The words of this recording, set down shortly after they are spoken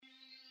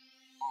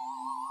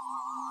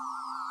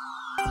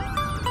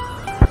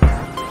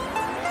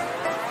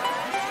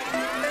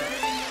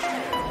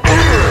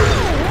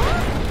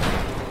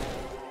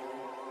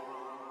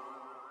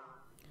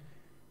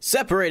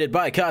Separated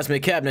by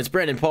cosmic cabinets,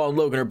 Brandon, Paul, and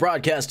Logan are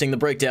broadcasting the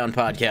Breakdown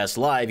Podcast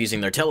live using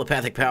their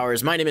telepathic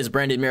powers. My name is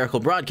Brandon Miracle,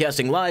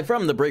 broadcasting live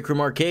from the Break Room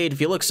Arcade. If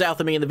you look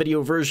south of me in the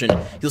video version,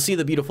 you'll see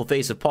the beautiful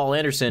face of Paul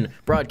Anderson,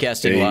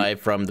 broadcasting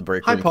live from the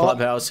Break Room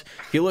Clubhouse.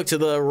 If you look to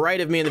the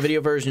right of me in the video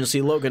version, you'll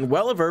see Logan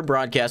Welliver,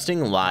 broadcasting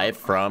live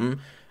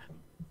from...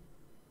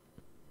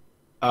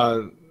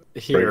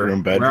 here,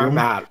 bedroom. where I'm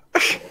at.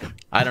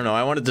 I don't know,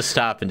 I wanted to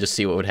stop and just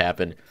see what would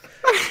happen.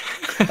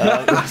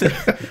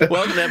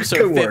 Welcome to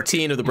episode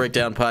 15 of the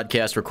Breakdown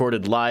Podcast,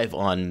 recorded live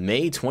on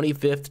May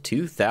 25th,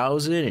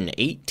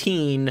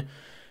 2018.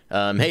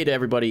 Hey to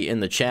everybody in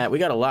the chat. We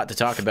got a lot to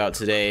talk about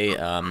today.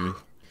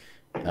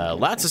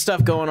 Lots of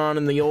stuff going on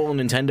in the old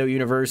Nintendo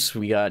universe.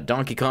 We got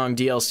Donkey Kong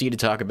DLC to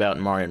talk about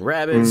in Mario &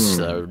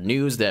 Rabbids.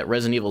 News that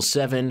Resident Evil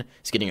 7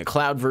 is getting a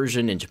cloud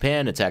version in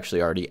Japan. It's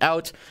actually already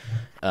out.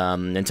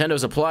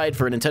 Nintendo's applied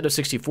for a Nintendo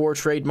 64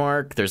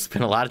 trademark. There's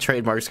been a lot of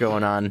trademarks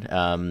going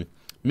on.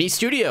 Mi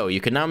Studio,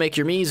 you can now make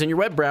your Miis in your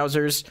web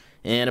browsers,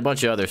 and a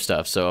bunch of other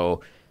stuff.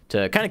 So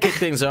to kind of kick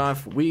things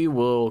off, we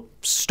will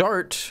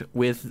start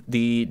with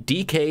the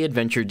DK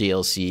Adventure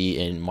DLC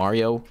in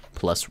Mario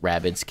plus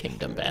Rabbids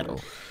Kingdom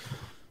Battle.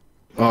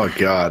 Oh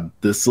god,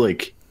 this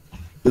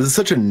is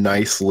such a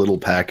nice little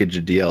package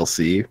of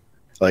DLC.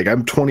 Like,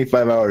 I'm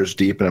 25 hours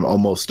deep and I'm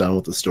almost done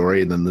with the story,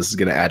 and then this is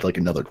gonna add like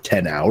another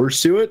 10 hours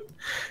to it.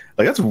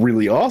 Like, that's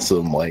really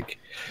awesome. Like,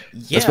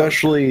 yeah.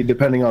 Especially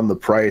depending on the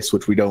price,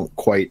 which we don't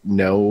quite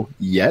know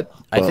yet.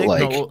 But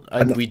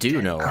I think we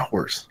do know.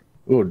 Hours.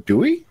 Oh, do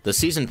we? The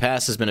season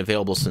pass has been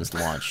available since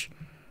launch.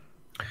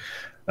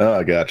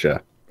 Oh,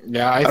 gotcha.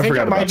 Yeah, I think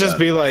it might just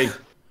be like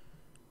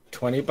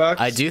 $20.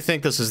 I do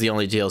think this is the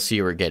only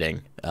DLC we're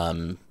getting.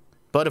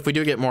 But if we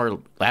do get more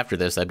after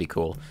this, that'd be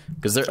cool.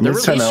 Because they're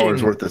releasing 10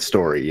 hours worth of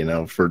story, you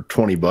know, for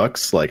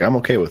 $20. Like, I'm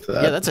okay with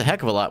that. Yeah, that's a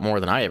heck of a lot more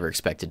than I ever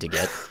expected to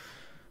get.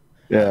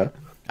 Yeah.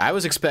 I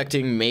was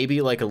expecting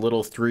maybe like a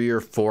little 3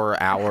 or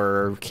 4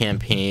 hour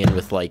campaign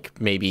with like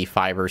maybe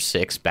 5 or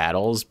 6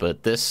 battles,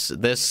 but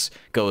this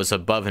goes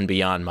above and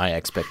beyond my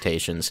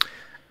expectations.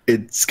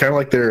 It's kind of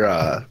like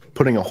they're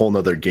putting a whole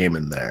nother game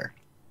in there.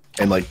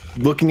 And like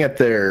looking at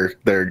their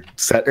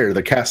set or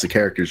the cast of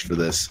characters for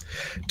this,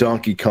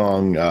 Donkey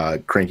Kong,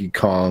 Cranky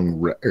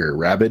Kong,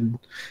 Rabbid,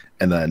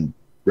 and then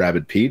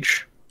Rabbid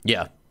Peach.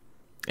 Yeah,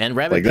 and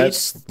Rabbid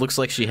Peach looks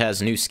like she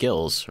has new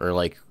skills, or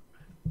like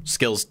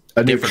skills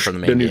different from the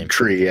main game. New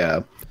tree,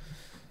 yeah.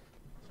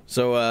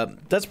 So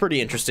that's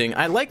pretty interesting.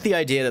 I like the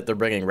idea that they're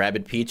bringing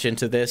Rabbid Peach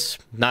into this,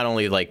 not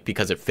only like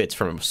because it fits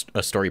from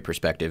a story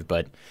perspective,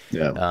 but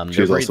yeah,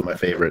 she's also my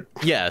favorite.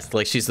 Yeah,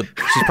 like she's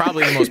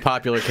probably the most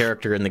popular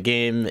character in the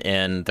game,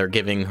 and they're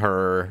giving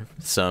her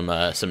some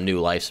new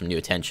life, some new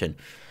attention.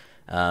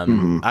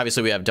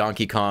 Obviously, we have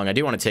Donkey Kong. I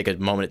do want to take a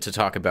moment to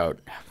talk about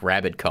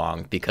Rabbid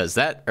Kong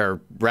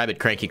Rabbid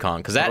Cranky Kong,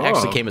 because that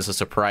actually came as a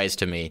surprise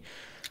to me.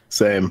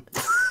 Same.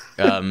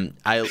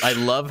 I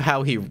love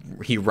how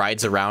he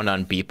rides around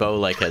on Beepo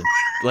like a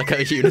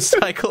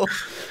unicycle.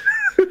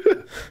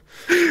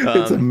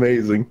 It's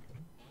amazing.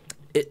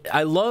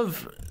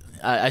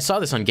 I saw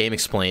this on Game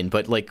Explain,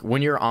 but like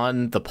when you're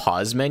on the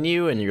pause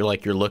menu and you're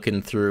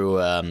looking through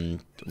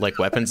like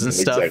weapons and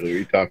stuff, exactly what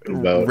you're talking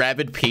about.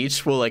 Rabbid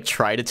Peach will like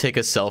try to take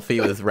a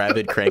selfie with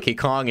Rabbid Cranky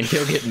Kong, and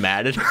he'll get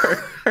mad at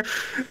her.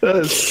 That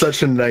is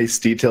such a nice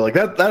detail. Like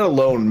that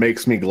alone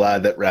makes me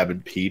glad that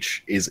Rabbid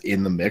Peach is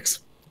in the mix,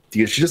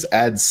 because she just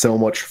adds so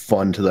much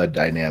fun to that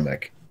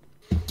dynamic.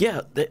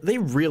 Yeah, they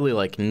really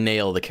like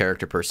nail the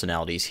character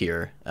personalities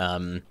here.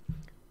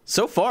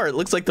 So far, it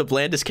looks like the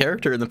blandest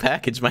character in the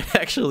package might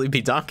actually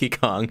be Donkey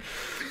Kong.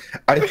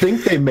 I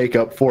think they make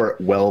up for it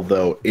well,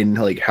 though, in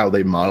like how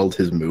they modeled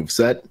his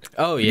moveset.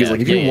 Oh yeah, because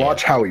like if you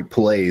watch how he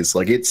plays,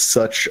 like it's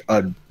so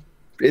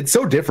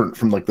different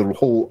from like the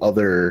whole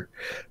other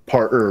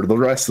part or the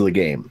rest of the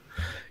game.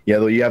 Yeah,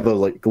 though you have the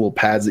like little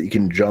pads that you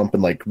can jump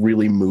and like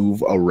really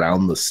move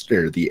around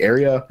the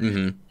area.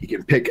 Mm-hmm. You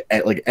can pick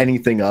like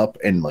anything up,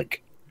 and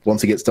like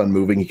once he gets done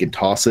moving, he can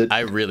toss it.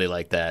 I really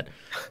like that.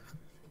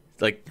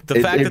 Like the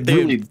fact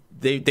that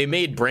they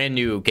made brand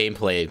new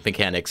gameplay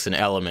mechanics and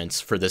elements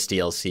for this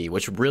DLC,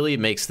 which really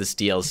makes this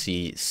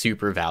DLC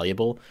super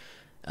valuable.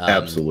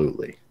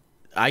 Absolutely.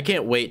 I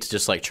can't wait to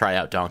just like try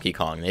out Donkey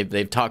Kong.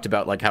 They've talked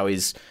about like how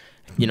he's,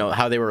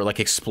 how they were like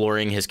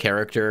exploring his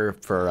character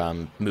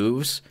for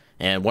moves.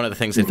 And one of the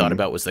things they thought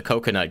about was the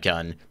coconut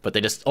gun, but they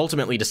just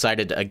ultimately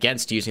decided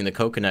against using the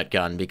coconut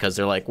gun because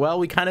they're like, well,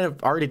 we kind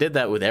of already did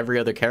that with every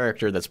other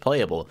character that's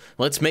playable.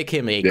 Let's make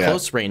him a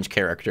close range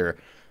character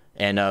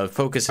and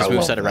focus his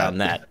moveset around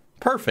that.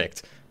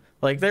 Perfect.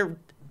 Like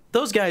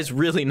those guys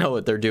really know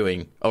what they're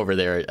doing over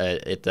there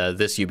at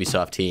this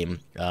Ubisoft team.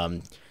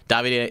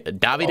 Davide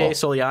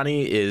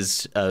Soliani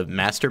is a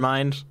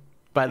mastermind,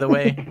 by the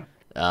way.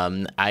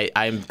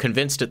 I'm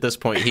convinced at this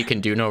point he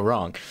can do no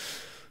wrong.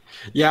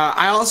 Yeah,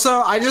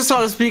 I just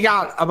want to speak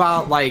out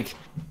about like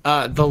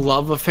the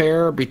love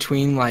affair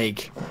between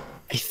like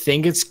I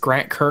think it's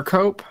Grant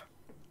Kirkhope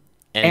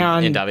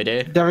and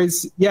Davide.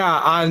 David's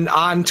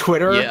on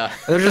Twitter. Yeah.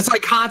 They're just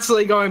like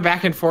constantly going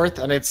back and forth,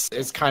 and it's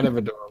kind of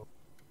adorable.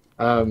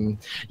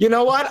 You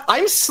know what?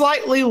 I'm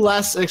slightly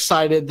less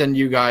excited than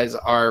you guys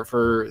are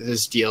for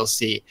this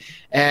DLC,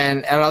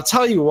 and I'll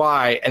tell you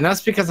why. And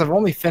that's because I've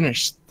only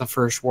finished the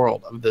first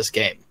world of this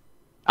game.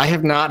 I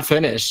have not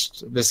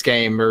finished this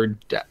game, or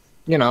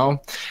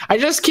I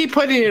just keep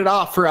putting it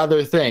off for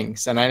other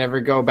things, and I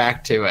never go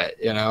back to it.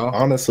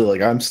 Honestly,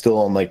 like I'm still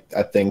on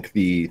I think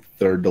the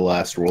third to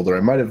last world, or I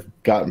might have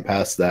gotten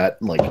past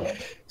that and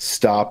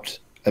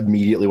stopped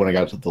immediately when I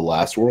got to the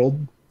last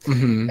world.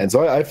 Mm-hmm. And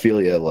so I feel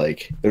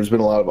there's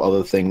been a lot of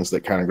other things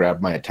that kind of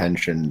grabbed my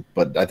attention,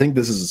 but I think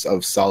this is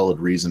a solid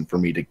reason for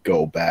me to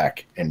go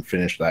back and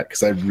finish that,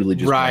 because I really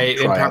just want to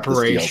try out this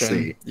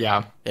DLC.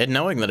 Yeah, and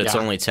knowing that it's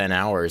only 10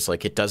 hours,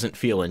 it doesn't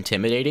feel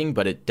intimidating,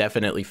 but it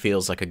definitely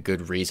feels like a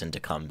good reason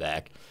to come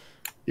back.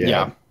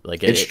 Yeah.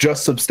 It's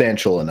just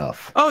substantial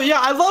enough. Oh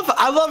yeah,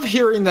 I love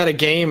hearing that a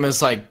game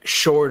is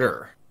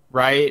shorter,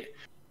 right?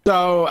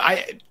 So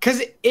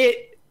because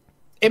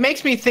it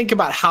makes me think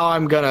about how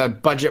I'm going to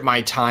budget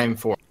my time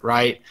for it,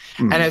 right?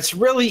 Mm. And it's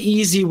really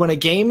easy when a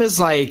game is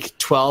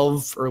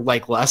 12 or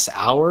less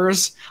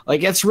hours.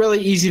 It's really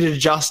easy to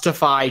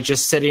justify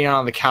just sitting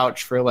on the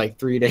couch for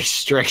 3 days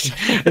straight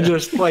and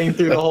just playing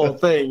through the whole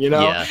thing,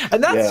 Yeah.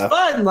 And that's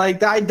fun.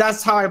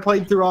 That's how I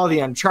played through all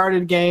the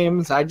Uncharted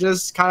games. I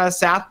just kind of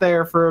sat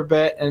there for a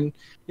bit, and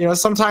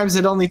sometimes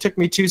it only took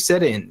me 2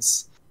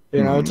 sit-ins,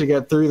 to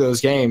get through those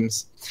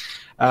games.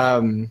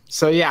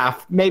 So yeah,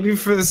 maybe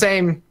for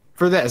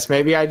this,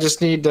 maybe I just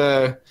need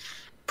to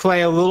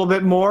play a little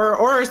bit more,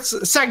 or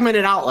segment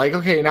it out.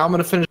 Okay, now I'm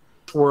going to finish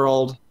this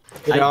world.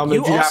 I'm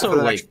going to do that for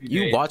the next few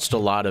days. You watched a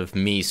lot of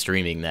me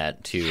streaming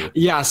that too.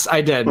 Yes,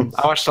 I did.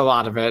 I watched a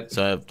lot of it.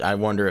 So I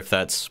wonder if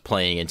that's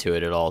playing into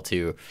it at all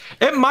too.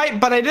 It might,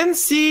 but I didn't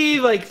see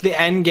the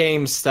end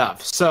game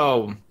stuff.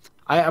 So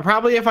I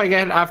probably, if I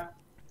get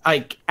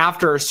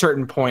after a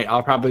certain point,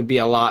 I'll probably be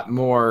a lot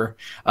more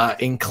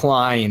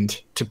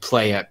inclined to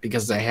play it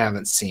because I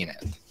haven't seen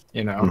it.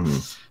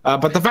 Mm-hmm.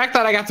 But the fact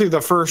that I got through the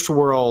first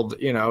world,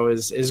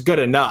 is good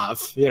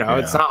enough.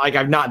 It's not like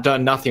I've not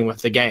done nothing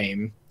with the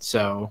game.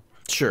 So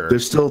sure,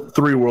 there's still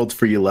 3 worlds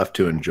for you left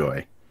to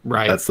enjoy.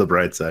 Right, that's the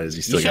bright side. Is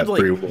you still got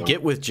 3 worlds.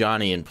 Get with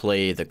Johnny and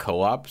play the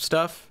co-op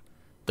stuff.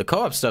 The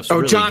co-op stuff's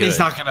really Johnny's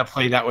good. Not gonna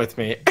play that with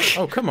me.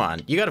 Oh come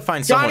on, you got to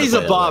find someone. Johnny's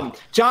a bum.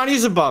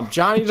 Johnny's a bum.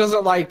 Johnny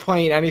doesn't like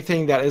playing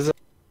anything that isn't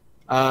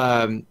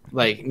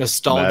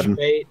nostalgia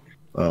bait.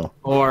 Oh.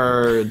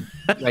 Or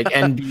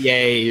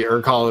NBA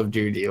or Call of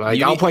Duty.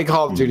 I'll play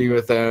Call of Duty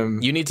with them.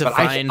 You need to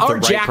find the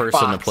right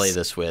person to play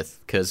this with,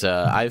 because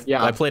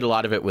I played a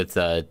lot of it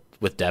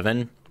with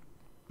Devin,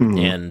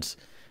 and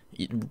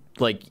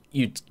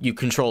you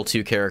control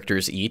 2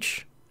 characters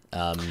each.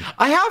 I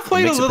have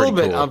played a little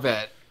bit of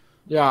it.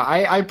 Yeah,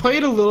 I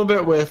played a little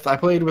bit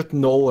with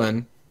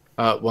Nolan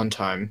one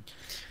time.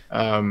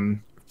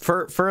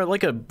 For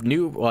a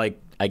new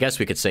I guess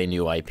we could say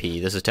new IP.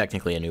 This is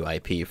technically a new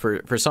IP.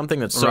 For something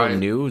that's so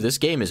new, this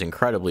game is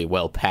incredibly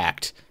well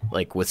packed,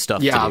 with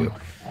stuff to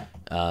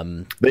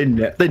do.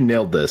 They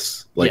nailed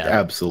this,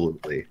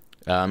 absolutely.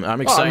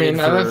 I'm excited.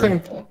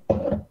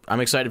 I'm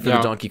excited for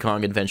the Donkey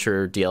Kong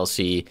Adventure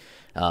DLC.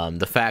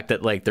 The fact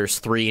that there's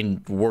 3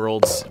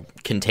 worlds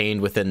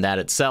contained within that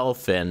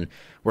itself, and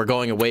we're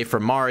going away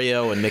from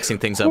Mario and mixing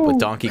things up with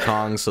Donkey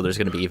Kong, so there's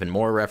going to be even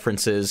more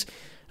references.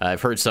 I've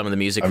heard some of the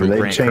music from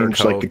Grant Kirkhope. They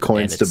changed the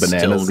coins to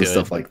bananas and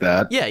stuff like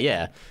that.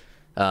 Yeah.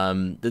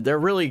 They're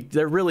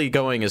really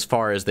going as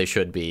far as they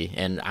should be,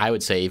 and I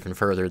would say even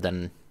further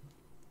than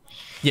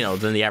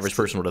the average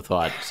person would have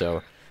thought.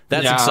 So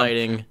that's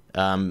exciting.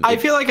 I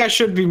feel like I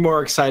should be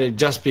more excited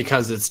just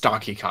because it's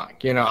Donkey Kong.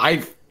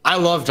 I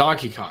love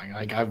Donkey Kong.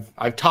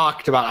 I've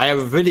talked about. I have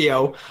a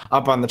video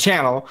up on the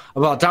channel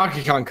about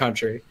Donkey Kong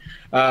Country.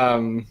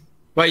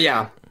 But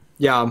yeah.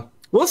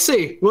 We'll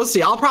see.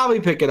 I'll probably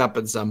pick it up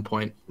at some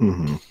point.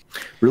 Mm-hmm.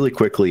 Really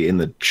quickly in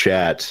the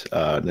chat,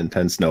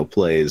 Nintendo Snow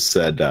Plays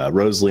said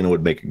Rosalina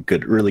would make a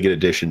really good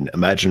addition.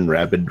 Imagine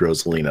Rabid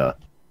Rosalina.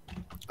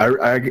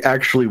 I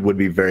actually would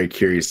be very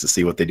curious to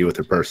see what they do with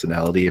her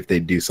personality, if they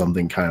do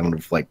something kind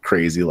of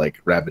crazy like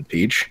Rabid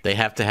Peach. They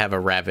have to have a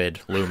Rabid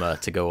Luma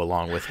to go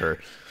along with her.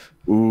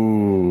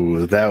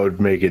 Ooh, that would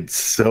make it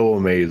so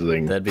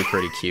amazing. That'd be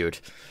pretty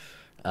cute.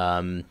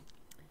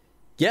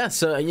 Yeah,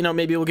 so,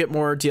 maybe we'll get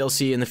more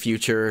DLC in the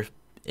future,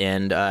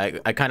 and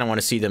I kind of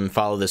want to see them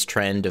follow this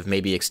trend of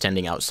maybe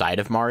extending outside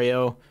of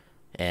Mario,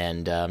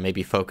 and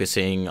maybe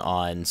focusing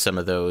on some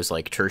of those,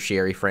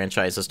 tertiary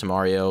franchises to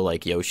Mario,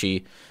 like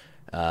Yoshi.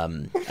 I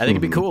think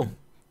it'd be cool,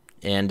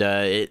 and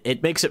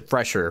it makes it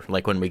fresher,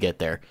 when we get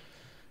there.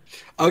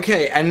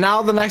 Okay, and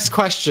now the next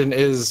question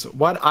is,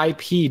 what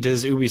IP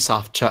does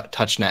Ubisoft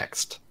touch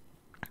next?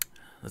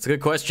 That's a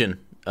good question.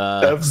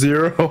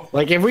 F-Zero.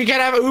 If we could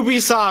have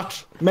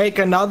Ubisoft make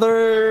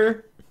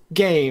another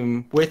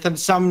game with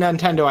some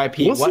Nintendo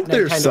IP, wasn't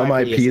there some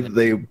IP that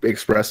they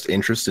expressed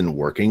interest in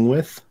working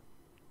with?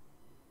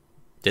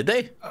 Did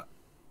they?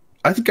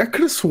 I think I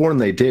could have sworn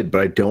they did,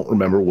 but I don't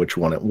remember which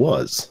one it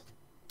was.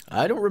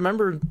 I don't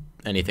remember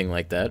anything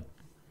like that.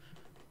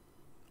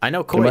 I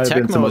know Koei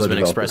Tecmo has been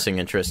expressing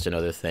interest in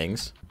other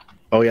things.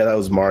 Oh yeah, that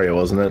was Mario,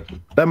 wasn't it?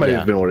 That might Yeah.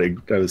 have been what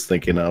I was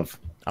thinking of.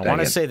 I Dang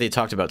want to it. say they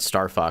talked about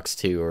Star Fox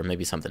too, or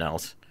maybe something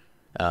else.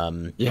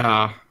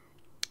 Yeah.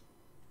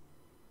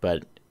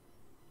 But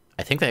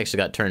I think they actually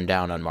got turned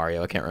down on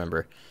Mario. I can't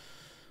remember.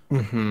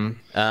 Well,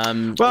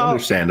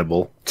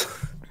 Understandable.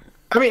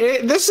 I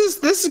mean, this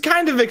is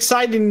kind of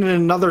exciting in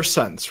another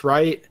sense,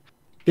 right?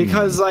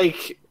 Because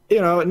like,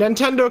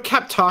 Nintendo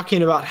kept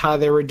talking about how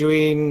they were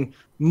doing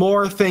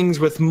more things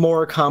with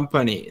more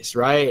companies,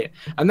 right?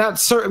 And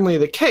that's certainly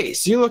the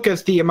case. You look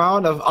at the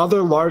amount of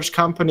other large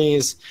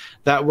companies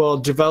that will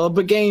develop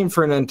a game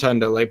for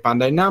Nintendo, like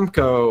Bandai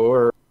Namco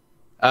or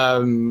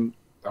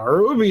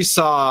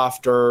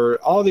Ubisoft or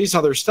all these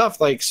other stuff.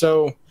 Like,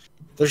 so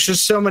there's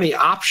just so many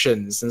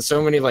options and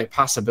so many like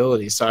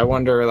possibilities. So I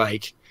wonder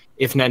like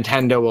if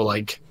Nintendo will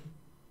like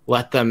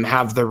let them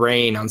have the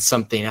reign on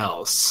something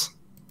else,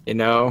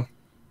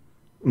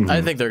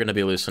 I think they're going to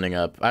be loosening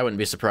up. I wouldn't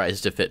be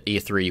surprised if at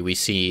E3 we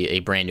see a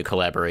brand new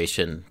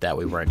collaboration that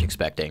we weren't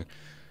expecting.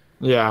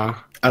 Yeah.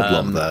 I'd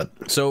love that.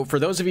 So for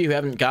those of you who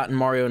haven't gotten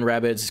Mario &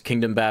 Rabbids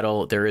Kingdom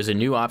Battle, there is a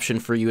new option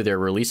for you. They're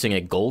releasing a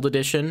gold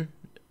edition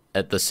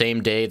at the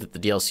same day that the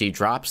DLC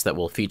drops that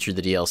will feature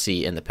the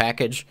DLC in the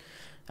package.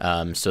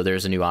 So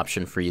there's a new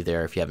option for you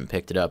there if you haven't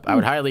picked it up. I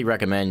would highly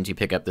recommend you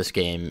pick up this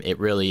game. It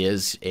really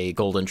is a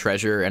golden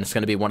treasure, and it's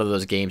going to be one of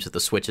those games that the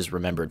Switch is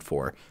remembered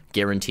for,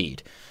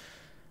 guaranteed.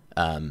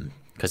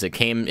 Because it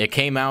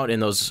came out in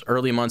those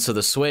early months of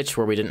the Switch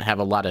where we didn't have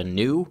a lot of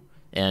new,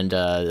 and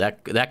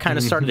that kind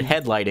of started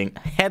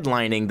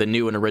headlining the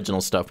new and original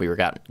stuff we were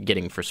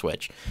getting for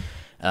Switch.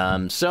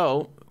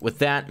 So with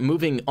that,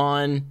 moving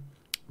on,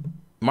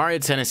 Mario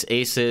Tennis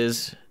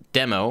Aces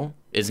demo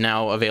is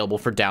now available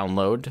for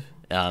download.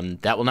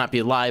 That will not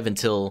be live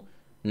until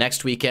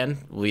next weekend.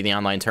 Will be the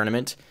online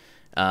tournament.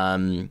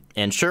 And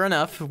sure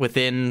enough,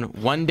 within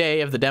 1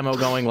 day of the demo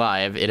going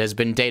live, it has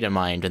been data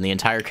mined and the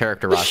entire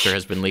character roster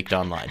has been leaked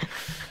online.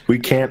 We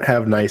can't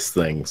have nice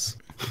things.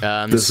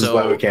 This is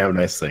why we can't have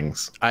nice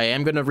things. I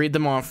am going to read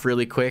them off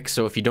really quick,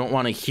 so if you don't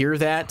want to hear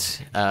that,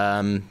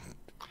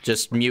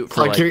 just mute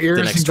for Like your ears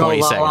the next go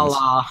 20 la, seconds. la,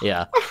 la.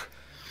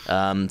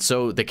 Yeah.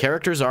 So the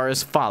characters are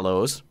as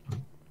follows: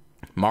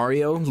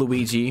 Mario,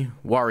 Luigi,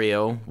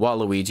 Wario,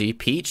 Waluigi,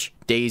 Peach,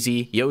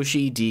 Daisy,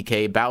 Yoshi,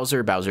 DK,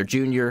 Bowser, Bowser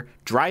Jr.,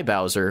 Dry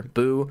Bowser,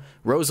 Boo,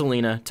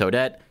 Rosalina,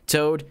 Toadette,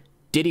 Toad,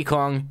 Diddy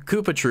Kong,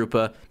 Koopa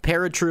Troopa,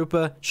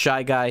 Paratroopa,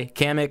 Shy Guy,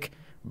 Kamek,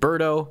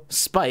 Birdo,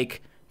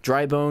 Spike,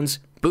 Dry Bones,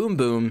 Boom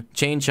Boom,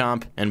 Chain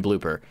Chomp, and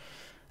Blooper.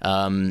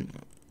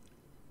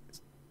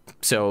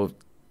 So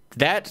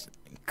that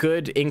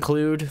could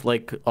include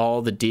like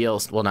all the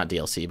DLC, well, not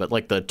DLC, but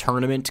like the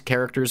tournament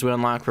characters we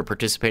unlock for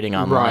participating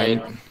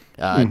online.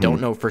 Right. Don't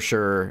know for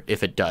sure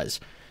if it does.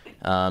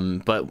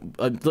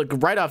 But look,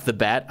 right off the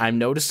bat, I'm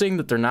noticing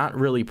that they're not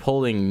really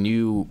pulling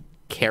new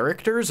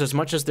characters as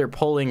much as they're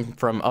pulling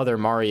from other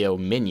Mario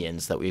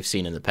minions that we've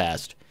seen in the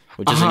past,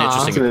 which is an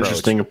interesting That's an approach.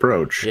 interesting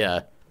approach.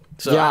 Yeah.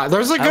 So Yeah,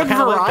 there's a good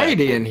kinda like that.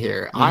 variety in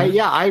here. I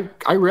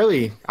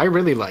really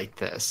like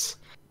this.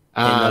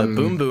 And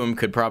Boom Boom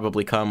could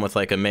probably come with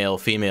like a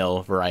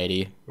male-female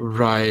variety.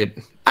 Right.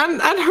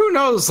 And who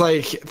knows,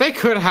 like they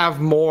could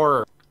have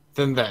more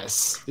than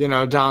this,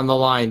 down the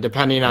line,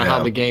 depending on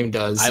how the game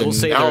does. I will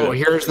say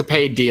here's the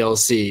paid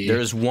DLC.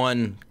 There's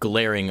one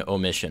glaring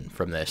omission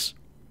from this.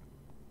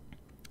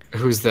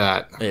 Who's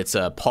that? It's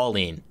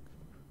Pauline.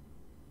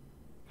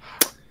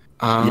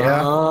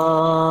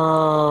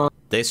 Yeah.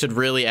 They should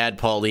really add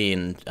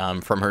Pauline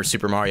from her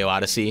Super Mario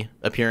Odyssey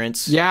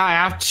appearance.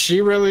 Yeah,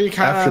 she really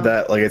kind of After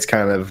that, like it's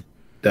kind of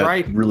that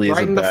Right- really is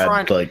right a in the bad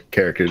front. like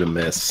character to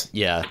miss.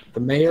 Yeah. the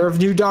mayor of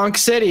New Donk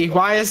City.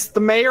 Why is the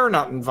mayor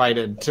not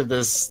invited to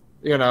this?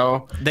 They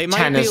might be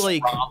tennis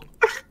like romp?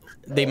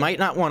 they might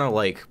not want to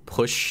like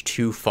push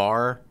too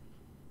far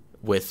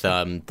with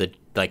the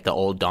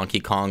old Donkey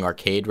Kong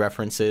arcade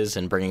references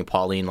and bringing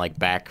Pauline like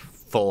back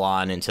full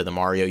on into the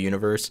Mario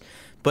universe.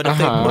 But if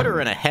they put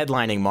her in a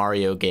headlining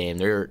Mario game,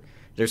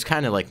 there's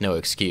kind of like no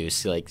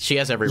excuse. Like she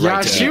has every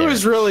right to be she there.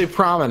 was really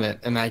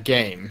prominent in that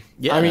game.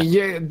 Yeah. I mean,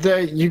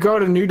 you go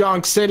to New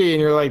Donk City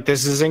and you're like,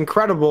 this is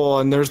incredible,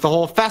 and there's the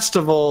whole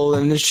festival,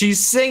 and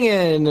she's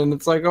singing, and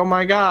it's like, oh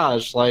my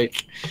gosh,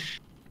 like,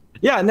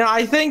 yeah. No,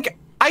 I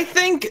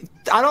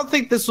don't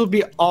think this will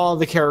be all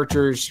the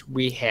characters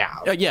we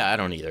have. Yeah, I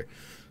don't either.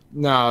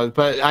 No,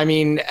 but I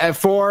mean,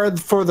 for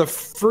the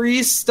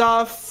free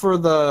stuff,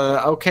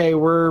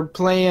 we're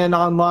playing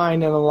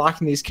online and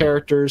unlocking these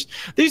characters.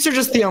 These are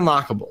just the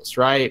unlockables,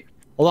 right?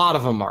 A lot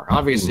of them are.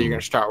 Obviously, you're going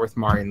to start with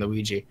Mario and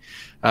Luigi,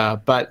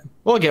 but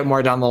we'll get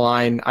more down the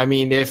line. I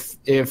mean, if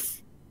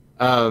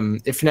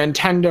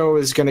Nintendo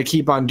is going to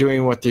keep on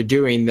doing what they're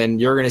doing, then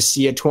you're going to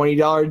see a $20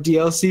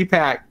 DLC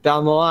pack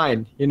down the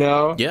line.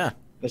 Yeah.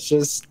 That's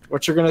just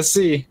what you're going to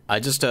see. I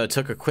just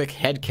took a quick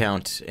head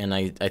count, and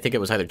I think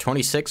it was either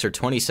 26 or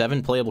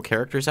 27 playable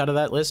characters out of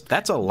that list.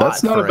 That's a lot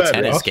That's not for a bad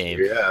tennis roster, game.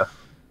 Yeah.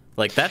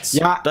 Like that's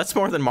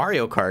more than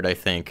Mario Kart, I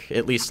think.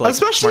 At least like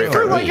Especially Mario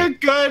for Kart like Wii.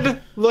 a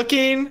good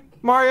looking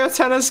Mario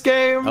Tennis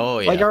game. Oh,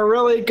 yeah. Like a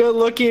really good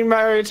looking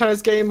Mario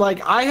Tennis game.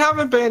 Like I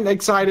haven't been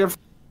excited for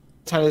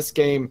a tennis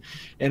game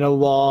in a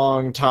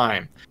long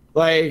time.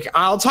 Like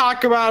I'll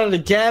talk about it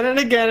again and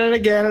again and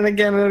again and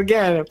again and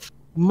again.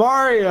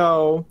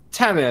 Mario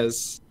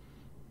Tennis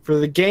for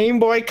the Game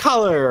Boy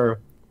Color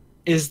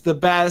is the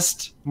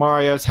best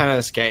Mario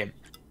Tennis game.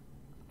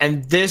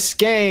 And this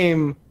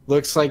game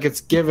looks like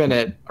it's given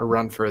it a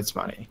run for its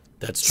money.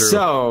 That's true.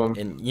 So,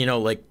 and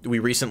like we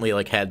recently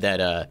like had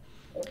that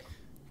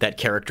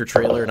character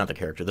trailer, not the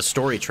character, the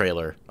story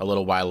trailer a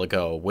little while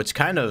ago, which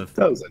kind of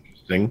That was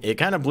interesting. it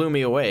kind of blew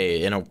me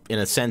away in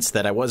a sense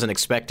that I wasn't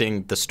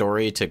expecting the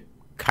story to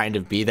kind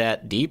of be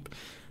that deep.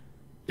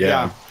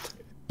 Yeah.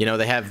 You know,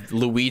 they have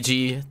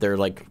Luigi, they're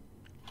like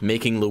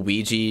making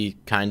Luigi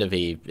kind of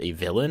a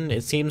villain,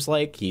 it seems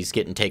like. He's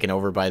getting taken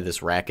over by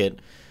this racket.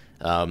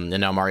 And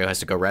now Mario has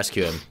to go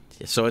rescue him.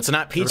 So it's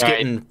not Peach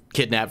getting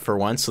kidnapped for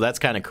once, so that's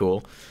kind of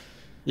cool.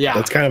 yeah.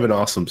 That's kind of an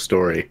awesome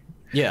story.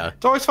 Yeah.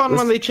 It's always fun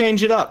when they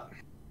change it up.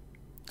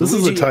 This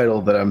is a Luigi-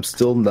 title that I'm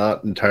still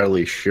not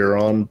entirely sure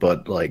on,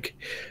 but like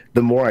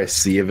the more I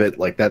see of it,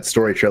 like that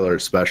story trailer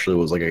especially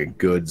was like a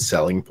good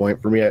selling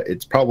point for me.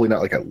 It's probably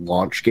not like a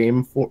launch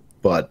game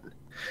but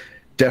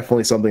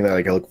definitely something that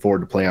like I look forward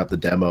to playing out the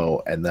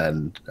demo and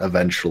then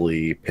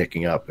eventually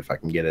picking up if I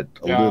can get it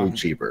a little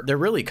cheaper. They're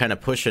really kind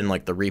of pushing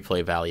like the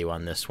replay value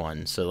on this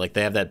one. So like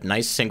they have that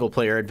nice single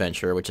player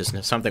adventure, which is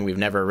something we've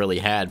never really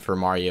had for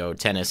Mario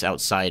Tennis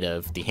outside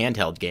of the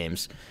handheld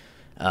games.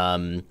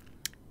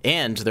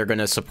 And they're going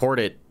to support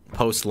it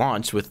post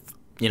launch with,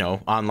 you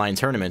know, online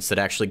tournaments that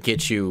actually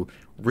get you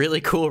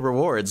really cool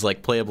rewards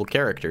like playable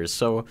characters.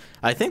 So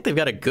I think they've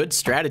got a good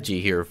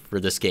strategy here for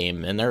this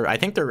game, and I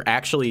think they're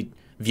actually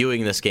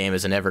viewing this game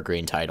as an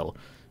evergreen title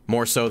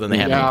more so than they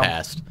have in the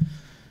past.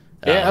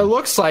 Yeah, it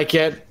looks like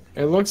it.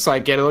 It looks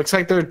like it. It looks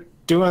like they're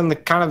doing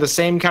the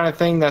same kind of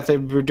thing that they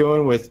were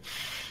doing with,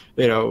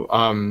 you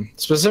know,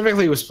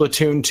 specifically with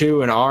Splatoon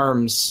 2 and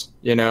ARMS,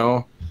 you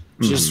know,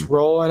 just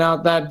rolling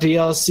out that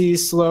DLC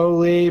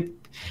slowly,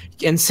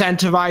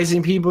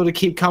 incentivizing people to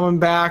keep coming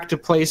back to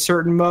play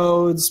certain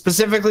modes.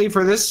 Specifically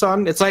for this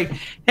one, it's like,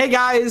 hey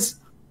guys,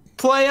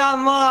 play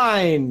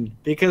online,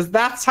 because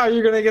that's how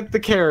you're gonna get the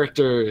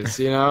characters,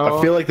 you know.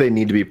 I feel like they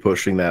need to be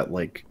pushing that,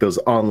 like those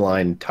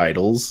online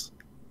titles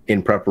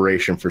in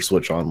preparation for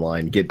Switch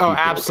Online. Get people kind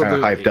of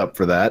absolutely. hyped up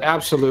for that.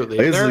 Absolutely.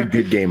 Like, this is a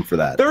good game for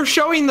that. They're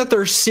showing that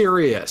they're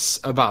serious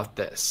about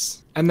this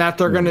and that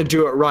they're going to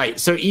do it right.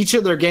 So each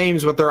of their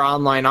games with their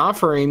online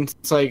offerings,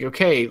 it's like,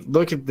 okay,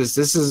 look at this.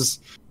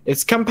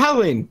 It's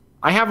compelling.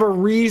 I have a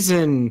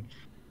reason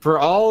for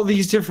all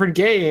these different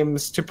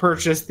games to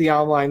purchase the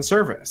online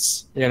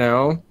service, you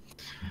know?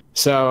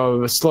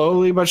 So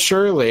slowly but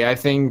surely, I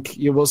think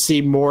you will see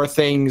more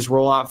things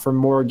roll out from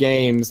more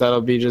games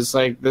that'll be just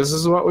like, this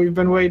is what we've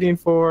been waiting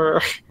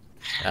for.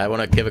 I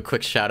want to give a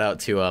quick shout out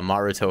to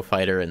Maruto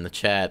Fighter in the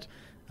chat,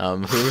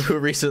 who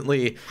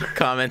recently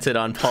commented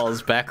on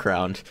Paul's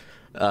background.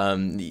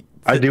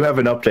 I do have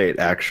an update,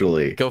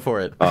 actually. Go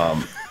for it.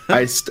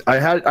 I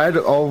had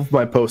all of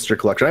my poster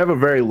collection. I have a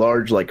very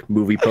large like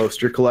movie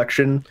poster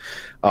collection.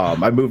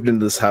 I moved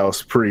into this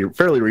house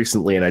fairly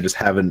recently, and I just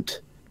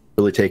haven't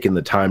really taken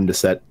the time to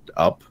set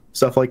up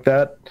stuff like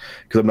that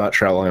because I'm not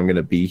sure how long I'm going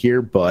to be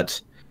here. But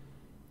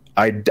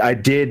I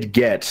did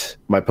get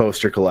my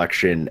poster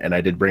collection, and I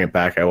did bring it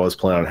back. I was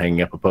planning on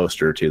hanging up a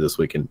poster or two this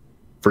weekend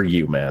for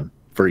you, man.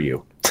 For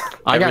you.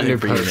 I got new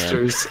Everything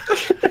for you, posters.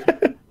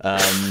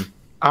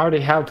 I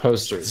already have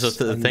posters.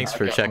 So thanks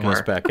for checking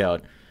us back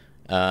out.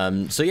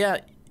 So yeah,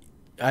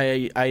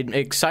 I'm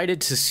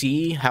excited to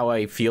see how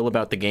I feel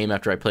about the game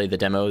after I play the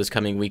demo this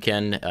coming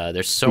weekend.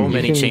 There's so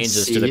many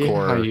changes to the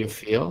core. How you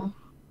feel?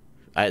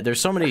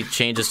 There's so many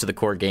changes to the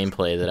core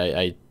gameplay that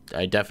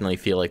I definitely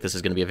feel like this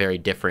is going to be a very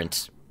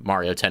different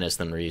Mario Tennis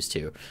than we're used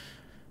to.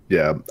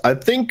 Yeah, I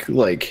think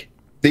like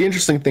the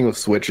interesting thing with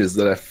Switch is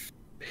that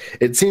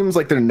it seems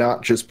like they're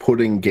not just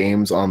putting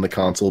games on the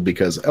console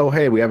because, oh,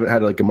 hey, we haven't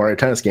had like a Mario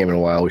Tennis game in a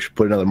while. We should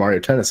put another Mario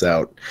Tennis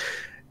out.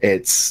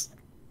 It's,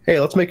 hey,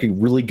 let's make a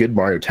really good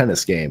Mario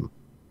Tennis game.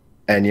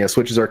 And yeah,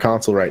 Switch is our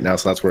console right now,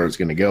 so that's where it's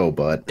going to go.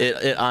 But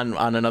on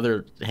the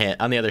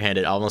other hand,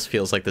 it almost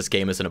feels like this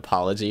game is an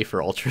apology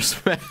for Ultra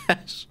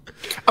Smash.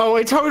 Oh,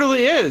 it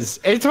totally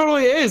is. It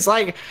totally is.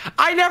 Like,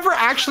 I never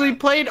actually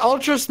played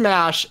Ultra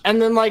Smash,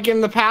 and then like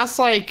in the past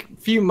like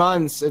few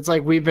months, it's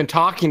like we've been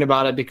talking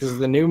about it because of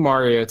the new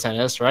Mario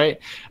Tennis, right?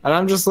 And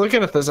I'm just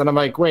looking at this, and I'm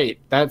like,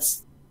 wait, that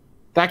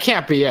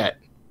can't be it,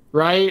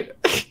 right?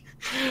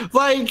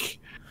 Like,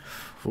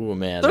 Oh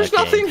man, there's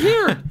nothing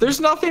here. There's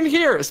nothing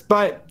here.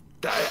 But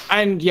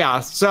and yeah,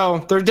 so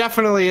they're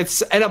definitely,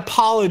 it's an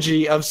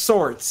apology of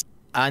sorts.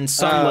 On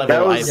some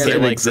level, I feel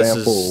an like this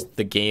example. is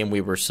the game we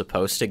were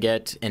supposed to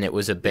get, and it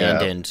was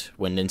abandoned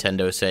when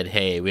Nintendo said,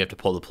 "Hey, we have to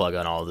pull the plug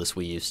on all of this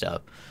Wii U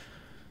stuff."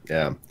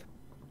 yeah,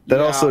 that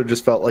also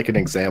just felt like an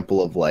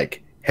example of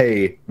like,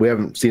 hey, we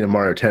haven't seen a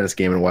Mario Tennis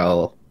game in a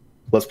while.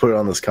 Let's put it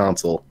on this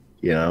console.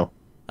 You know,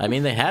 I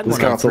mean, they had This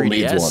one on console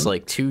needs 3DS one.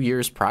 like 2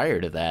 years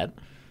prior to that,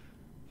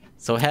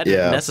 so it hadn't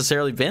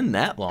necessarily been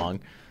that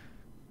long.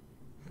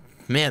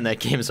 man, that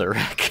game's a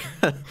wreck.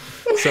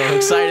 So I'm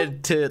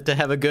excited to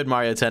have a good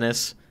Mario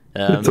Tennis.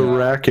 It's a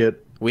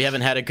racket. We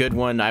haven't had a good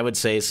one, I would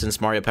say, since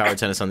Mario Power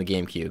Tennis on the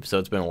GameCube, so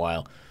it's been a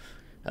while.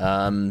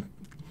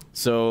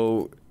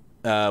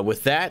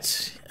 With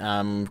that,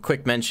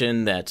 quick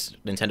mention that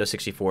Nintendo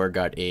 64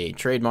 got a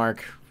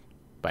trademark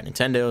by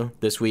Nintendo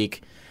this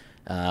week.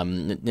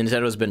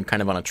 Nintendo's been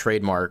kind of on a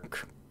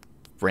trademark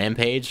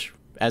rampage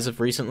as of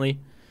recently.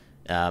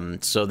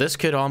 So this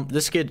could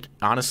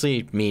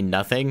honestly mean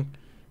nothing,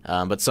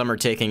 but some are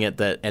taking it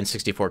that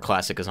N64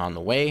 Classic is on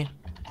the way.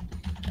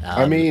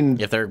 I mean,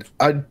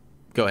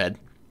 go ahead.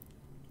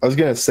 I was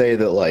gonna say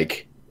that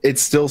like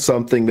it's still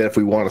something that if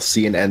we want to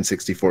see an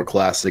N64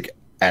 Classic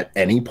at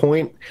any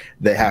point,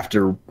 they have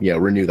to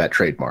renew that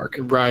trademark.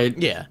 Right.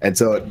 Yeah. And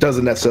so it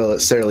doesn't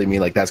necessarily mean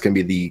like that's going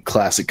to be the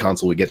classic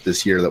console we get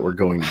this year that we're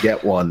going to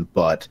get one,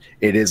 but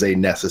it is a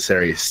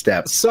necessary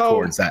step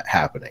towards that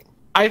happening.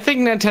 I think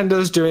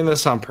Nintendo's doing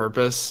this on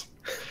purpose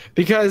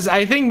because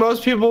I think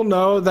most people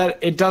know that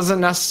it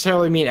doesn't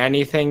necessarily mean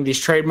anything. These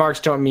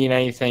trademarks don't mean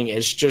anything.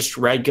 It's just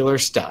regular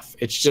stuff.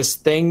 It's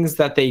just things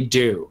that they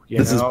do.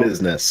 This is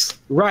business.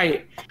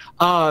 Right.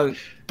 But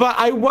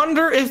I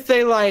wonder if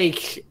they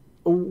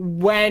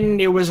when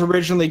it was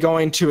originally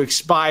going to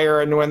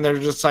expire and when they're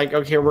just like,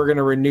 okay, we're going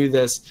to renew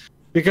this,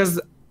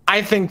 because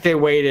I think they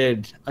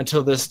waited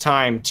until this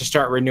time to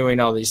start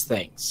renewing all these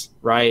things,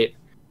 right?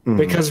 Mm-hmm.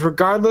 Because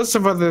regardless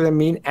of whether they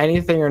mean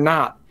anything or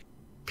not,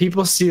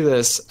 people see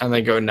this and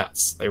they go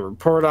nuts. They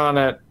report on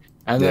it,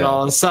 and then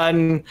all of a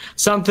sudden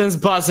something's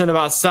buzzing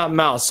about something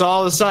else. So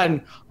all of a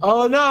sudden,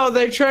 oh no,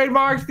 they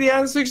trademarked the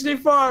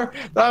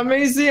N64. That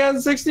means the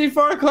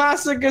N64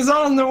 Classic is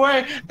on the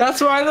way. That's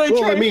why they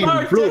trademarked I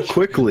mean, real it.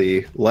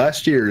 quickly,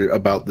 last year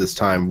about this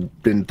time,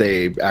 didn't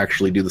they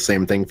actually do the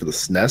same thing for the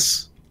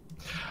SNES?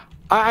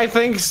 I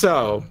think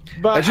so,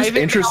 but it's just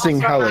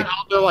interesting how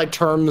all their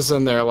terms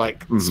and their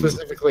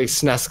specifically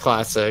SNES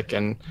Classic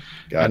and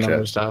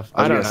other stuff.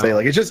 I was gonna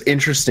say it's just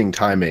interesting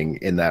timing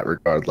in that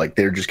regard. Like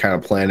they're just kind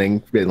of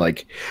planning and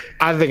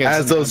I think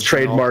as those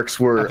trademarks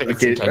were as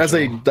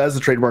the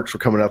trademarks were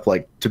coming up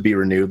to be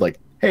renewed. Like,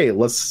 hey,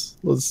 let's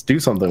do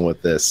something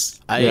with this.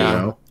 I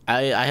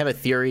have a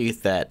theory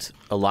that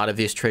a lot of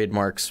these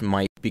trademarks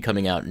might be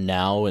coming out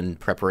now in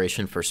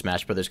preparation for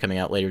Smash Brothers coming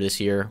out later this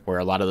year, where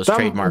a lot of those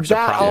trademarks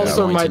are probably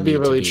also going might to be need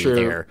really to be true,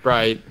 there.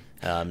 right?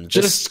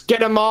 Just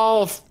get them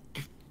all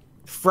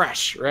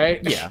fresh,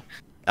 right? Yeah,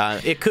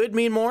 it could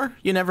mean more.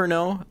 You never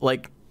know.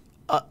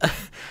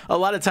 A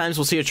lot of times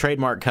we'll see a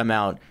trademark come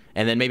out,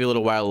 and then maybe a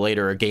little while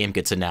later a game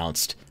gets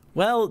announced.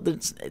 Well,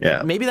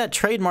 maybe that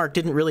trademark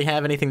didn't really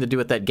have anything to do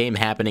with that game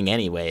happening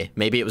anyway.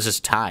 Maybe it was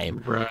just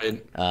time.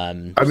 Right. I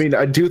mean,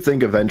 I do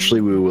think eventually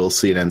we will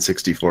see an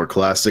N64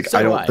 Classic. So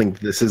I don't think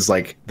this is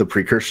the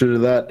precursor to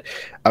that.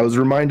 I was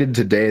reminded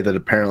today that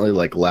apparently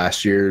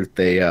last year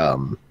they had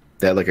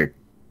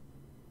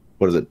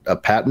a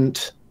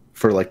patent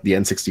for the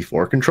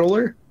N64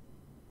 controller.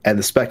 And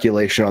the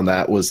speculation on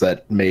that was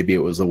that maybe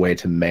it was a way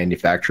to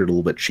manufacture it a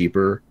little bit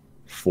cheaper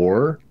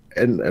for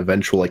an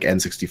eventual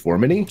N64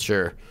 mini.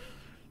 Sure.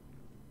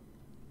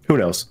 Who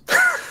knows?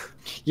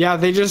 Yeah,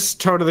 they just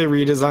totally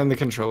redesigned the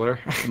controller.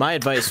 My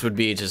advice would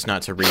be just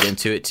not to read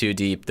into it too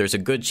deep. There's a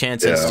good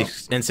chance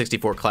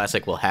N64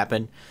 Classic will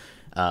happen.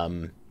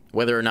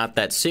 Whether or not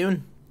that's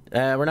soon,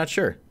 we're not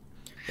sure.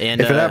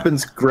 And if it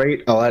happens,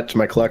 great. I'll add it to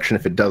my collection.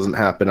 If it doesn't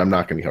happen, I'm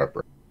not going to be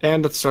heartbroken.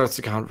 And it starts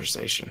the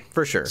conversation.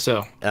 For sure.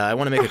 So I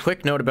want to make a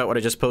quick note about what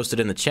I just posted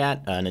in the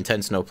chat.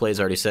 Nintendo No Plays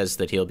already says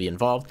that he'll be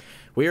involved.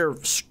 We are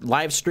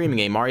live streaming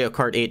a Mario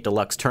Kart 8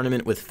 Deluxe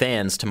tournament with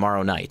fans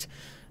tomorrow night.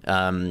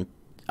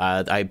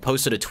 I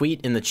posted a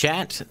tweet in the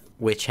chat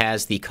which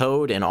has the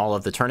code and all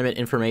of the tournament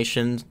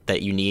information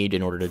that you need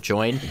in order to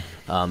join.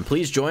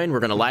 Please join.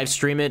 We're going to live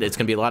stream it. It's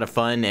going to be a lot of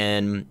fun,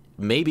 and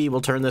maybe we'll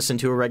turn this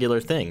into a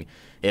regular thing.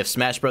 If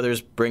Smash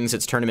Brothers brings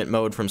its tournament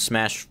mode from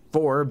Smash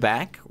 4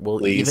 back,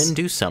 we'll even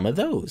do some of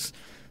those.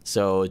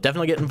 So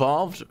definitely get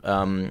involved.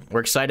 We're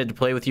excited to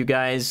play with you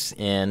guys,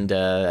 and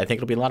I think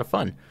it'll be a lot of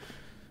fun.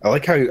 I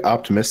like how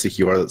optimistic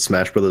you are that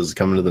Smash Brothers is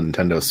coming to the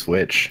Nintendo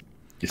Switch.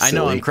 I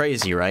know, I'm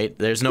crazy, right?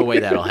 There's no way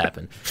that'll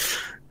happen.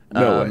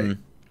 No way.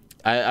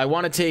 I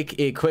want to take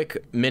a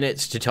quick minute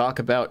to talk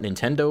about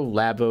Nintendo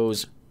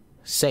Labo's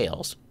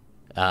sales.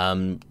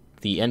 The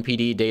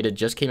NPD data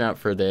just came out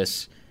for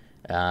this.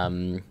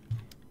 Let's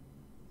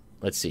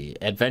see.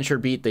 Adventure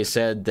Beat, they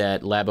said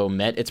that Labo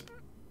met its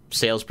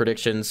sales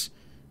predictions,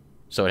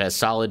 so it has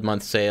solid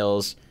month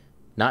sales.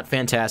 Not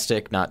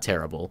fantastic, not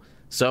terrible.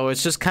 So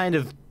it's just kind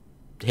of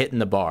hitting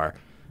the bar.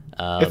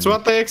 It's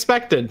what they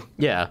expected.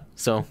 Yeah,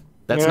 so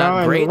that's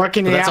not great, but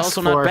that's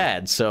also not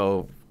bad.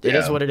 So it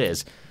is what it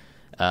is.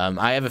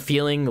 I have a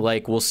feeling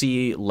we'll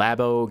see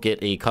Labo get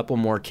a couple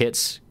more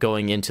kits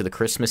going into the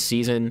Christmas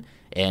season,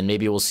 and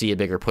maybe we'll see a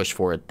bigger push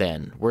for it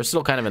then. We're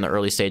still kind of in the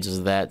early stages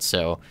of that,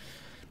 so...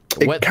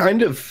 It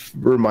kind of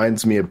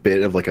reminds me a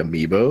bit of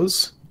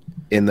Amiibos,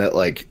 in that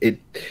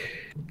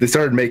they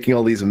started making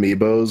all these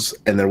Amiibos,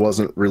 and there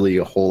wasn't really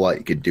a whole lot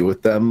you could do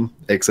with them,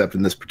 except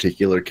in this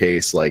particular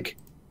case,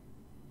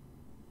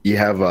 you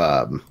have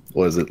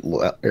what is it,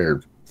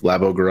 or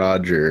Labo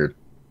Garage or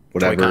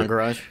whatever. Toy-Con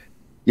Garage.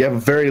 You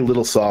have very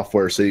little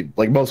software, so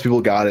like most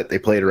people got it, they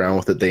played around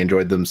with it, they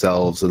enjoyed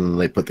themselves, and then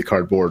they put the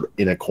cardboard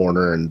in a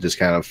corner and just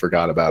kind of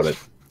forgot about it.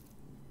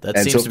 That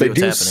And seems so to if be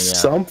they what's do happening. Yeah.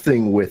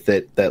 something with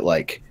it that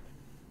like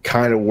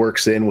kind of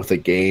works in with a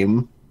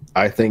game,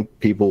 I think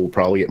people will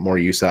probably get more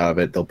use out of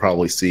it. They'll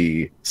probably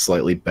see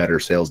slightly better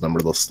sales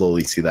number. They'll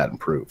slowly see that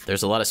improve.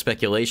 There's a lot of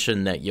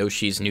speculation that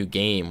Yoshi's new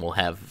game will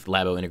have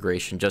Labo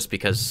integration just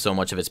because so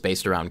much of it's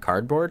based around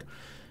cardboard.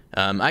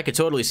 I could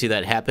totally see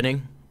that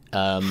happening.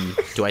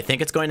 Do I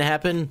think it's going to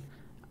happen?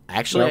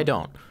 Actually, Nope. I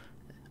don't.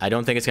 I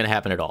don't think it's going to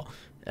happen at all.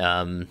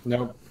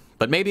 Nope.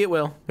 But maybe it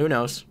will. Who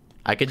knows?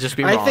 I could just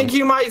be wrong. I think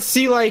you might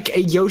see like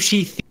a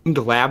Yoshi themed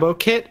Labo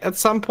kit at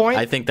some point.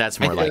 I think that's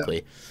more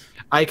likely.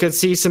 I could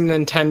see some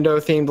Nintendo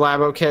themed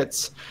Labo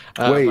kits,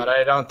 Wait. but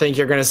I don't think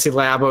you're going to see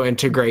Labo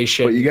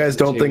integration. But you guys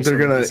don't think they're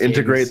some of going these to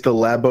integrate games. the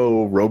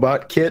Labo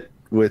robot kit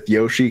with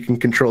Yoshi can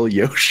control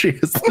Yoshi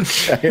as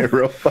the giant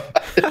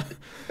robot?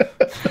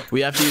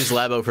 We have to use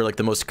Labo for like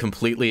the most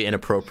completely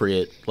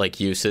inappropriate like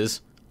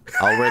uses.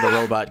 I'll wear the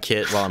robot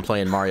kit while I'm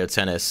playing Mario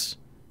Tennis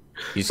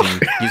using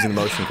the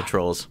motion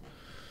controls.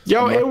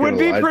 Yo, I'm not it would gonna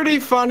be lie. pretty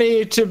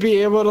funny to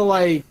be able to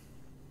like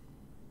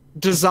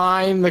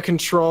design the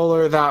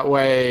controller that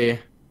way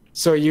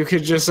so you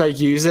could just like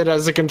use it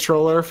as a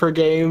controller for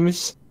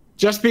games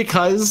just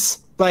because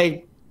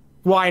like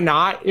why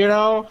not, you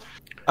know?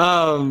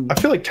 I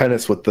feel like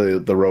tennis with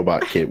the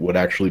robot kit would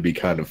actually be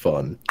kind of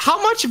fun. How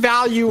much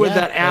value would Yeah,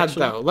 that add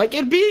actually. though? Like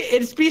it'd be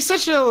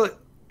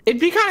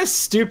kind of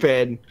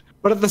stupid,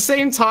 but at the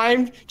same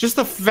time, just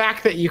the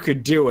fact that you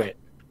could do it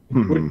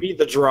would be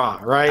the draw,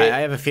 right? I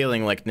have a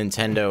feeling like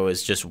Nintendo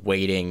is just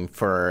waiting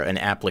for an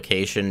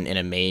application in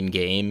a main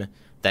game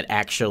that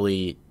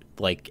actually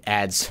like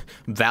adds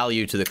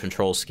value to the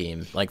control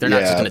scheme. Like they're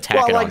not just Yeah. going to tack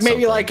well, it like on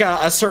maybe something. like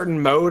a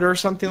certain mode or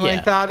something Yeah.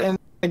 like that in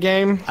the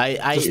game.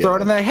 I Just throw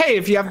it in there. Hey,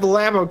 if you have the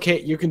Labo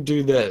kit, you can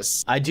do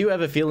this. I do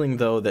have a feeling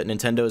though that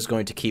Nintendo is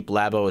going to keep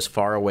Labo as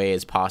far away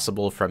as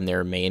possible from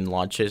their main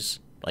launches,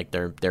 like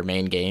their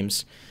main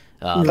games.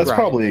 That's Right.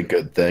 probably a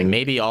good thing.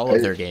 Maybe all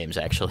of their games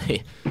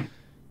actually.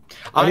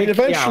 I mean,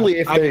 eventually,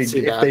 yeah, I can see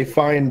if that. they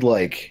find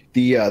like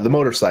the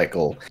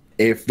motorcycle,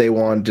 if they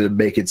wanted to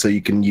make it so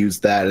you can use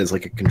that as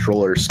like a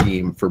controller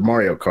scheme for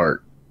Mario Kart,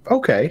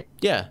 okay,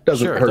 Yeah,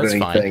 doesn't sure, hurt that's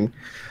anything.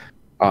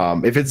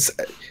 fine. If it's,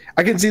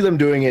 I can see them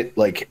doing it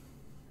like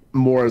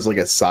more as like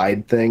a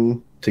side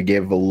thing to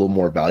give a little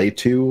more value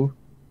to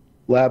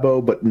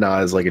Labo, but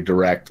not as like a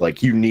direct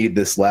like you need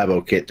this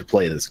Labo kit to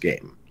play this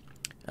game.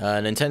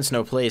 Nintendo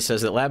No Play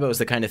says that Labo is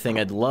the kind of thing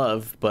I'd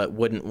love, but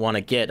wouldn't want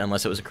to get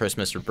unless it was a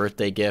Christmas or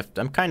birthday gift.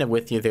 I'm kind of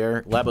with you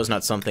there. Labo's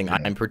not something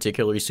I'm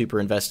particularly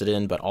super invested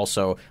in, but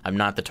also I'm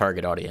not the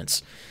target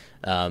audience.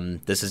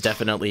 This is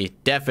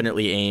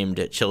definitely aimed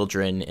at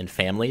children and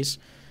families.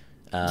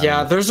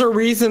 Yeah, there's a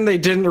reason they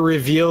didn't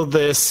reveal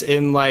this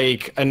in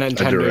like a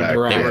Nintendo Direct.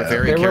 Direct. They were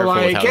very They were careful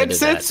with like, how they it's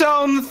did that. its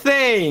own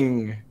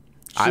thing.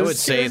 I would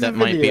Just say here's that a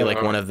might be video.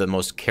 like one of the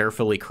most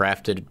carefully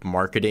crafted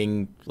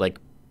marketing like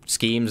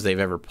schemes they've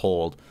ever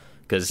pulled.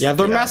 Because Yeah,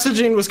 their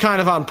messaging was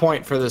kind of on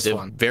point for this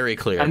one, very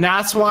clear. and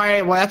that's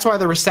why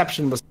the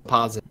reception was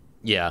positive.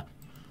 Yeah.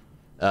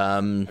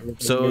 So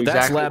knew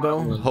that's exactly what it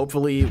Labo. was.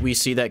 Hopefully we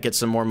see that get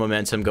some more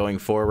momentum going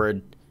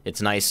forward.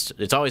 It's nice.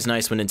 It's always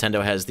nice when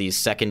Nintendo has these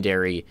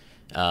secondary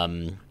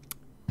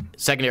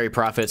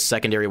profits,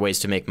 secondary ways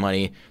to make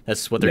money.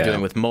 That's what they're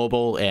doing with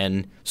mobile,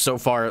 and so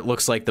far it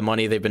looks like the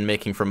money they've been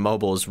making from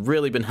mobile has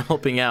really been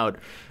helping out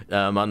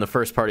on the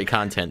first-party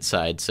content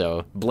side.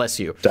 So bless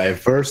you.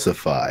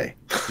 Diversify.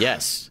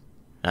 Yes.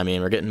 I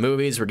mean, we're getting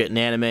movies, we're getting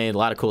anime, a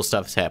lot of cool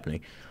stuff is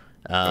happening.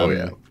 Oh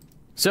yeah.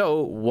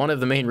 So, one of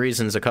the main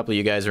reasons a couple of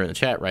you guys are in the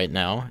chat right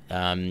now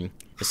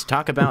is to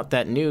talk about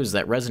that news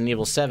that Resident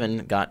Evil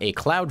 7 got a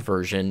cloud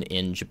version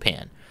in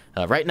Japan.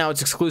 Right now,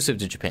 it's exclusive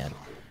to Japan.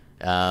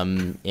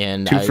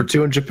 And 2 for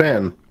 2 in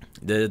Japan.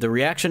 the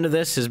reaction to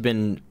this has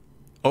been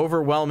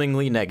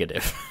overwhelmingly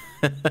negative.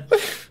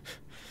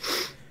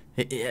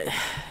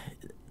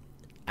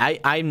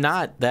 I'm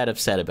not that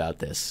upset about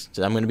this.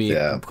 I'm going to be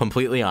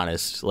completely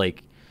honest.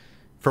 Like,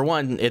 for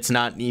one, it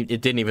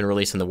didn't even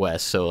release in the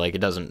West, so like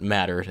it doesn't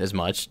matter as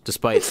much,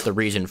 despite the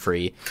region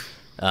free.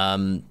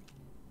 And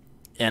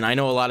I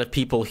know a lot of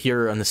people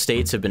here in the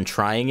States have been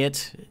trying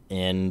it,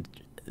 and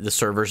the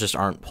servers just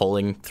aren't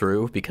pulling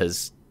through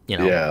because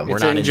we're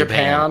It's not in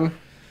Japan.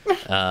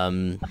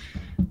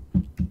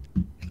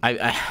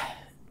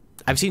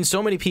 I've seen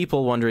so many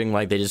people wondering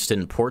like they just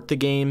didn't port the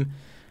game.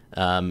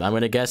 I'm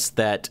going to guess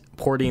that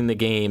porting the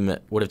game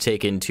would have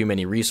taken too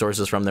many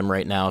resources from them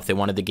right now. If they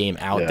wanted the game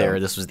out there,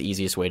 this was the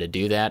easiest way to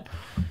do that.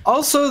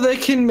 Also, they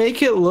can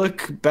make it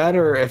look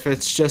better if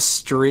it's just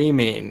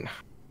streaming,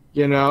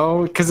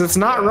 because it's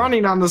not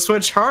running on the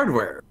Switch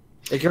hardware.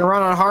 It can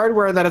run on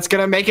hardware that it's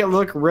going to make it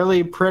look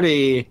really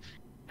pretty,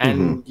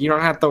 and you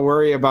don't have to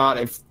worry about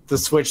if the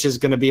Switch is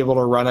going to be able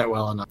to run it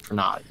well enough or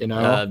not, you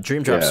know?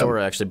 Dream Drop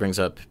Sora actually brings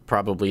up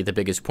probably the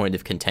biggest point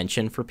of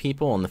contention for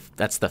people, and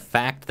that's the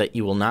fact that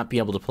you will not be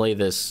able to play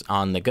this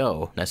on the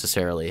go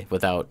necessarily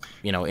without,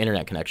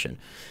 internet connection.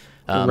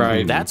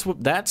 Right.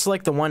 That's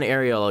like the one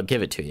area I'll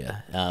give it to you.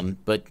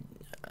 But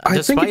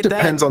I think it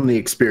depends on the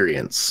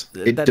experience.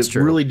 It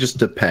really just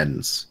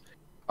depends.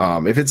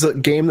 If it's a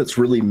game that's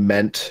really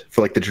meant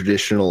for like the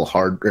traditional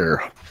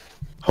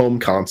home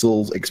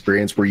consoles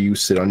experience where you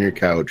sit on your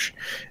couch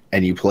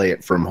and you play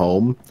it from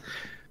home,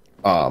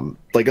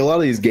 like a lot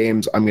of these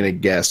games, I'm going to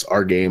guess,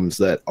 are games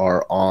that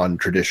are on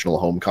traditional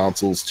home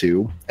consoles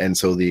too. And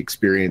so the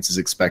experience is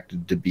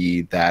expected to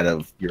be that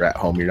of you're at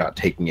home, you're not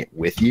taking it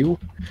with you,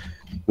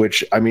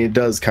 which, I mean, it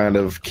does kind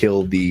of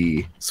kill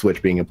the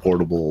Switch being a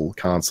portable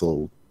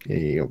console,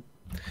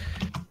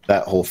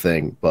 that whole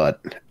thing.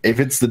 But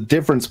if it's the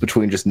difference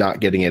between just not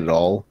getting it at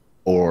all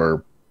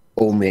or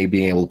only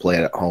being able to play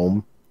it at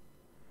home,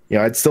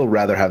 I'd still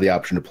rather have the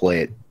option to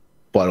play it,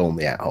 but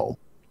only at home.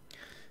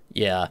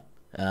 Yeah.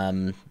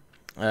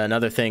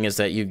 Another thing is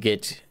that you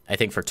get, I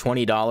think for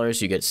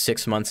 $20, you get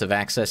 6 months of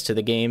access to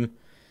the game.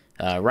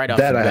 Right off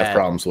the bat, I have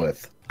problems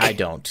with. I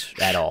don't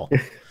at all.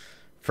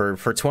 For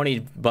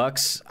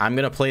 $20, I'm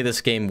gonna play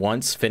this game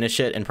once, finish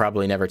it, and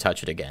probably never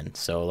touch it again.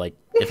 So, like,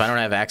 if I don't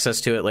have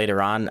access to it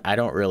later on, I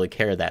don't really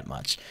care that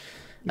much.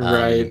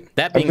 Right.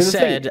 That being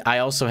said, I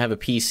also have a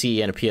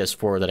PC and a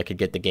PS4 that I could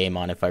get the game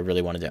on if I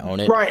really wanted to own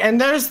it. Right,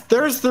 and there's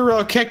the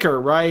real kicker,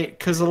 right?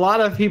 Because a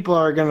lot of people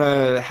are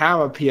gonna have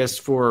a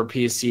PS4 or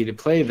PC to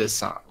play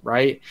this on,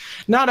 right?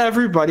 Not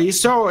everybody.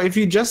 So if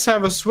you just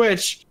have a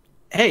Switch,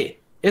 hey,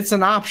 it's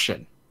an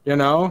option.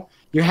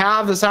 You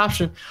have this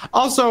option.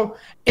 Also,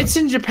 it's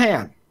in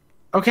Japan,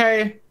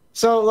 okay?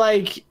 So,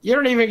 like, you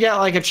don't even get,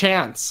 like, a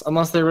chance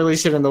unless they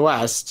release it in the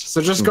West.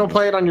 So just go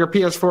play it on your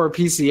PS4 or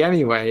PC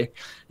anyway,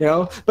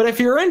 But if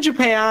you're in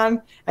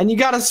Japan and you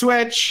got a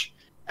Switch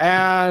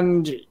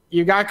and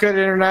you got good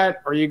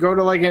internet, or you go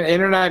to, like, an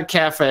internet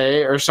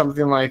cafe or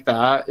something like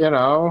that, And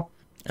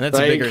that's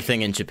a bigger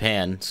thing in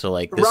Japan. So,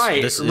 like,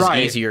 this is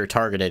easier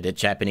targeted at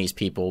Japanese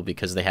people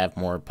because they have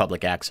more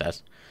public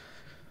access.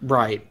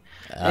 Right.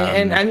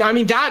 And I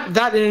mean,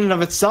 that in and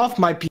of itself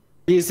might be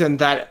the reason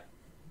that,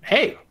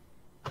 hey,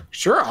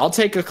 sure, I'll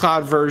take a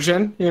cloud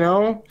version,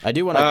 I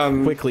do want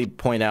to quickly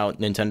point out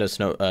Nintendo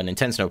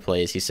Snow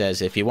Plays. He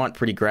says, if you want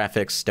pretty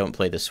graphics, don't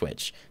play the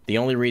Switch. The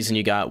only reason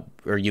you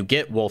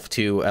get Wolf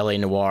 2, LA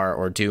Noire,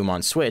 or Doom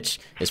on Switch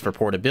is for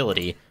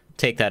portability.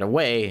 Take that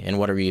away, and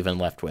what are you even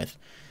left with?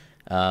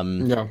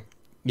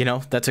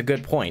 That's a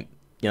good point.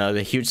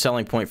 The huge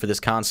selling point for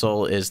this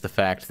console is the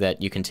fact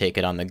that you can take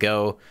it on the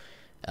go.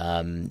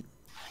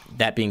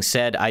 That being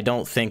said, I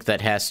don't think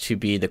that has to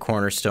be the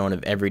cornerstone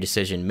of every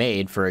decision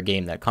made for a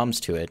game that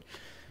comes to it.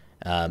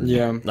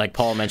 Like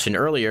Paul mentioned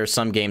earlier,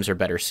 some games are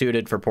better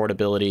suited for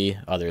portability,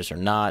 others are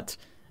not.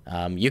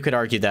 You could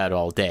argue that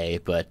all day,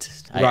 but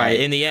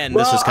in the end,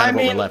 this is kind of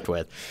what we're left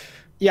with.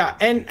 Yeah,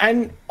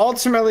 and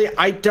ultimately,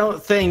 I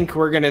don't think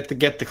we're going to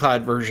get the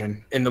cloud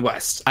version in the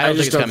West. I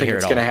just don't think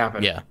it's going to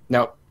happen. Yeah.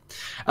 Nope.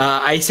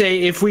 I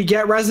say if we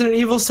get Resident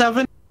Evil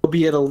 7, it'll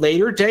be at a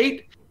later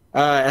date.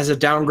 As a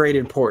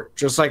downgraded port,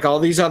 just like all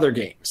these other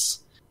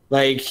games.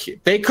 Like,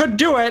 they could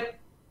do it,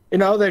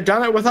 they've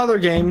done it with other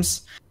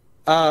games,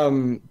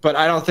 but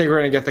I don't think we're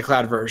going to get the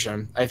cloud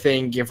version. I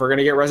think if we're going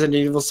to get Resident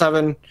Evil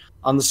 7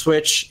 on the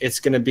Switch, it's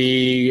going to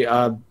be,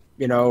 a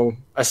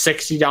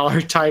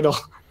 $60 title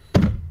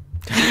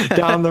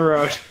down the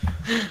road.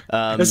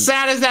 As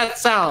sad as that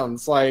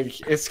sounds, like,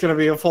 it's going to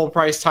be a full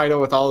price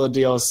title with all the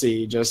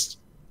DLC just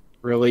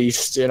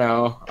released,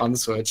 on the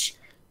Switch.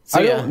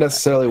 I don't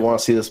necessarily want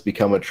to see this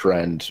become a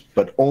trend,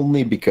 but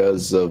only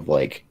because of,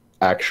 like,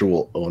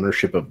 actual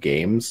ownership of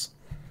games.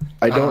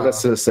 I don't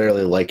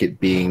necessarily like it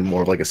being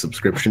more of like a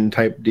subscription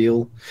type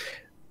deal.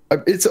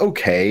 It's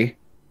okay,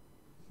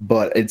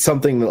 but it's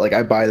something that, like,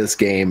 I buy this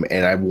game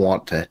and I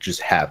want to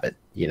just have it.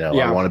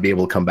 I want to be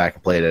able to come back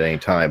and play it at any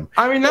time.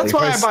 I mean, that's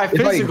why I buy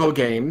physical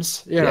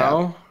games,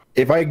 know?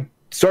 If I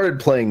started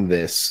playing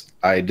this,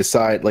 I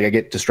decide, like, I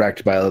get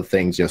distracted by other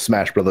things.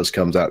 Smash Brothers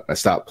comes out, I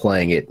stop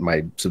playing it,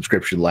 my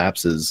subscription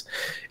lapses.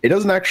 It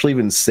doesn't actually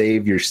even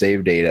save your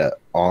save data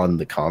on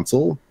the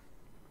console,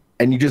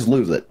 and you just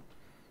lose it.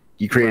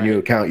 You create a new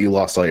account, you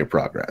lost all your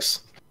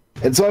progress.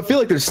 And so I feel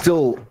like there's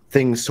still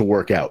things to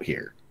work out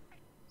here.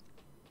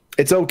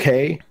 It's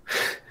okay.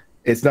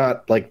 It's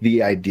not, like,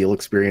 the ideal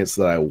experience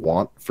that I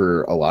want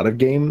for a lot of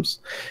games.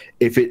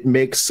 If it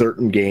makes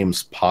certain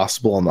games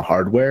possible on the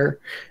hardware,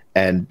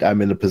 and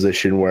I'm in a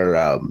position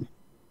where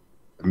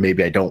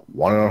maybe I don't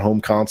want it on home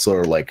console,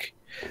 or, like,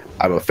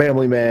 I'm a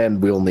family man,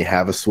 we only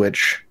have a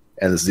Switch,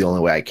 and this is the only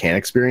way I can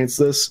experience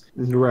this.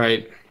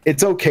 Right.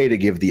 It's okay to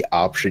give the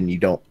option. You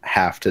don't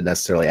have to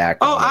necessarily act.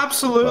 Oh,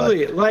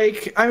 absolutely.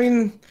 Like, I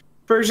mean,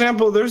 for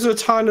example, there's a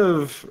ton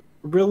of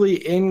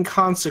really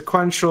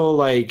inconsequential,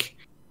 like,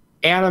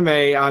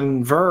 anime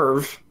on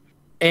Verve,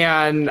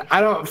 and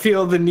I don't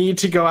feel the need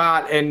to go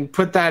out and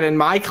put that in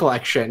my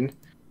collection.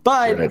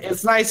 But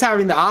it's nice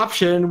having the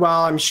option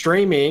while I'm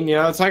streaming.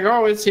 It's like,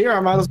 oh, it's here. I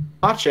might as well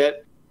watch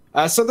it.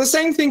 So the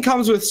same thing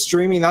comes with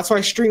streaming. That's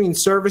why streaming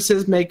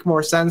services make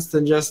more sense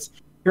than just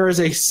here is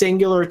a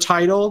singular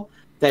title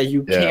that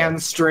you can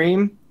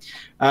stream.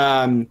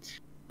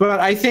 But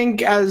I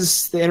think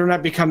as the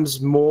internet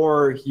becomes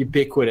more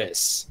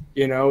ubiquitous,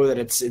 that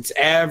it's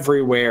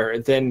everywhere,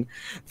 then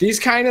these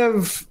kind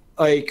of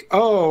like,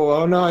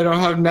 oh no, I don't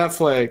have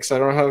Netflix, I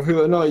don't have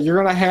Hulu. No, you're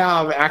gonna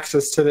have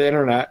access to the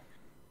internet,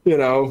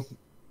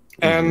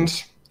 and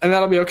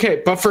that'll be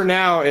okay. But for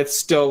now, it's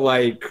still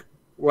like,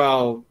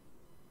 well,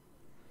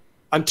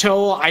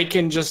 until I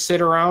can just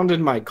sit around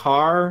in my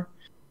car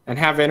and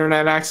have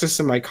internet access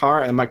in my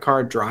car, and my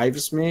car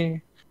drives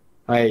me,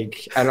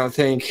 like, I don't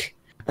think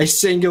a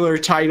singular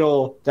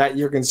title that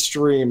you can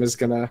stream is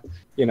gonna,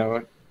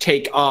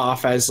 take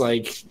off as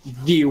like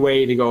the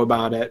way to go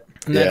about it.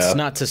 And that's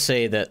not to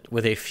say that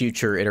with a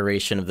future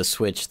iteration of the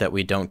Switch that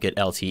we don't get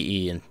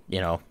LTE and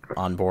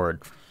on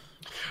board.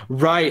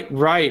 Right.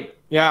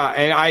 Yeah,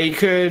 and I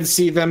could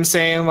see them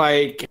saying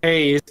like,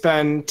 "Hey, you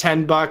spend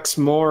 $10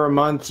 more a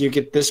month, you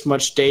get this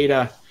much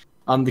data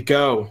on the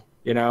go,"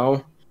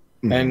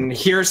 And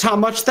here's how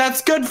much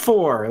that's good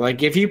for.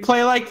 Like, if you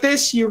play like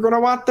this, you're gonna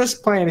want this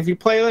plan. If you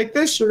play like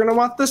this, you're gonna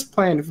want this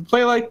plan. If you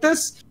play like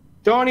this,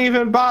 don't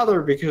even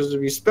bother because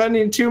you'll be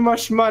spending too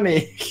much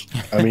money.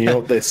 I mean, you know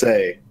what they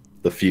say: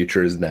 the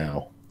future is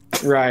now.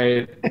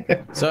 Right.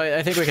 So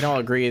I think we can all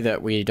agree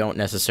that we don't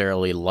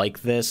necessarily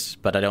like this,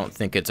 but I don't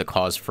think it's a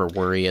cause for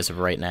worry as of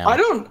right now.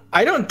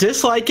 I don't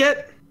dislike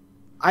it.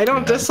 I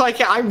don't dislike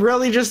it. I'm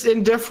really just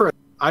indifferent.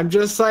 I'm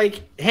just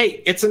like,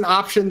 hey, it's an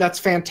option that's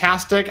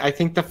fantastic. I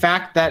think the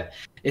fact that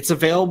it's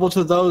available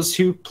to those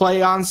who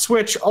play on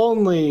Switch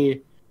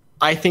only,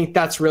 I think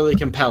that's really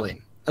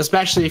compelling,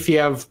 especially if you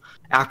have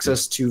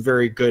access to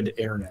very good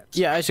internet.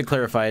 Yeah, I should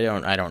clarify.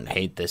 I don't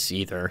hate this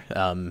either.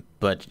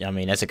 But I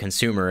mean, as a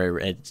consumer,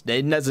 it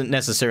doesn't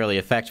necessarily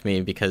affect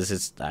me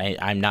because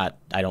I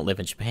don't live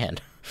in Japan.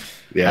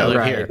 Yeah, I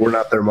live here. We're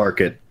not their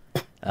market.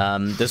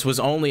 This was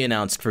only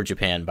announced for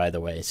Japan, by the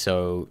way.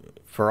 So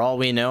for all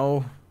we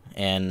know,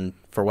 and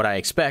for what I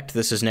expect,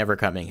 this is never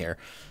coming here.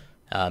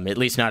 At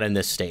least not in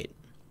this state.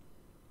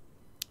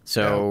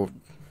 So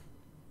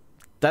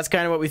that's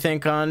kind of what we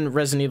think on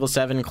Resident Evil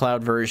 7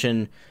 cloud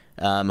version.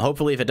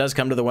 Hopefully, if it does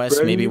come to the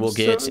West, maybe we'll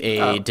get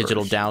a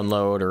digital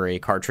download or a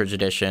cartridge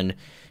edition,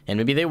 and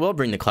maybe they will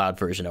bring the cloud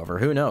version over.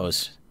 Who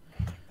knows?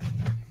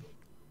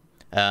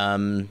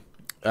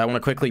 I want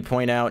to quickly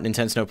point out,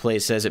 Nintendo No Play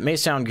says, it may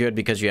sound good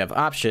because you have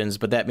options,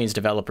 but that means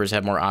developers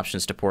have more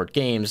options to port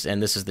games,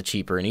 and this is the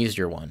cheaper and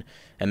easier one.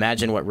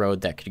 Imagine what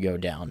road that could go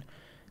down.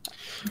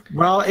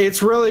 Well,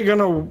 it's really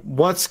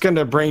what's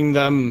gonna bring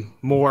them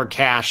more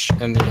cash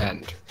in the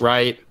end,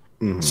 right?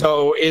 Mm-hmm.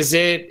 So is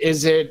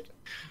it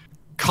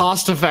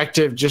cost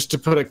effective just to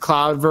put a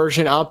cloud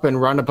version up and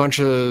run a bunch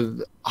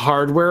of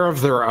hardware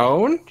of their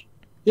own?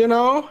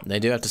 They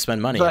do have to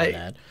spend money on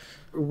that.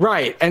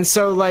 Right. And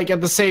so, like,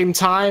 at the same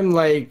time,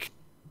 like,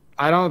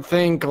 I don't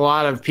think a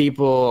lot of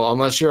people,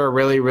 unless you're a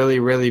really, really,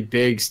 really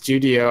big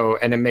studio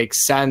and it makes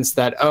sense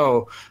that,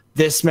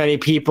 this many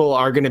people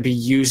are going to be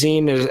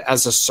using it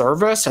as a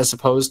service as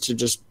opposed to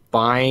just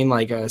buying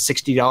like a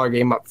 $60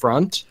 game up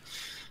front.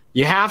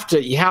 You have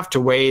to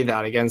weigh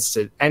that against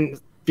it. And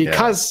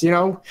because,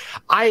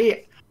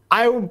 I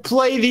will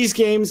play these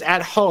games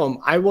at home.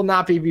 I will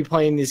not be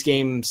playing these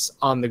games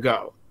on the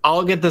go.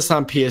 I'll get this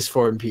on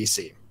PS4 and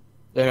PC.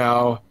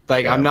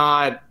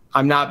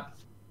 I'm not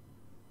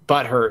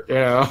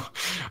butthurt,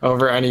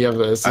 over any of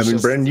this. I mean,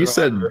 Brendan, you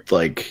said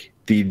like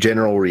the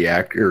general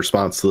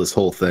response to this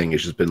whole thing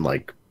has just been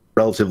like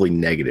relatively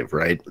negative,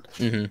 right?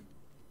 Mm-hmm.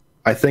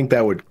 I think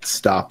that would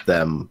stop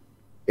them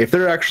if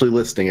they're actually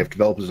listening. If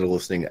developers are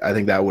listening, I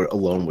think that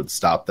alone would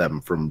stop them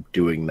from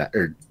doing that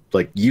or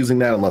like using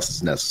that unless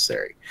it's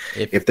necessary.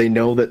 If they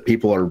know that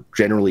people are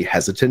generally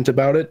hesitant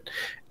about it,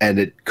 and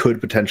it could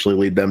potentially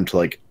lead them to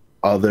like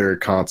other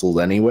consoles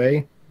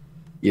anyway,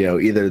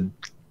 either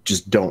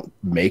just don't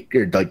make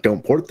or like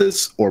don't port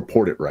this or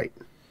port it right.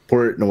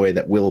 Port it in a way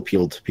that will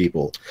appeal to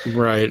people.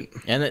 Right.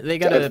 And they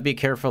got to be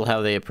careful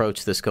how they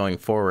approach this going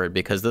forward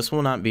because this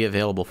will not be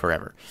available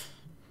forever.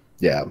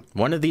 Yeah.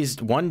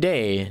 One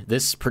day,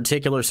 this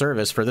particular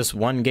service for this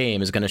one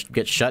game is going to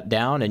get shut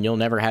down and you'll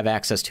never have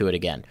access to it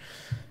again.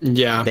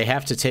 Yeah. They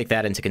have to take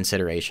that into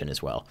consideration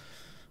as well.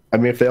 I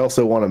mean, if they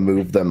also want to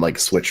move them like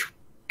Switch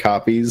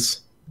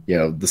copies,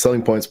 the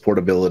selling point's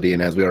portability,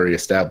 and as we already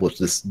established,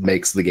 this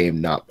makes the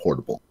game not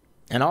portable.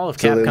 And all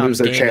of so Capcom's they lose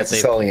their chance of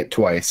selling it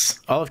twice.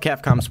 All of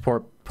Capcom's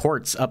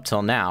ports up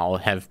till now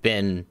have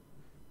been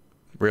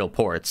real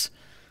ports.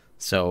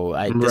 So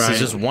this is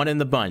just one in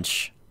the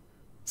bunch.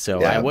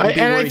 So I wouldn't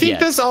be worried I think yet.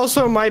 this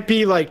also might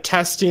be like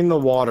testing the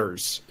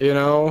waters,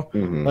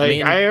 Mm-hmm.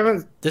 Like I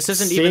haven't. This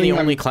isn't even the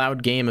only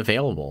cloud game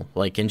available.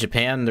 Like in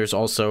Japan, there's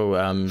also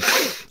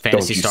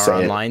Phantasy Star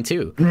Online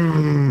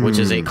 2, which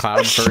is a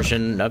cloud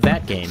version of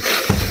that game.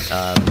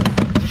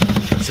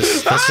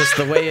 That's just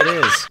the way it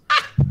is.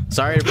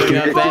 Sorry to bring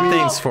up bad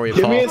things for you,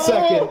 Paul. Give me a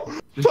second.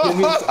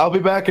 I'll be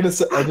back in a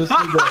second.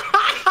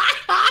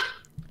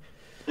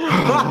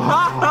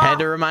 Had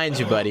to remind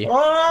you, buddy.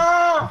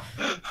 I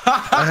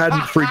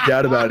hadn't freaked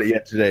out about it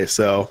yet today,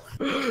 so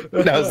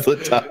now's the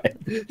time.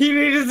 He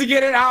needed to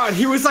get it out.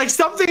 He was like,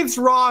 something's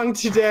wrong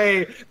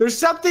today. There's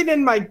something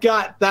in my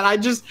gut that I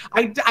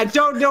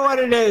don't know what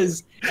it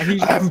is.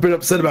 And I haven't been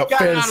upset about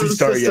Phantasy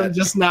Star yet.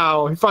 Just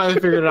now, he finally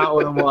figured out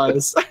what it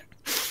was.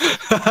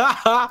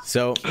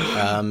 So,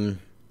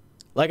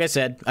 like I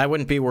said, I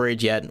wouldn't be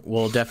worried yet.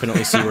 We'll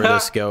definitely see where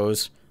this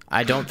goes.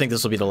 I don't think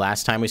this will be the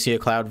last time we see a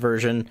cloud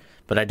version,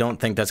 but I don't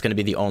think that's going to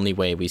be the only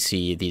way we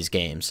see these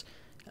games.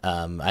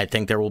 I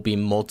think there will be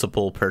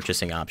multiple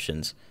purchasing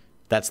options.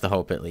 That's the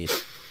hope, at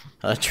least.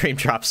 Dream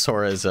Drop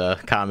Sora's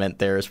comment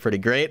there is pretty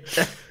great.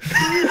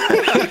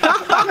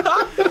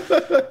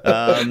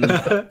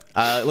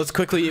 Let's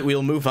quickly,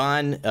 we'll move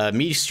on.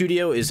 Mii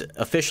Studio is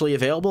officially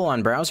available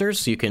on browsers,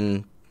 so you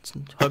can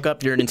hook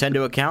up your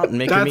Nintendo account and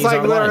make your Mii's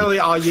online. That's like literally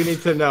all you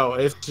need to know.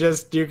 It's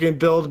just you can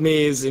build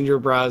Mii's in your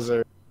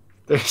browser.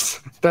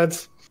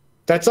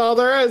 That's all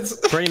there is.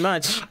 Pretty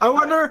much.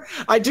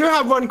 I do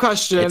have one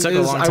question. It took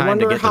a long time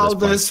to get to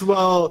this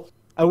point.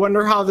 I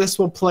wonder how this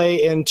will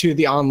play into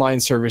the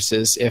online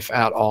services, if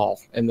at all,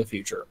 in the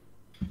future.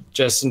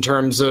 Just in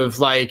terms of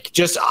like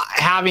just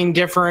having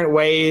different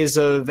ways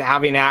of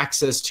having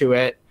access to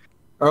it.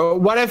 Or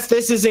what if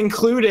this is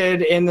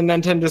included in the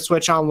Nintendo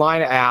Switch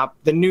Online app,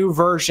 the new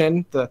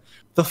version, the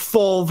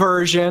full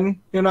version,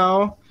 later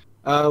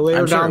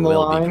I'm sure down the it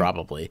will line? be,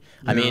 probably.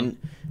 Yeah. I mean,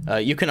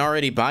 you can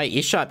already buy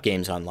eShop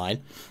games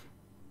online.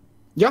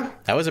 Yeah.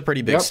 That was a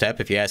pretty big step,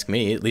 if you ask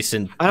me, at least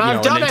in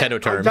I've done Nintendo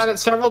terms. I've done it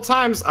several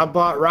times. I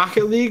bought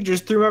Rocket League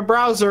just through my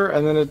browser,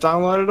 and then it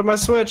downloaded to my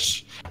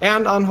Switch,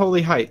 and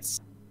Unholy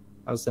Heights.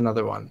 That was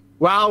another one.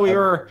 While we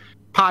were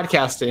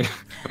podcasting.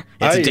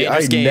 It's a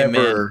dangerous game,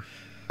 man.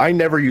 I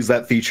never use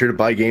that feature to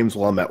buy games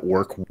while I'm at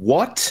work.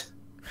 What?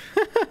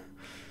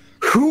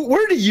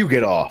 Where do you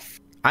get off?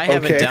 I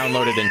haven't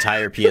downloaded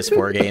entire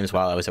PS4 games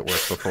while I was at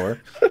work before.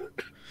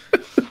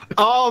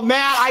 Oh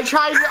man, I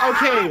tried.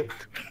 Okay,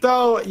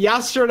 so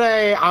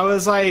yesterday I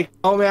was like,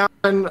 oh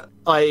man,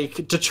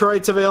 like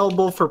Detroit's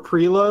available for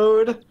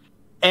preload,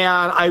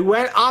 and I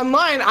went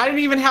online. I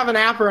didn't even have an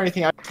app or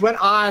anything. I went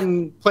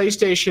on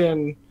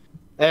PlayStation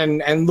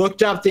and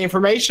looked up the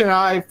information. And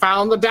I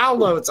found the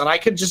downloads, and I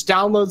could just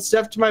download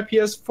stuff to my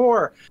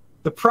PS4.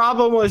 The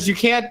problem was you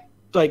can't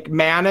like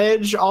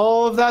manage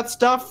all of that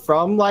stuff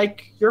from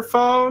like your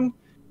phone,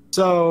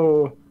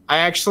 so I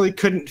actually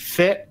couldn't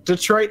fit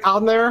Detroit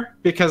on there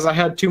because I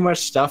had too much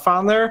stuff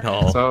on there.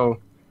 Oh. So,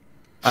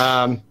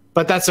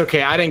 but that's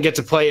okay. I didn't get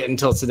to play it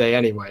until today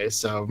anyway.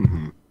 So,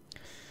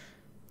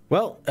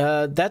 Well,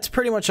 that's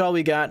pretty much all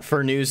we got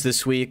for news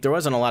this week. There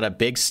wasn't a lot of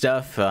big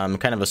stuff,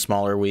 kind of a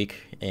smaller week.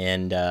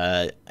 And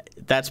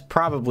that's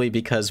probably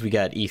because we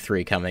got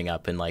E3 coming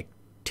up in like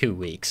 2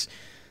 weeks.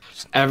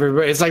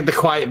 Everybody, it's like the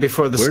quiet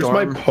before the storm.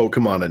 Where's my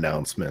Pokemon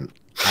announcement?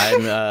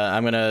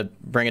 I'm gonna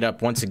bring it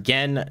up once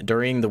again.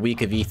 During the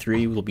week of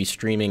E3, we'll be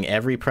streaming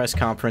every press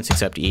conference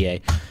except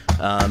EA.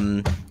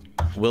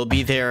 We'll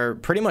be there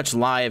pretty much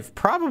live,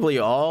 probably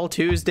all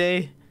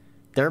Tuesday.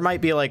 There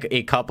might be like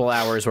a couple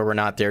hours where we're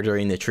not there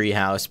during the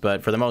Treehouse,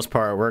 but for the most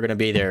part, we're gonna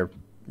be there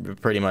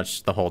pretty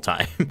much the whole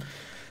time.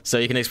 So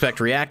you can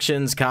expect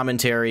reactions,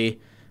 commentary.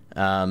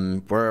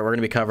 We're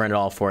gonna be covering it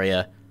all for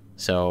you.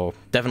 So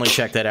definitely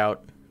check that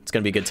out. It's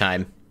gonna be a good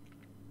time.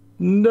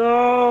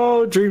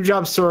 No, Dream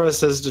Job Sora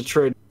says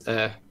Detroit.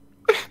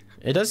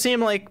 It does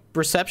seem like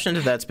reception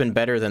to that's been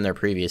better than their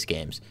previous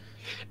games.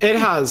 It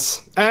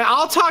has, and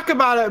I'll talk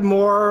about it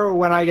more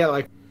when I get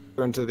like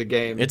into the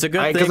game. It's a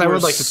good thing because I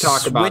would like to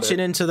talk about it. Switching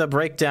into the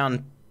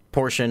breakdown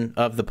portion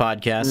of the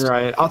podcast.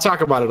 Right, I'll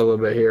talk about it a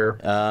little bit here.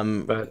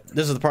 But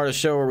this is the part of the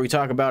show where we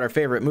talk about our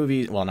favorite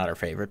movies. Well, not our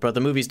favorite, but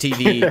the movies,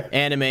 TV,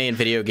 anime, and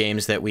video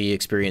games that we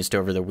experienced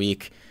over the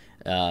week.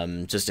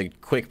 Just a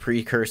quick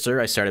precursor.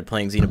 I started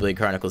playing Xenoblade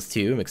Chronicles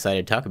 2. I'm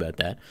excited to talk about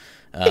that.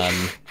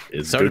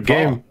 It's a good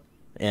game.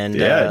 And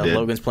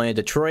Logan's playing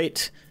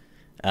Detroit.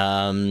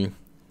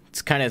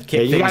 It's kind of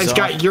you guys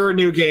got your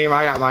new game.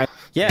 I got mine.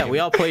 Yeah, we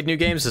all played new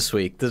games this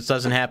week. This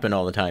doesn't happen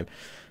all the time.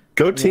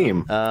 Go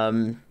team.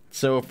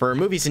 So for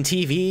movies and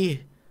TV,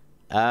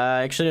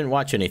 I actually didn't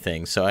watch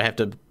anything, so I have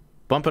to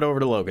bump it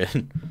over to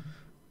Logan.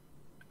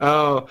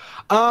 So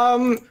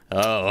I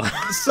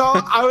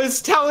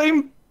was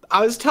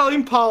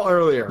telling Paul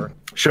earlier.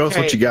 Show us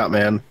what you got,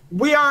 man.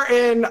 We are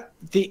in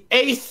the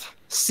 8th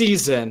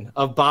season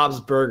of Bob's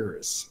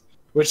Burgers,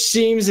 which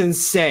seems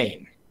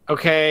insane.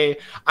 Okay,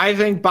 I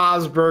think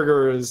Bob's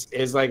Burgers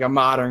is like a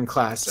modern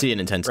classic. See it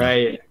in 10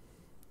 right?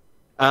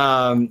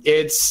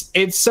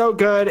 It's so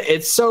good.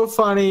 It's so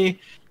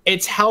funny.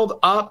 It's held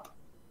up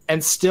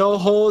and still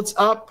holds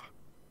up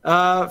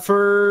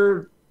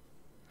for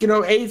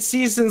 8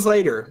 seasons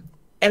later.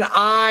 And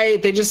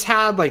they just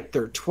had like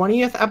their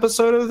 20th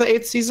episode of the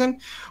 8th season,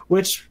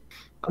 which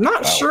I'm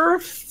not sure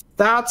if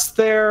that's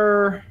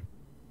their,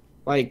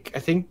 like, I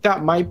think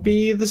that might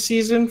be the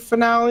season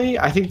finale.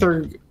 I think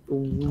they're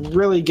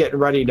really getting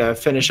ready to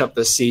finish up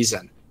this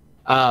season.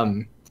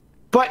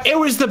 But it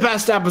was the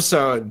best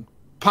episode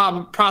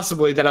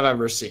possibly that I've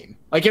ever seen.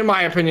 Like, in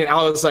my opinion,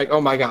 I was like,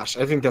 oh my gosh,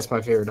 I think that's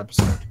my favorite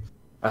episode.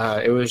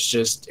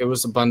 It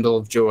was a bundle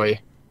of joy.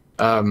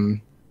 I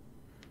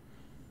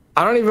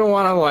don't even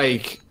want to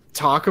like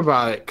talk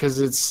about it because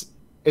it's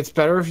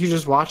better if you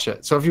just watch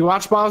it. So if you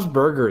watch Bob's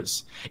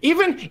Burgers,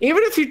 even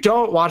if you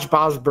don't watch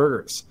Bob's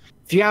Burgers,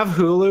 if you have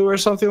Hulu or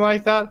something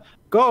like that,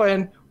 go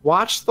in,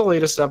 watch the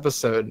latest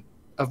episode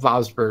of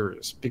Bob's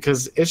Burgers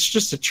because it's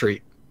just a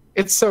treat.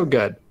 It's so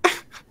good.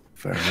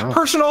 Fair enough.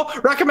 Personal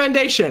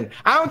recommendation.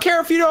 I don't care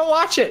if you don't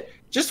watch it.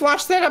 Just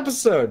watch that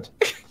episode.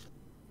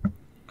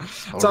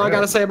 That's all I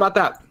got to say about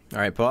that. All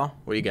right, Paul,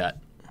 what do you got?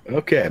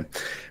 Okay.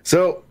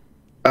 So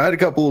I had a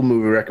couple of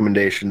movie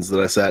recommendations that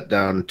I sat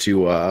down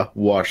to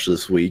watch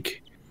this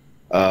week.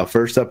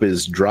 First up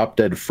is Drop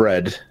Dead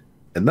Fred,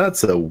 and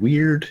that's a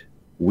weird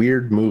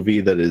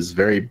movie that is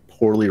very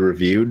poorly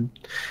reviewed,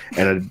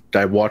 and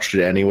I watched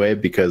it anyway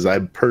because I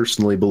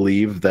personally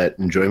believe that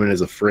enjoyment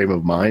is a frame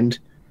of mind,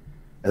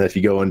 and if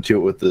you go into it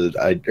with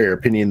the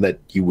opinion that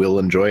you will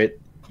enjoy it,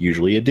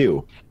 usually you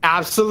do.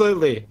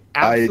 Absolutely.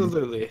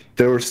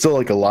 There were still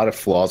like a lot of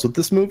flaws with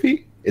this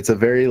movie. It's a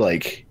very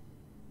like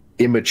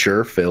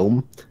immature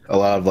film. A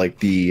lot of like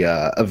the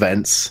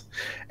events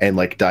and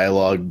like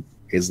dialogue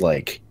is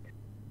like.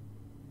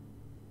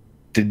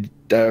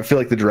 I feel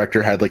like the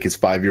director had like his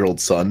 5-year-old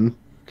son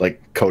like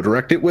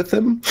co-direct it with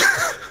him.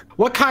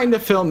 What kind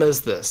of film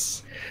is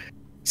this?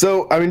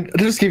 So, I mean, to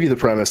just give you the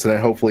premise, and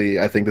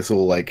I think this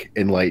will like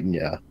enlighten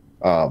you.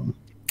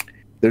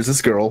 There's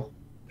this girl.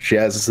 She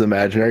has this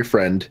imaginary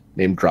friend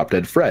named Drop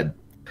Dead Fred.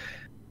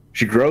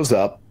 She grows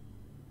up,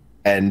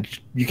 and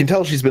you can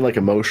tell she's been like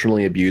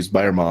emotionally abused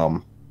by her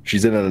mom.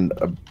 She's in a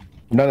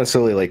not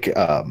necessarily like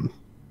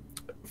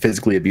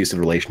physically abusive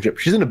relationship.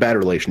 She's in a bad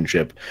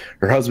relationship.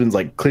 Her husband's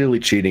like clearly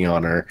cheating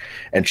on her,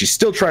 and she's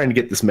still trying to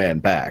get this man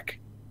back.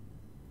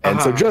 And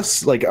so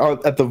just like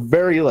at the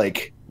very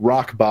like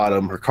rock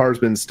bottom, her car's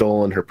been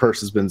stolen, her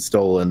purse has been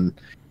stolen.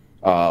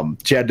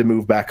 She had to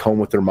move back home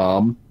with her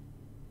mom.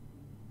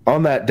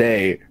 On that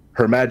day,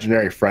 her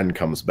imaginary friend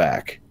comes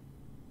back,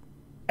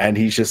 and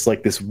he's just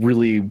like this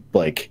really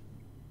like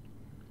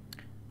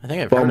I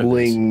think I've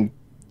bumbling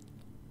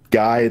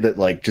guy that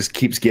like just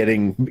keeps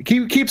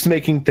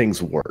making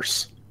things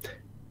worse.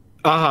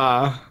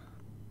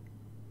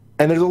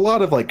 And there's a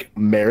lot of like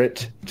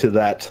merit to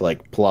that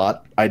like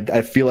plot.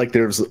 I feel like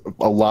there's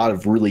a lot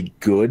of really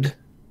good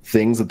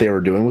things that they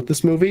were doing with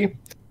this movie.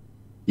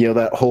 You know,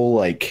 that whole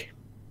like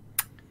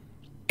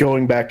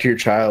going back to your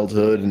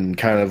childhood and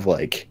kind of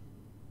like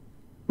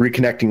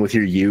reconnecting with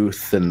your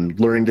youth and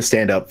learning to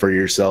stand up for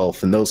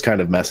yourself, and those kind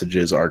of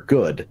messages are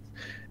good.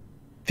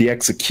 The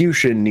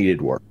execution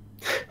needed work.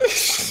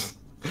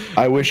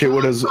 I wish it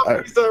would have.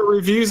 The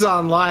reviews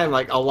online,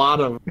 like a lot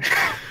of.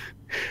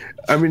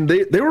 I mean,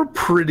 they were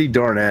pretty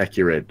darn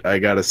accurate. I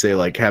gotta say,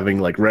 like having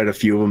like read a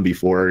few of them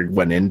before I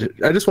went in,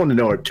 I just wanted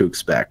to know what to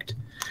expect.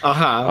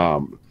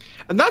 And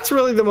that's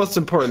really the most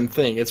important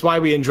thing. It's why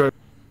we enjoy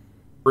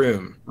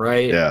Room,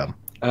 right? Yeah.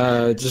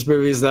 Just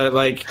movies that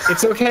like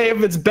it's okay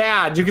if it's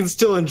bad, you can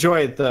still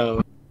enjoy it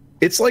though.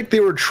 It's like they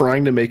were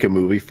trying to make a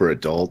movie for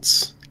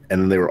adults, and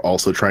then they were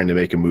also trying to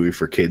make a movie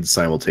for kids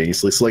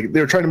simultaneously. So like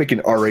they were trying to make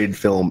an R-rated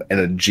film and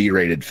a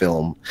G-rated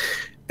film,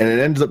 and it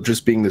ended up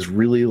just being this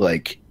really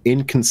like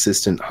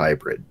inconsistent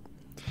hybrid.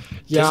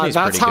 Yeah, Disney's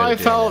that's pretty how good I at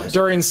doing felt that.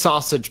 during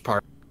Sausage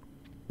Party.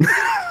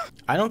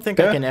 I don't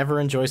think I can ever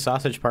enjoy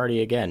Sausage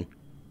Party again.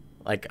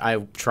 Like, I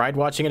tried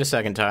watching it a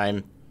second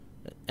time,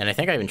 and I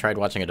think I even tried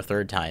watching it a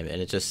third time,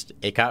 and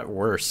it got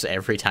worse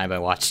every time I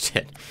watched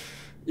it.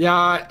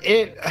 Yeah,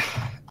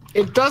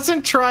 it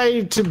doesn't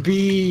try to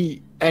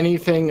be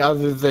anything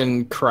other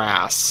than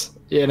crass,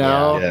 you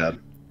know? Yeah.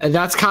 And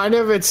that's kind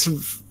of its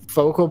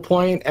focal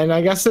point, and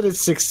I guess that it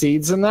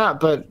succeeds in that,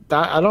 but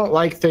I don't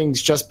like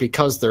things just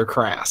because they're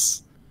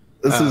crass.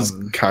 This is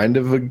kind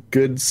of a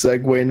good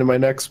segue into my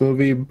next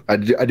movie. I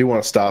do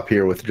want to stop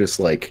here with just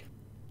like,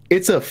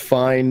 it's a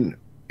fine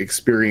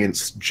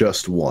experience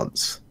just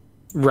once.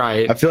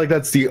 Right. I feel like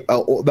that's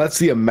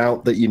the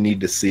amount that you need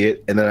to see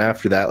it, and then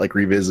after that, like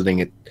revisiting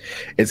it,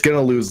 it's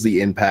gonna lose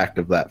the impact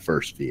of that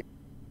first view.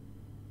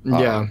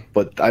 Yeah.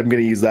 But I'm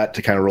gonna use that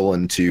to kind of roll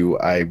into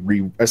I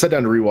sat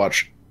down to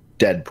rewatch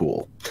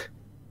Deadpool.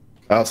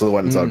 I also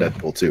went and saw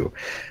Deadpool too,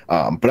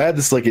 but I had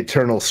this like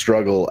eternal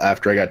struggle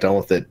after I got done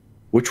with it.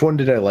 Which one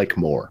did I like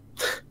more?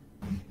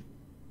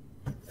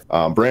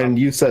 Brandon,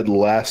 you said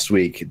last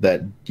week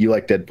that you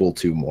like Deadpool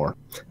 2 more.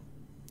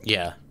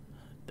 Yeah.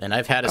 And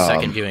I've had a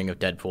second viewing of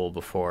Deadpool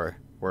before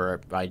where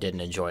I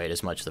didn't enjoy it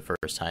as much the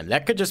first time.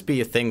 That could just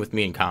be a thing with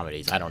me in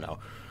comedies. I don't know.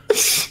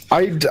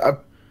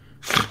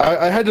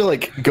 I had to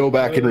like go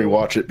back and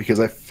rewatch it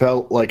because I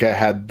felt like I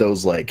had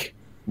those like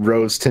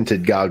rose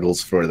tinted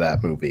goggles for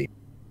that movie.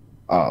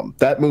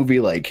 That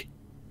movie like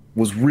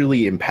was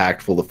really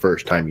impactful the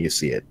first time you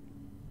see it.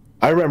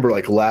 I remember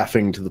like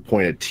laughing to the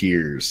point of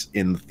tears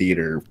in the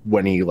theater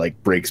when he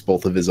like breaks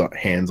both of his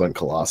hands on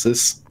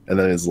Colossus and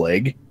then his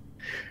leg.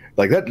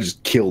 Like that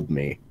just killed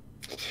me.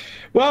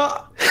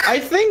 Well, I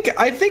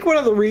think one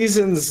of the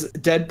reasons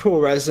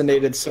Deadpool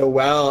resonated so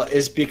well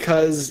is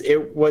because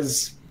it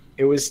was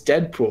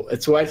Deadpool.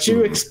 It's what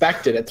you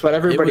expected. It's what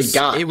everybody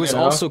got. It was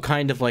also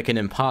kind of like an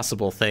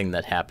impossible thing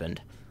that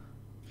happened.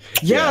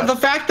 Yeah, the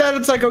fact that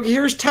it's like, okay,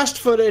 here's test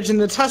footage, and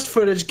the test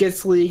footage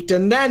gets leaked,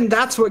 and then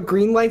that's what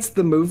greenlights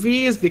the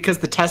movie is because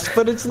the test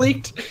footage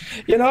leaked,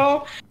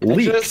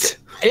 Leaked.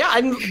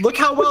 And look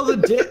how well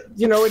it did,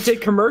 it did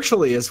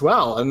commercially as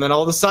well. And then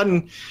all of a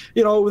sudden,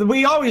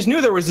 we always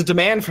knew there was a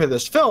demand for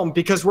this film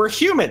because we're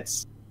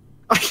humans.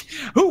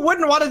 Who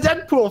wouldn't want a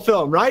Deadpool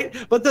film, right?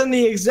 But then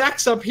the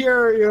execs up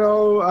here,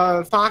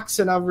 Fox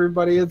and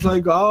everybody, it's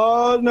like,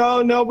 oh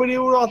no, nobody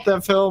would want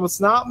that film. It's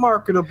not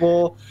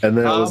marketable. And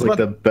then it was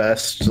the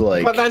best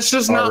but that's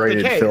just not the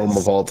R-rated case. film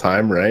of all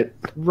time, right?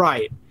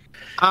 Right.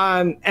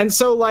 And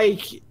so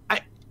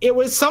it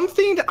was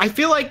something I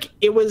feel like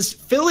it was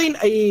filling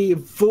a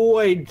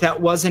void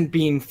that wasn't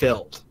being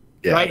filled.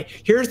 Yeah. Right.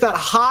 Here's that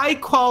high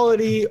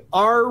quality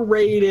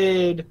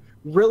R-rated,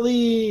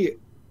 really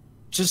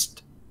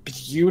just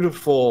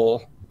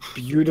beautiful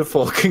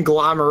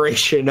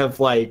conglomeration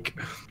of I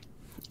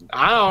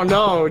don't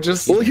know,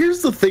 just Well,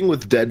 here's the thing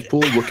with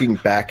Deadpool, looking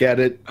back at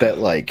it, that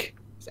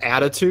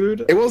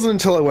attitude. it wasn't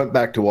until I went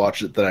back to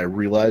watch it that I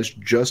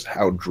realized just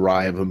how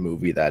dry of a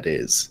movie that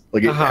is.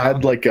 It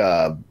had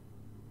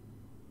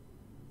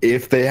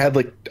if they had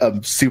a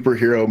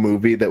superhero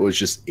movie that was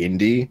just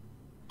indie,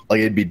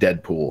 it'd be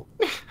Deadpool.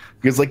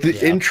 Because the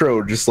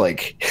intro just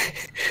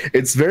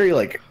it's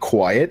very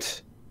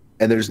quiet.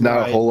 And there's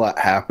not a whole lot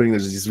happening.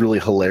 There's these really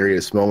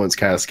hilarious moments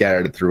kind of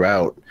scattered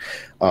throughout.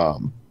 I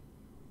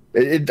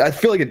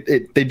feel like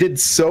they did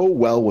so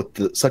well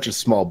with such a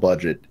small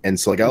budget. And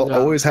so I'll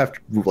always have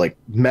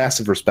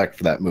massive respect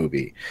for that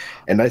movie.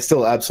 And I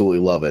still absolutely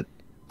love it.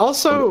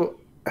 Also,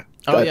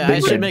 I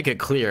should make it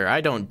clear.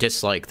 I don't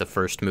dislike the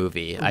first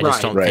movie. I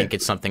just don't think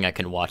it's something I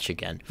can watch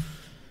again.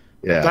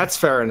 Yeah. That's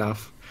fair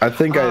enough. I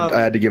think I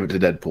had to give it to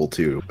Deadpool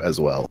 2 as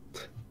well.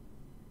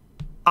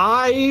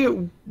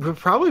 I will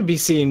probably be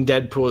seeing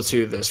Deadpool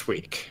 2 this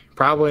week,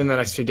 probably in the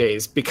next few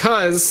days,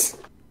 because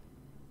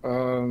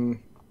you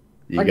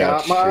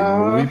got your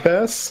movie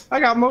pass? I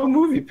got my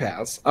movie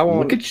pass. I won't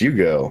look at you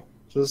go.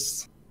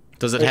 Just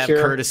does it have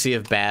courtesy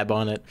of Bab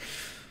on it?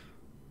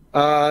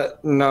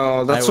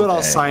 No, that's what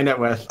I'll sign it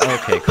with.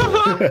 Okay,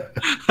 cool.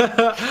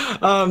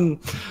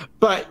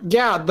 But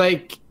yeah,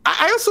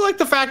 I also like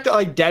the fact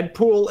that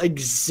Deadpool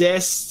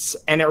exists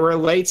and it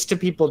relates to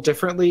people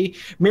differently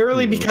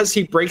merely because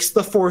he breaks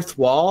the fourth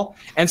wall.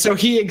 And so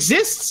he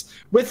exists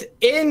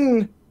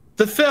within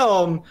the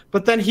film,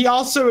 but then he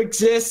also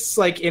exists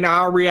in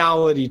our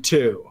reality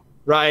too,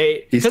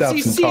 right? Because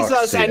he sees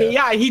us and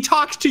he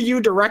talks to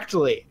you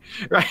directly,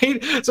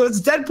 right? So it's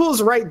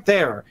Deadpool's right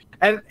there.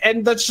 And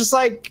that's just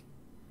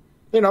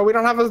we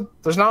don't have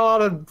there's not a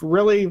lot of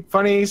really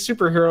funny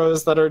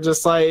superheroes that are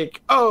just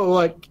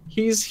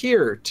he's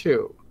here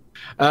too.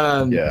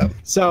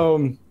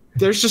 So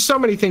there's just so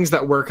many things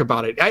that work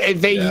about it.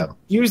 They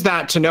use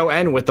that to no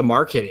end with the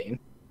marketing,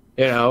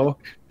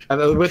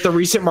 with the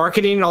recent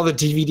marketing and all the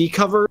DVD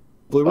cover,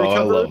 Blu-ray cover.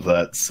 I love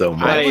that so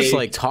much. I was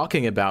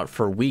talking about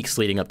for weeks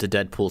leading up to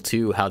Deadpool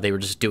 2 how they were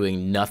just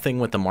doing nothing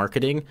with the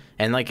marketing,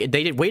 and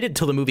they waited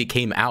till the movie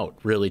came out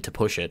really to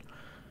push it.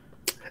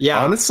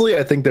 Yeah. Honestly,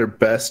 I think their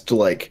best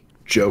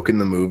joke in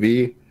the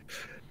movie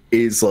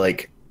is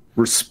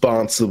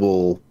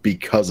responsible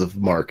because of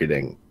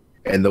marketing,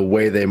 and the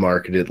way they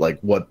market it,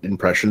 what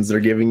impressions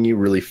they're giving you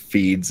really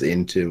feeds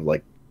into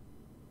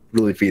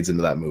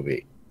that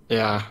movie.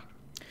 Yeah.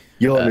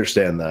 You'll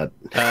understand that.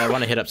 I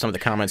want to hit up some of the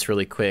comments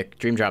really quick.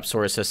 Dreamdrop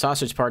Source says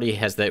Sausage Party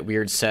has that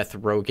weird Seth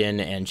Rogen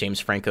and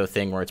James Franco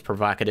thing where it's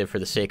provocative for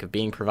the sake of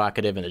being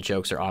provocative, and the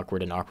jokes are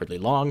awkward and awkwardly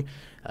long,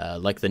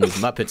 like the new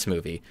Muppets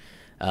movie.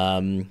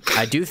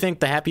 I do think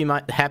the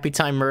Happy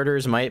Time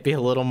Murders might be a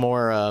little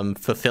more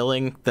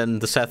fulfilling than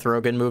the Seth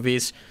Rogen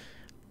movies.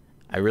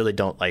 I really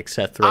don't like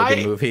Seth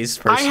Rogen movies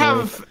personally.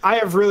 I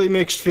have really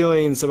mixed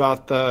feelings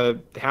about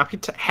the Happy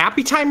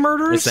Time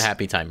Murders. It's the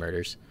Happy Time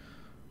Murders.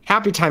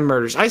 Happy Time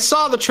Murders. I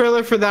saw the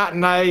trailer for that,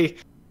 and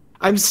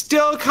I'm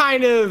still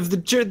kind of the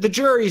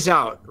jury's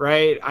out,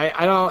 right?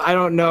 I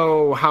don't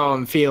know how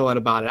I'm feeling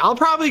about it. I'll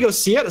probably go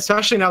see it,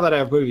 especially now that I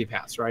have Movie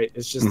Pass, right?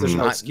 It's just there's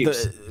no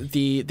excuse.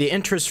 The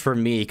interest for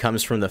me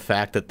comes from the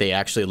fact that they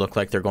actually look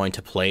like they're going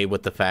to play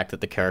with the fact that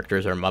the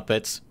characters are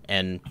Muppets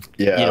and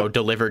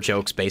deliver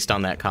jokes based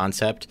on that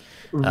concept.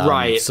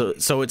 Right.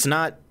 So it's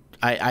not.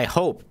 I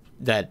hope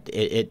that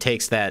it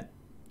takes that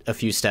a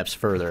few steps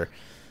further.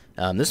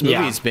 This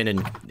movie's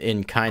been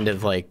in kind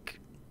of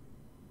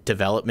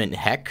development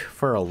heck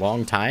for a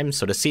long time,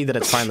 so to see that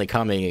it's finally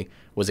coming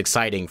was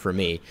exciting for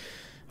me.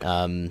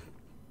 I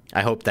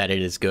hope that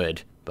it is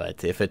good,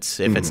 but if it's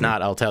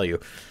not, I'll tell you.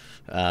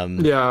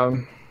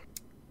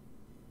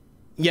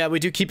 Yeah, we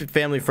do keep it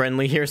family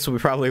friendly here, so we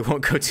probably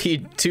won't go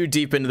too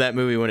deep into that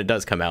movie when it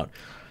does come out.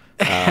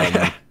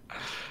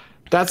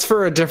 That's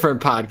for a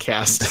different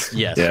podcast.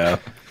 Yes. Yeah.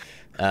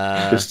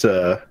 Just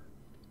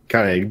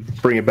kind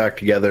of bring it back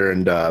together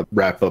and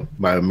wrap up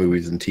my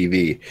movies and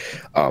TV.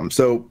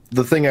 So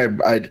the thing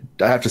I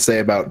have to say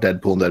about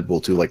Deadpool and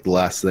Deadpool 2, like the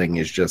last thing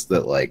is just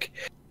that like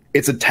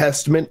it's a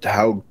testament to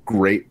how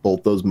great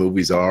both those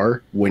movies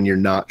are when you're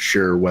not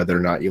sure whether or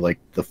not you like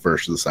the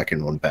first or the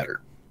second one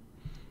better.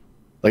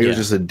 Like it was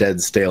just a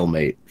dead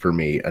stalemate for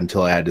me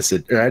until I had to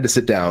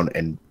sit down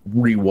and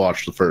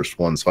rewatch the first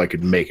one so I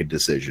could make a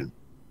decision.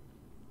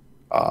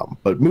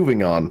 But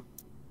moving on,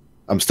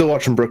 I'm still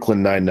watching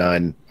Brooklyn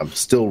Nine-Nine. I'm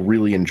still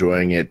really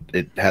enjoying it.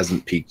 It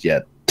hasn't peaked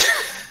yet.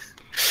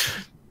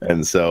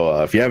 And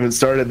so if you haven't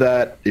started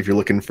that, if you're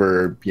looking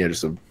for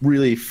just a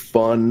really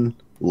fun,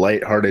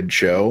 lighthearted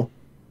show,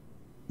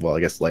 well, I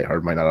guess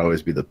lighthearted might not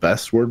always be the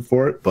best word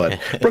for it, but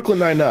Brooklyn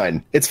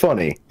Nine-Nine, it's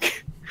funny.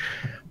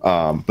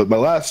 But my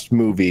last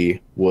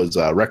movie was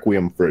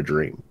Requiem for a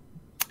Dream.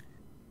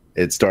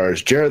 It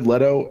stars Jared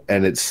Leto,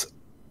 and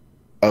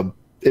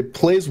it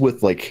plays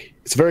with like,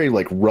 it's a very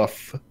like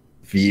rough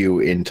view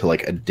into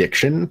like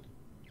addiction.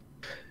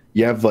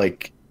 You have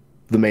like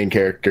the main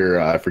character,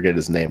 I forget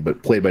his name,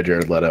 but played by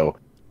Jared Leto,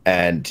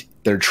 and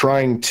they're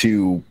trying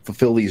to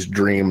fulfill these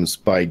dreams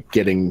by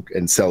getting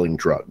and selling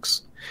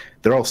drugs.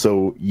 They're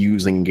also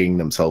getting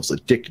themselves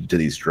addicted to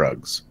these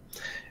drugs.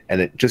 And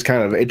it just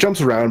it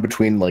jumps around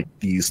between like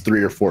these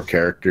 3 or 4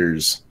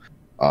 characters.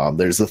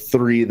 There's the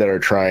 3 that are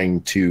trying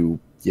to,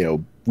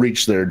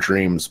 reach their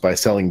dreams by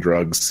selling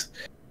drugs.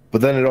 But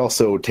then it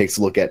also takes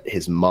a look at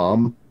his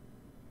mom,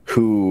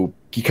 who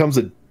becomes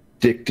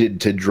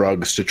addicted to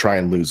drugs to try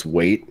and lose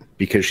weight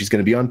because she's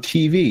going to be on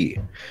TV.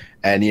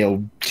 And,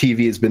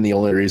 TV has been the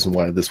only reason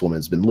why this woman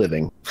has been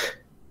living.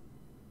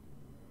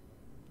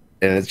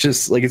 And it's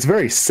just like, it's a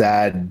very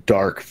sad,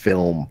 dark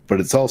film, but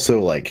it's also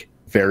like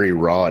very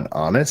raw and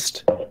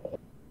honest,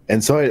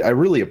 and so I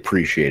really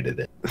appreciated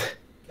it.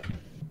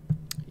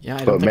 Yeah,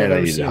 I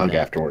needed a hug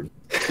afterward.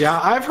 Yeah,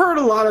 I've heard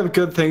a lot of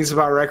good things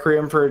about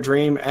Requiem for a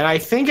Dream, and I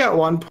think at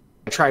one point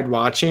I tried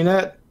watching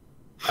it,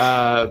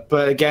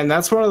 but again,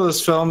 that's one of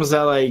those films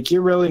that like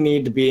you really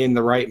need to be in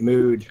the right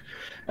mood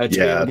to be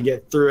able to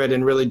get through it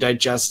and really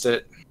digest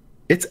it.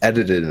 It's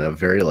edited in a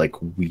very like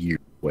weird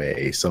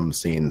way. Some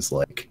scenes,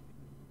 like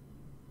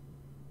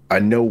I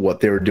know what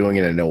they were doing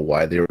and I know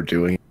why they were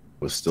doing it.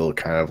 Was still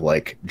kind of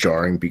like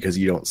jarring because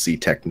you don't see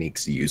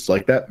techniques used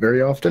like that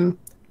very often.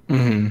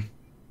 Mm-hmm.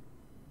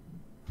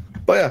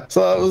 But yeah,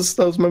 so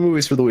that was my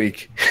movies for the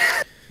week.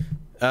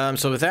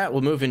 So with that,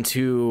 we'll move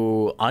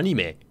into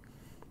anime.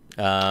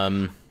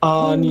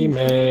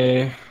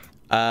 Anime.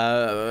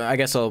 I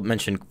guess I'll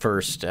mention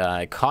first.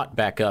 I caught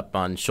back up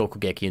on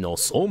Shokugeki no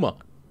Soma,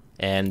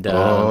 and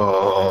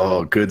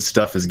good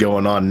stuff is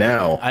going on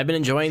now. I've been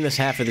enjoying this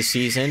half of the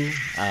season.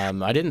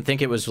 I didn't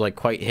think it was like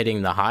quite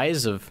hitting the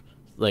highs of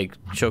like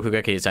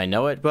Shokugeki as I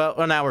know it, but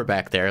well, now we're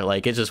back there.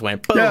 Like it just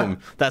went boom. Yeah.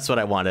 That's what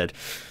I wanted.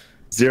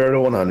 0 to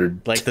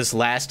 100. Like this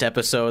last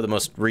episode, the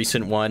most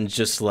recent one,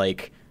 just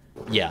like,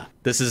 yeah,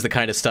 this is the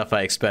kind of stuff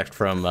I expect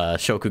from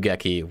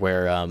Shokugeki,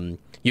 where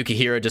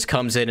Yukihira just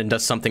comes in and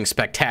does something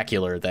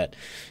spectacular that,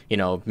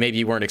 maybe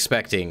you weren't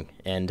expecting,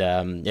 and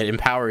it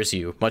empowers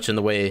you, much in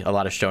the way a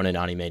lot of shonen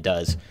anime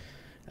does.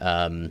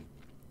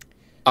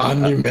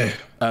 Anime.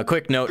 A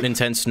quick note,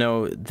 Intense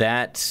note,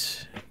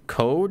 that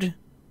code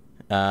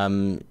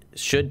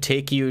should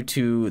take you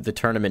to the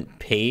tournament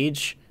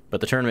page,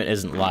 but the tournament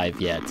isn't live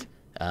yet.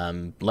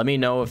 Let me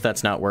know if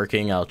that's not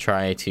working. I'll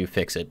try to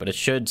fix it, but it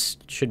should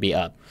be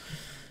up.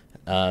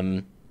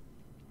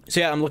 So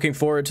yeah, I'm looking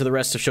forward to the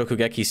rest of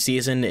Shokugeki's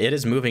season. It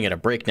is moving at a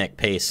breakneck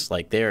pace.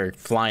 Like they're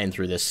flying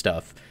through this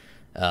stuff,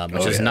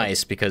 which is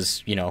nice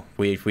because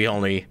we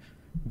only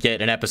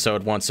get an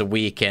episode once a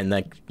week, and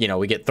like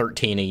we get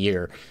 13 a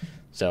year.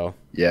 So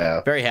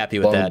yeah, very happy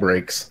with that.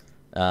 Breaks.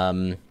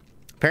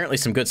 Apparently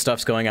some good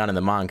stuff's going on in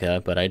the manga,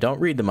 but I don't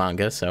read the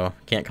manga, so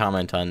can't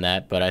comment on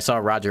that. But I saw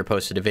Roger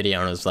posted a video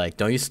and was like,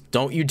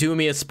 don't you do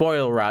me a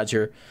spoil,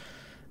 Roger.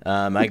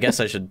 I guess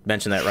I should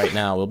mention that right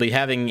now. We'll be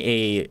having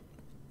a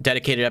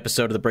dedicated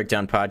episode of the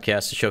Breakdown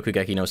Podcast to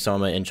Shokugeki no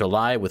Soma in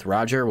July with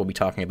Roger. We'll be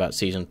talking about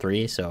Season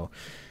 3, so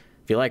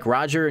if you like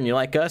Roger and you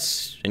like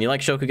us and you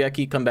like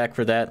Shokugeki, come back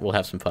for that. We'll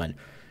have some fun.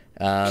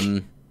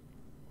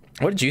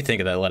 What did you think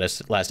of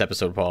that last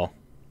episode, Paul?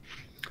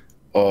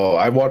 Oh,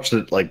 I watched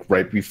it like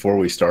right before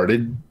we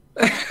started,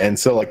 and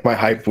so like my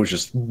hype was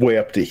just way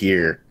up to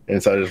here,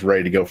 and so I was just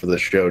ready to go for the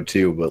show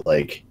too. But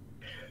like,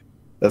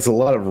 that's a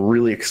lot of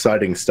really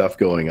exciting stuff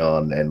going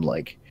on, and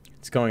like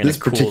it's going in this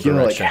cool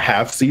particular direction. Like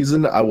half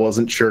season, I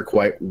wasn't sure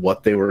quite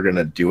what they were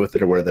gonna do with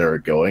it or where they were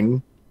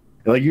going.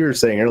 And like you were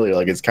saying earlier,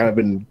 like it's kind of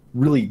been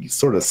really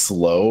sort of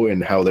slow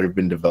in how they've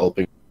been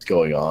developing what's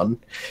going on,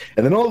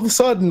 and then all of a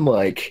sudden,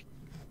 like,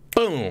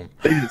 boom,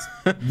 they just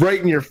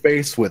right in your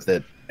face with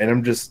it, and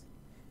I'm just.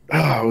 Oh,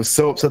 I was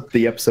so upset that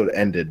the episode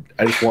ended.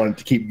 I just wanted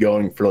to keep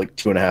going for like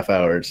 2.5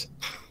 hours.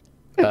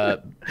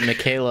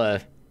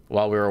 Michaela,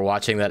 while we were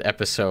watching that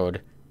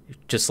episode,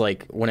 just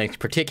like when a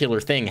particular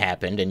thing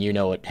happened, and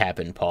what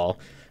happened, Paul,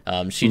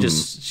 she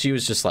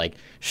was just like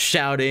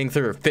shouting,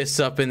 threw her fists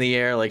up in the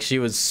air, like she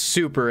was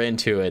super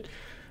into it.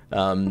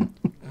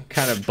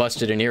 Kind of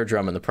busted an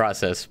eardrum in the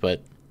process,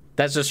 but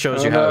that just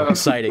shows you how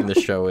exciting the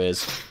show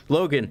is.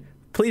 Logan,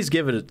 please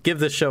give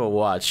this show a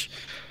watch.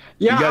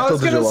 Yeah, I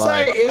was gonna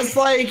say, it's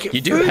like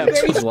you do have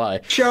till July.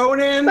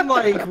 Shonen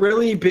like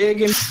really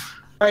big and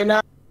right now.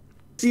 I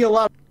see a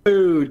lot of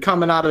food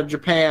coming out of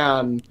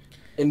Japan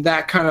in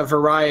that kind of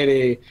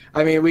variety.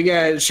 I mean, we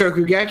get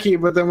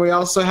Shokugeki, but then we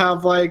also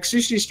have like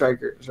Sushi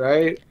Strikers,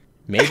 right?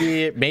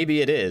 Maybe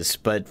it is,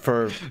 but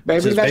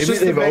maybe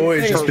they've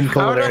always just been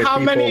culinary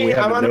people we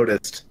haven't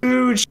noticed.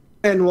 Food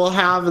and we'll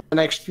have in the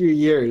next few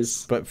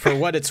years. But for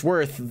what it's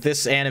worth,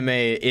 this anime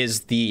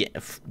is the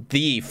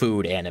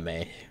food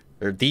anime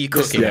or the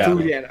cooking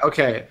anime.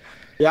 Okay,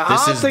 yeah,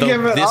 this is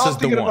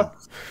the one.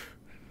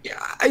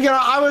 Yeah,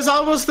 I was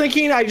almost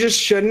thinking I just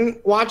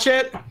shouldn't watch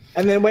it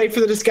and then wait for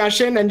the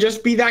discussion and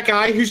just be that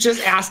guy who's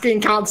just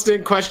asking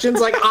constant questions.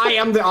 Like, I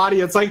am the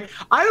audience. Like,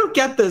 I don't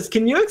get this.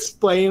 Can you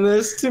explain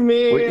this to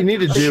me? What you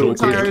need to do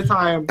is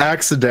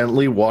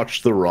accidentally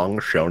watch the wrong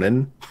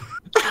shonen.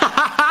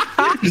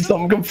 Just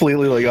something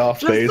completely like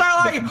off base.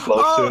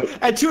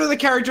 And two of the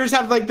characters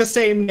have like the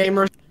same name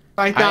or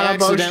like that. I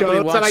accidentally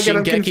watched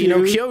Shingeki no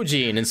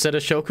Kyojin instead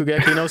of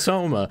Shokugeki no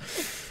Soma.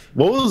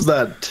 What was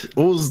that?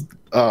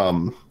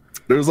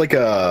 There was like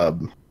a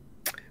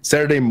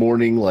Saturday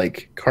morning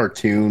like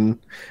cartoon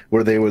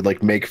where they would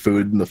like make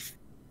food and the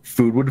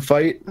food would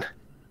fight.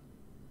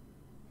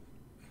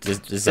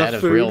 Is that a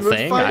real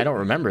thing? Fight? I don't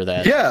remember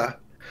that. Yeah,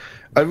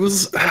 it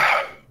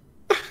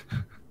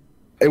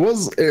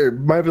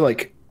might be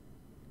like,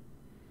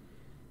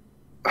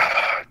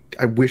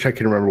 I wish I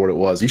could remember what it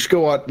was. You should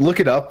go look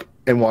it up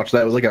and watch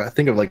that. It was like I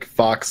think of like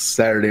Fox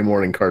Saturday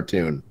morning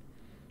cartoon.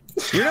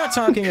 You're not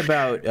talking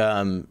about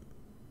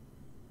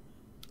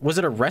was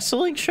it a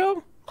wrestling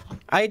show?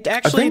 I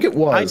think it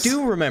was. I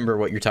do remember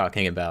what you're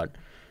talking about.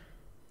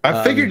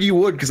 I figured you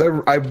would because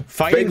I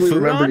vaguely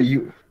remember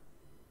you.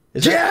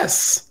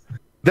 Yes,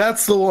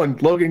 that's the one.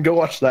 Logan, go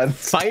watch that.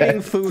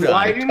 Fighting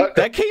Foodon.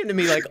 That came to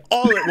me like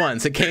all at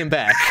once. It came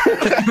back.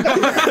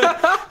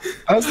 I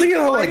was thinking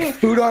of like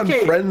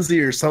Foodon Frenzy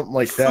or something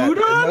like that.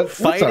 Foodon?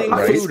 Fighting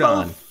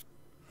Foodon.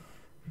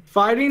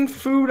 Fighting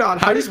Foodon.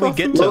 How did we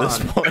get to this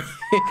point?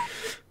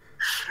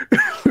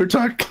 We're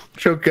talking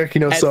Shokugeki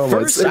no Soma.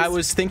 At first, I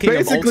was thinking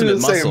of Ultimate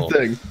Muscle.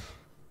 Same thing.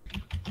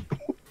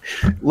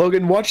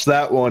 Logan, watch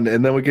that one,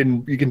 and then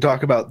you can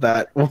talk about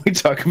that when we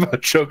talk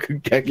about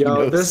Shokugeki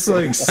no Soma. This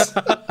looks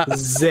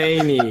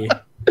zany.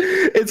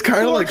 It's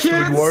kind of like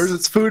kids? Food Wars.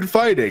 It's food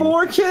fighting.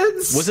 4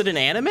 kids. Was it an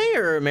anime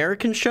or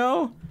American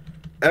show?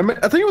 I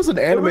think it was an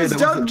anime. It was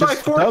dubbed by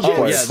 4 kids.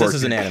 Oh yeah, this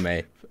is an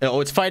anime. Oh,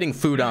 it's Fighting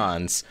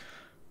Foodons.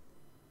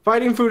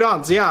 Fighting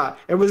Foodons, yeah.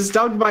 It was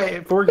dubbed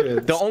by 4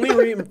 kids. The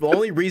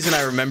only reason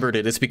I remembered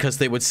it is because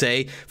they would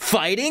say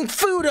Fighting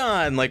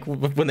Foodon like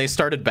when they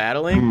started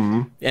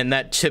battling, and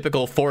that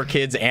typical 4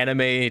 kids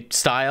anime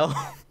style.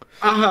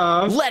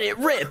 Let it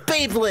rip,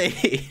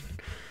 Beyblade.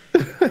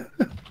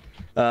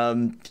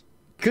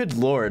 Good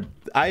lord,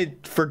 I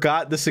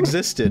forgot this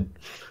existed.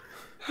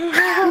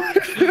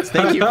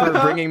 Thank you for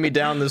bringing me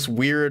down this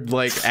weird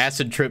like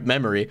acid trip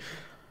memory.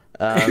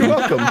 You're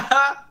welcome.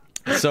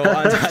 So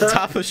on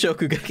top of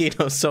Shokugeki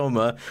no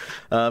Soma,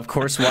 of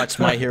course, watched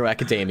My Hero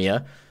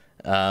Academia.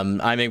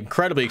 I'm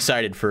incredibly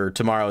excited for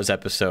tomorrow's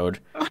episode,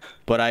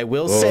 but I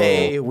will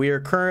say we are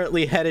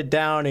currently headed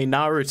down a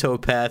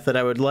Naruto path that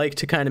I would like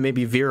to kind of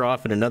maybe veer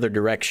off in another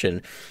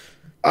direction.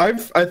 I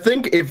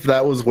think if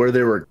that was where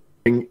they were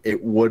going,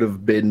 it would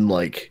have been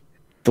like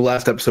the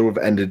last episode would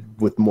have ended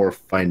with more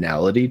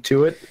finality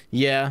to it.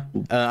 Yeah,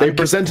 they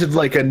presented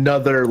like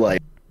another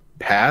like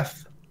path.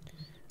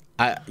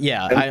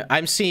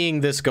 I'm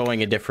seeing this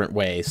going a different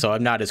way, so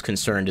I'm not as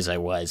concerned as I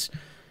was.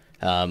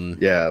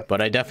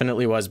 But I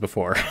definitely was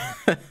before.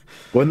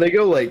 When they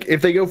go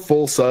if they go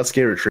full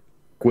Sasuke retreat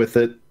with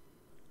it,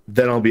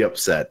 then I'll be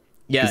upset.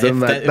 Yeah, if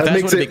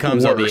that's what it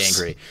becomes, I'll be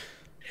angry.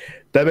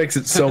 That makes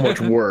it so much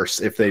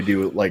worse if they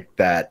do it like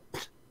that.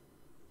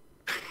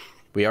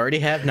 We already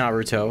have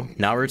Naruto.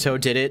 Naruto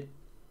did it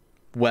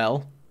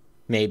well.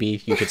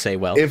 Maybe you could say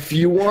well. If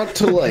you want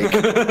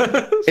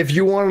to if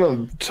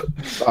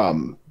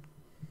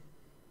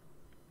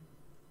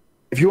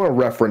you want to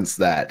reference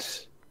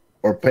that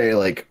or pay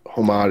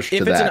homage to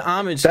that, if it's an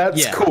homage,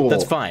 that's cool.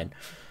 That's fine.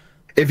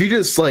 If you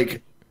just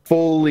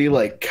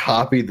fully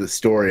copy the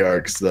story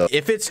arcs, though,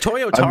 if it's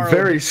Toyotaro, I'm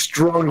very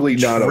strongly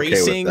not okay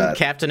with that.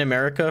 Captain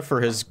America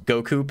for his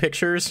Goku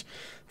pictures,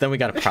 then we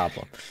got a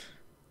problem.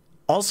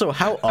 Also,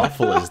 how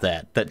awful is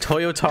that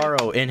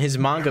Toyotaro in his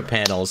manga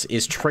panels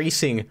is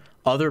tracing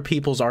other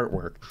people's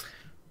artwork?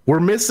 We're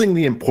missing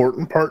the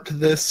important part to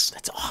this.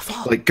 That's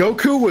awful.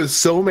 Goku was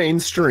so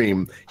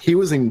mainstream. He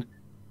was in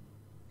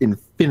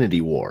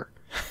Infinity War.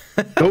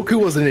 Goku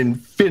was in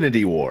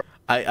Infinity War.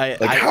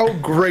 How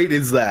great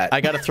is that? I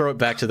got to throw it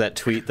back to that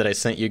tweet that I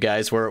sent you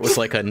guys where it was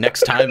a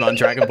next time on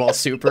Dragon Ball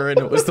Super, and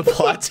it was the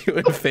plot to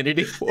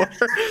Infinity War.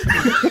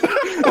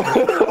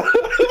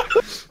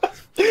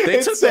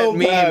 They took that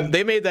meme.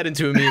 They made that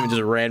into a meme and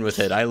just ran with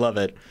it. I love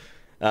it.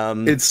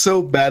 It's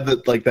so bad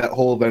that like that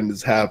whole event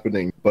is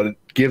happening, but it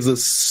gives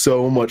us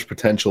so much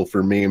potential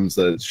for memes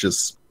that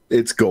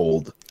it's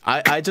gold.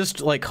 I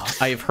just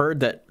like, I've heard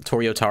that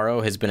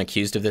Toyotaro has been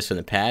accused of this in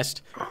the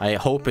past. I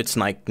hope it's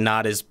like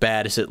not as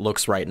bad as it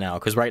looks right now,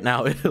 because right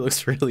now it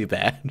looks really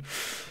bad.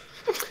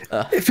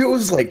 If it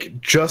was like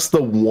just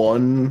the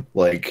one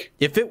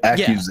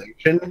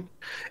accusation,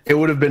 it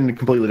would have been a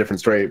completely different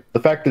story. The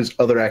fact there's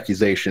other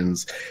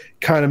accusations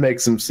kind of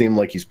makes him seem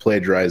like he's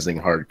plagiarizing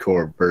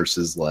hardcore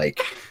versus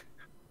like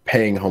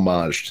paying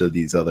homage to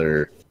these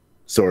other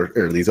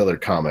these other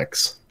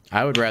comics.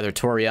 I would rather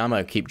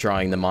Toriyama keep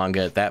drawing the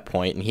manga at that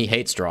point, and he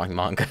hates drawing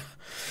manga.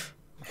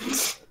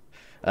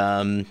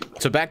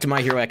 So back to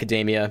My Hero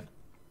Academia.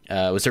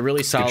 It was a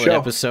really solid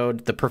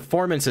episode. The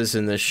performances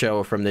in this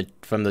show from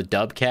the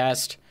dub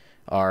cast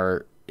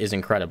is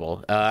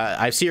incredible.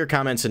 I see your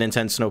comments in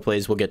Intense Snow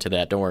Plays. We'll get to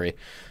that. Don't worry.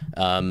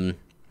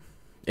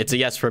 It's a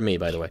yes from me,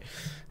 by the way.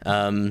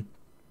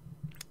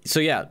 So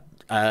yeah,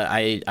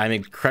 I'm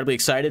incredibly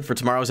excited for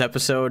tomorrow's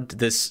episode.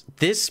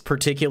 This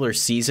particular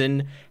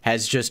season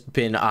has just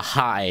been a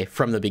high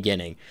from the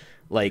beginning.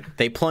 Like,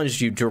 they plunged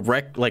you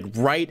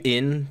right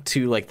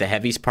into like the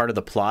heaviest part of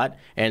the plot,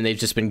 and they've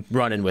just been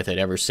running with it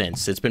ever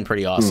since. It's been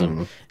pretty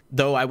awesome.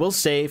 Though I will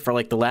say, for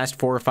like the last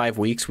 4 or 5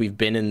 weeks, we've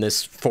been in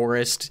this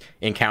forest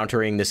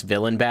encountering this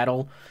villain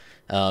battle.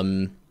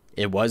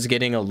 It was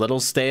getting a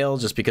little stale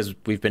just because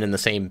we've been in the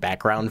same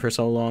background for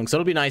so long. So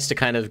it'll be nice to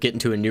kind of get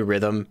into a new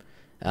rhythm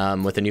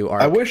with a new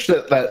arc. I wish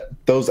that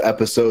those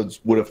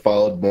episodes would have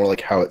followed more like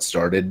how it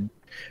started,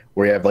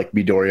 where you have like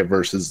Midoriya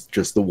versus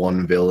just the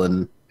one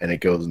villain, and it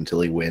goes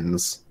until he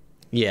wins.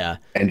 Yeah.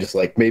 And just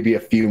like maybe a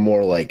few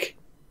more like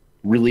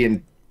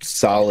really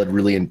solid,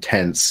 really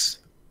intense.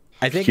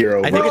 I think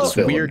it's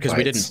weird because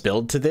we didn't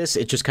build to this.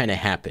 It just kind of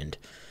happened.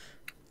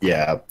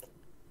 Yeah.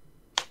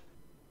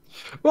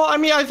 Well, I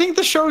mean, I think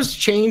the show's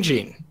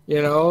changing,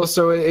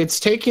 so it's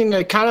taking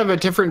a kind of a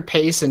different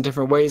pace in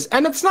different ways.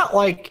 And it's not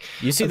like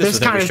you see this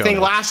kind of thing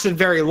lasted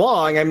very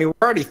long. I mean,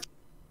 we're already,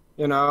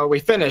 we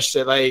finished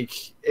it. Like,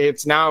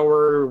 it's now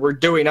we're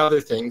doing other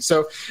things.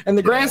 So in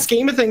the grand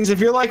scheme of things, if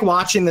you're like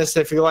watching this,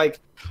 if you're like,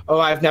 oh,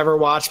 I've never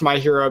watched My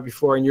Hero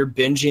before, and you're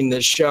binging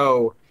this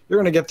show, you're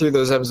going to get through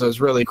those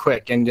episodes really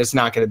quick, and it's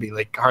not going to be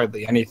like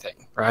hardly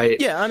anything, right?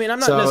 Yeah, I mean, I'm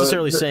not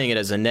necessarily saying it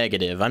as a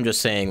negative. I'm just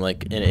saying,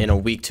 like, in a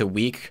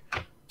week-to-week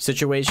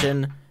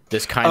situation,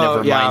 this kind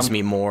of reminds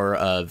me more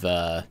of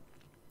the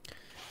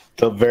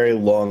very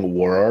long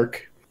war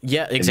arc.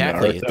 Yeah,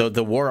 exactly.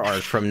 The war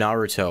arc from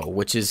Naruto,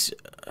 which is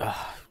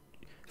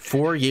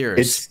 4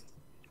 years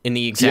in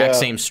the exact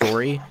same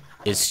story,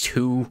 is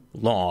too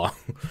long.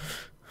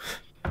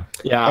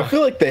 Yeah, I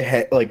feel like they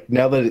had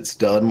now that it's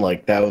done,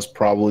 like that was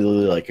probably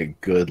like a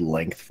good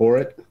length for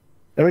it.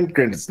 I mean,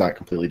 granted, it's not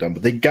completely done,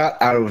 but they got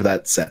out of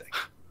that setting.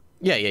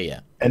 Yeah.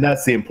 And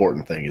that's the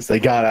important thing, is they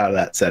got out of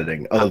that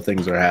setting. Other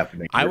things are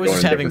happening. I was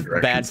just having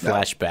bad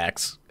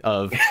flashbacks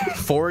of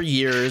 4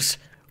 years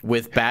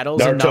with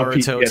battles in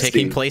Naruto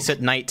taking place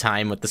at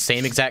nighttime with the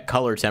same exact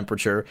color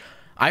temperature.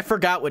 I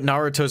forgot what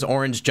Naruto's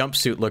orange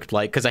jumpsuit looked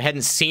like because I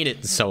hadn't seen it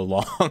in so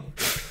long.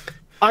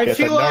 I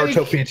feel like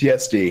Naruto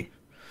PTSD.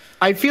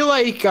 I feel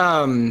like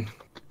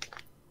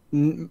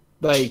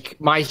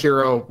My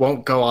Hero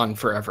won't go on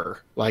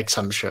forever, like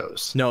some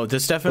shows. No,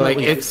 this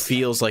definitely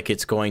feels like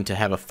it's going to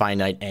have a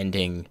finite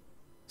ending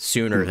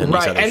sooner than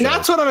these other shows.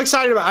 That's what I'm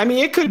excited about. I mean,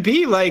 it could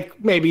be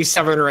like maybe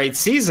 7 or 8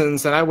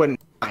 seasons, and I wouldn't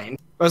mind,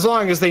 as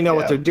long as they know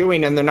what they're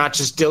doing and they're not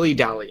just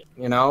dilly-dallying,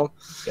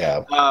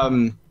 Yeah.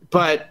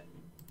 But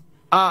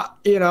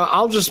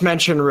I'll just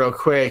mention real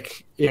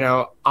quick,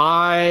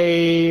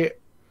 I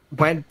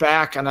went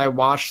back and I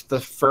watched the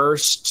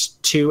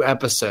first 2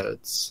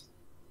 episodes.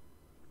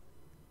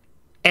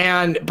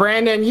 And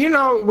Brandon,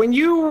 when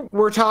you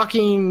were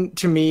talking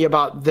to me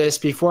about this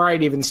before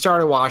I'd even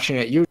started watching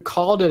it, you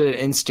called it an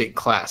instant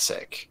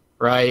classic,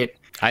 right?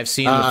 I've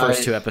seen the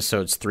first 2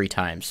 episodes 3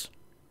 times.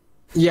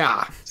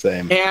 Yeah.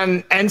 Same.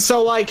 And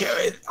so like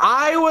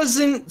I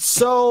wasn't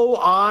so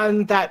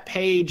on that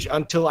page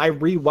until I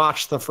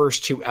rewatched the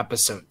first 2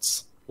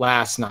 episodes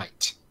last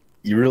night.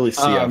 You really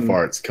see how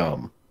far it's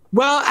come.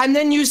 Well, and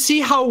then you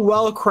see how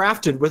well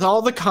crafted, with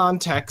all the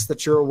context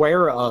that you're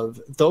aware of,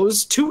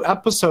 those 2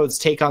 episodes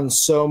take on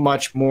so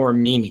much more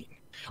meaning.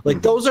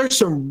 Like, those are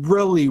some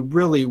really,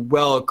 really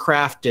well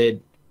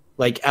crafted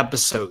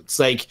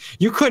episodes. Like,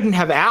 you couldn't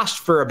have asked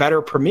for a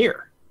better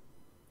premiere.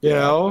 You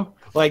know?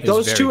 Like,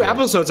 those 2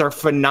 episodes are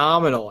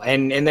phenomenal,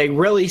 and they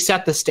really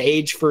set the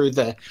stage for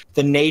the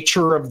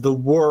nature of the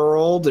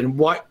world and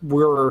what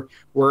we're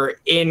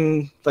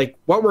in, like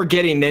what we're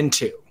getting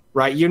into.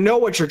 Right, you know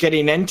what you're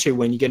getting into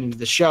when you get into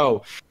the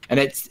show, and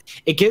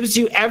it gives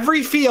you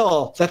every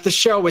feel that the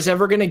show is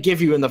ever going to give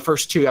you in the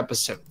first 2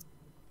 episodes.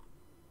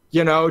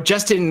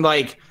 Just in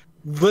like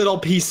little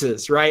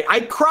pieces. Right, I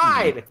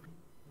cried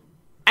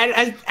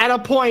at a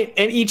point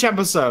in each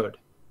episode.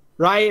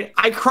 Right,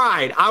 I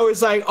cried. I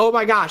was like, oh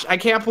my gosh, I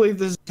can't believe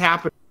this is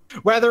happening.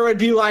 Whether it would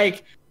be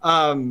like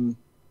the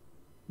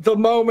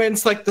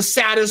moments, like the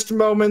saddest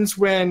moments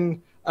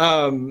when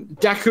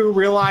Deku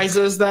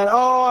realizes that,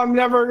 oh, I'm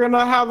never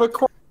gonna have a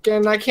quirk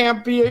and I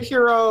can't be a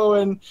hero,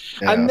 and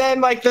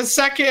then like the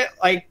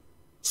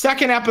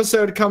second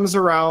episode comes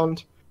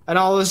around, and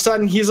all of a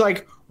sudden he's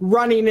like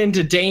running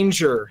into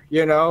danger,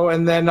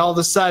 and then all of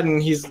a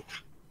sudden he's,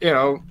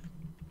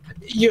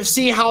 you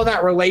see how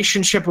that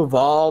relationship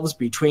evolves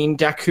between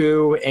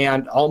Deku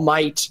and All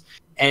Might,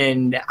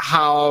 and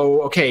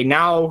how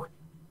now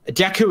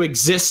Deku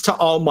exists to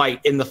All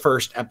Might in the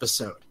first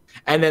episode.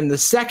 And then the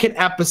second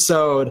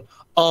episode,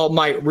 All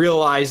Might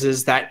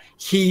realizes that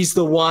he's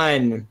the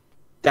one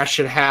that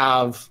should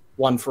have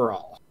One for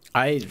All.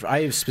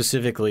 I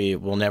specifically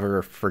will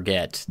never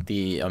forget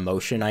the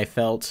emotion I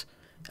felt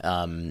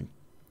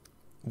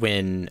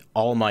when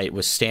All Might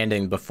was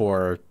standing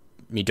before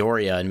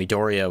Midoriya, and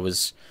Midoriya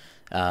was,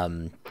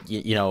 on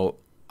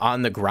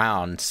the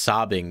ground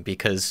sobbing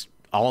because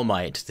All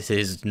Might,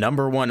 his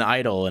number one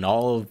idol in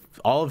all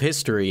of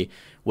history,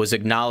 was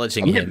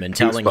acknowledging him and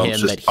telling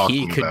him that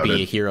he could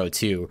be a hero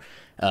too.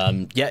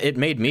 It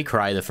made me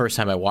cry the first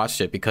time I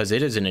watched it because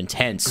it is an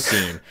intense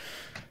scene.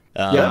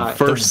 The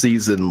first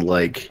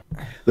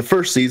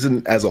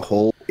season as a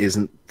whole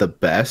isn't the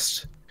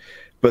best,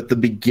 but the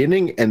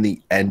beginning and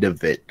the end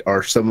of it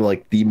are some of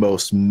like the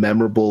most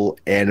memorable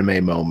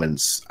anime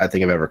moments I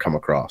think I've ever come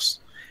across.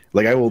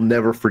 Like, I will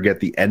never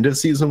forget the end of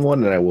season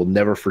 1, and I will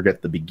never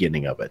forget the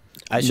beginning of it.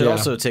 I should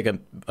also take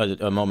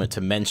a moment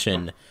to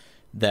mention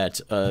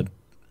that a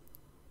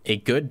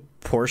good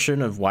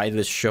portion of why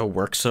this show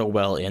works so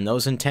well in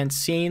those intense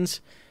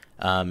scenes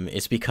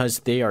is because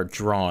they are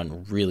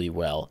drawn really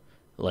well.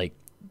 Like,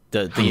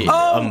 the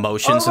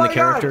emotions in the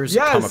characters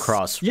come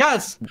across.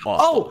 Yes.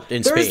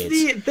 In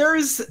spades.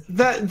 There's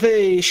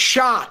the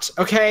shot,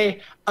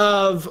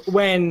 of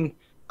when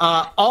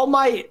All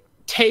Might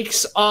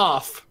takes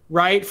off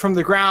right from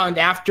the ground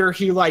after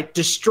he like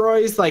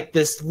destroys like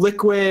this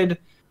liquid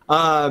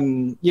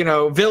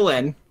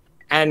villain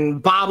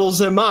and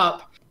bottles him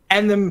up,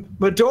 and then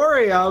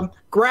Midoriya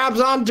grabs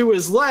onto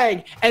his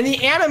leg, and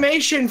the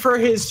animation for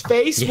his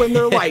face when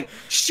they're like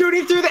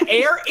shooting through the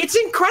air, it's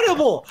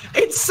incredible.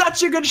 It's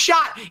such a good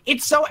shot.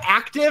 It's so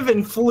active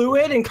and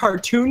fluid and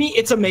cartoony.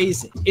 It's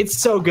amazing. It's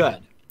so good.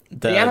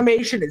 The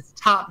animation is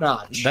top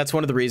notch. That's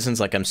one of the reasons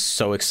like I'm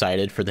so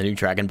excited for the new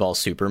Dragon Ball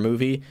Super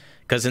movie,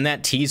 because in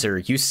that teaser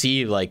you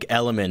see like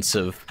elements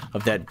of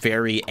that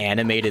very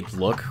animated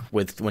look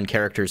with when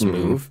characters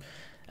move.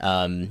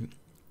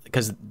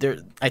 Because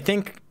I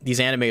think these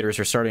animators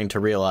are starting to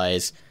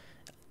realize,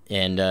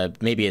 and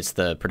maybe it's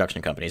the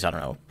production companies, I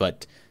don't know,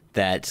 but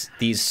that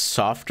these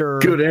softer,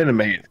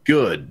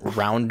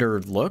 rounder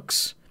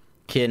looks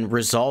can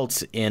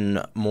result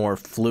in more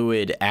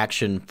fluid,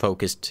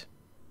 action-focused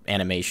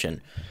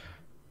animation.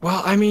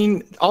 Well, I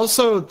mean,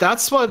 also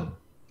that's what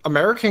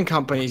American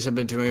companies have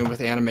been doing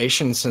with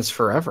animation since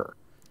forever.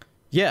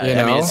 Yeah,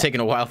 I mean, it's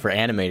taken a while for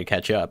anime to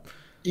catch up.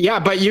 Yeah,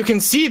 but you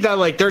can see that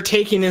like they're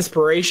taking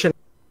inspiration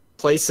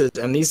places,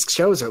 and these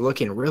shows are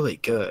looking really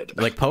good.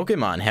 Like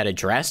Pokemon had a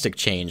drastic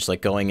change,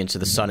 like going into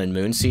the Sun and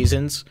Moon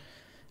seasons,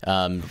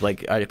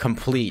 like a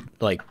complete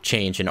like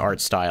change in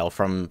art style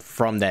from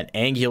that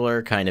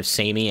angular kind of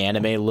samey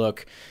anime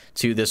look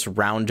to this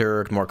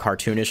rounder, more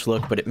cartoonish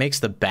look. But it makes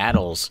the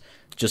battles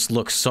just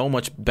look so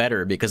much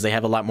better because they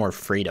have a lot more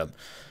freedom.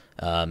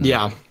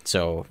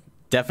 So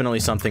definitely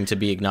something to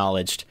be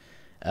acknowledged.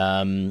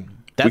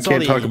 We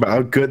can't talk about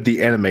how good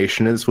the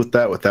animation is with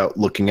that without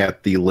looking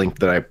at the link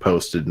that I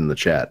posted in the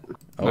chat.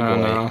 Oh boy.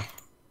 No.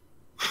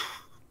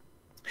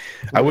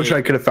 I wish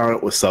I could have found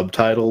it with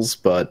subtitles,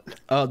 but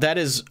that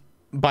is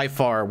by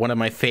far one of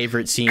my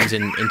favorite scenes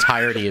in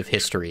entirety of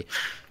history.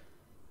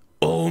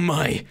 Oh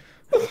my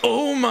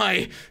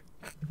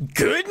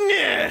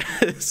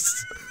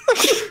goodness.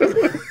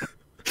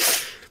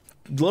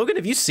 Logan,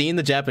 have you seen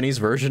the Japanese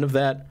version of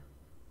that?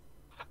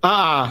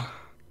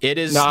 It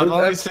is. No, I've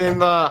only seen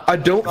the. I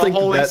don't think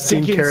that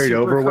scene carried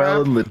over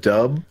well in the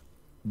dub,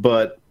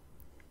 but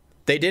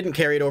they didn't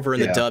carry it over in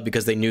the dub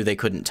because they knew they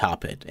couldn't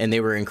top it, and they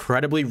were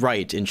incredibly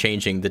right in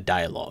changing the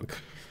dialogue.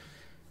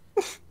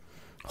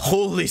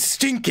 Holy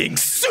stinking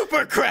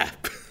super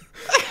crap!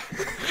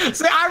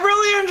 See, I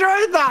really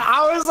enjoyed that.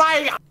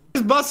 I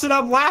was busting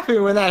up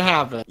laughing when that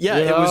happened. Yeah,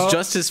 it was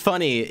just as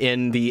funny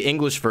in the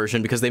English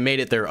version because they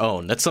made it their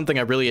own. That's something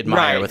I really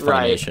admire with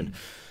Funimation.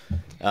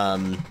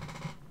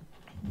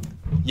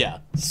 Yeah,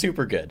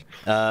 super good.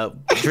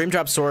 Dream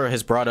Drop Sora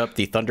has brought up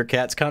the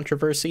Thundercats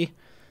controversy.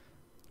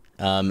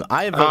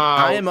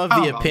 I am of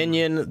the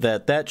opinion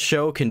that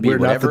show can be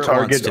whatever it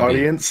wants to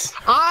audience.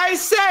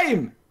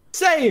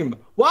 Same.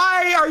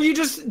 Why are you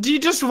do you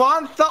just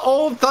want the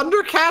old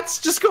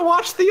Thundercats? Just go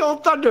watch the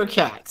old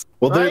Thundercats.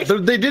 Well, right?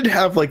 they did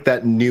have like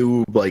that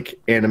new like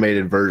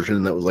animated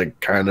version that was like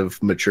kind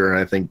of mature, and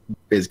I think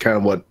is kind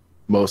of what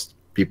most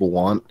people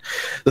want.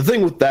 The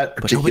thing with that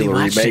particular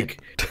remake,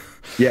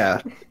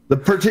 the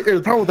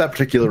problem with that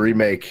particular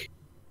remake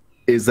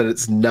is that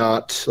it's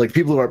not like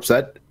people who are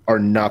upset are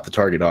not the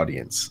target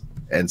audience,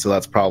 and so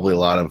that's probably a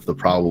lot of the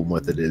problem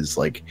with it. Is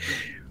like,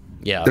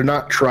 they're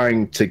not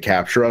trying to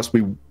capture us.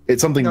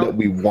 it's something that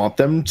we want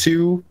them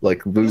to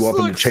like. We want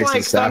them to chase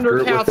us after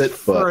it with it, but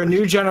for a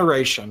new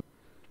generation.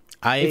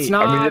 It's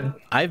not. I mean,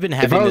 I've been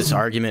having this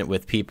argument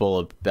with people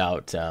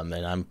about, and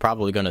I'm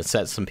probably going to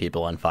set some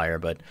people on fire,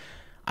 but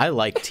I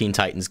like Teen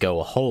Titans Go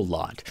a whole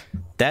lot.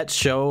 That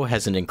show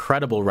has an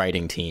incredible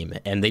writing team,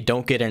 and they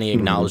don't get any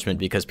acknowledgement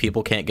because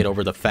people can't get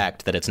over the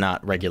fact that it's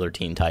not regular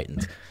Teen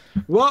Titans.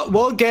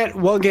 We'll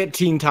get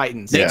Teen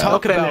Titans. They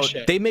talk about,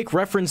 they make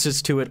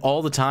references to it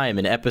all the time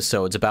in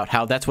episodes about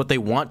how that's what they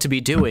want to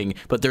be doing,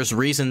 but there's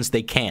reasons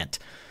they can't.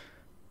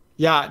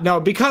 Yeah, no,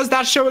 because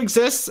that show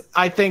exists,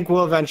 I think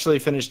we'll eventually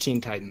finish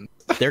Teen Titans.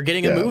 They're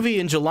getting a movie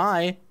in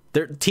July.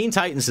 Teen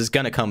Titans is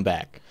going to come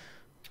back.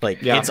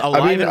 Like, it's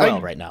alive and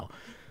well right now.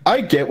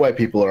 I get why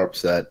people are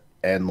upset,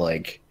 and,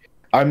 like,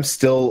 I'm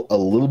still a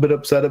little bit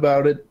upset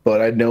about it,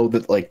 but I know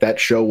that, like, that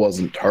show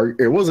wasn't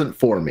it wasn't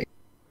for me.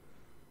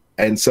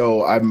 And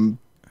so I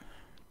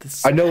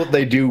know that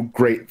they do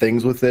great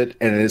things with it,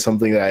 and it is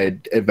something that I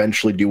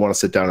eventually do want to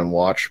sit down and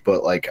watch,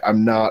 but, like,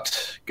 I'm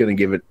not going to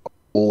give it a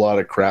whole lot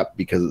of crap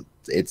because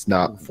it's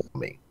not for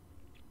me.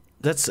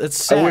 It's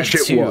sad I wish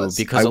it too, was.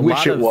 because a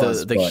lot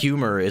of the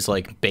humor is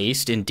like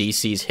based in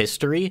DC's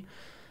history,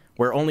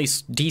 where only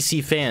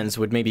DC fans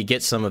would maybe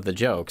get some of the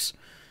jokes.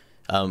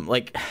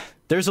 Like,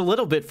 there's a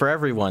little bit for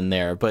everyone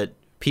there, but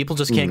people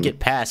just can't get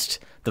past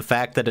the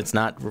fact that it's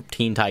not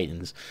Teen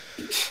Titans.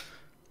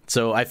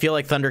 So I feel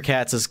like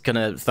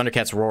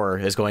Thundercats Roar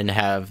is going to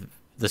have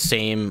the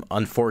same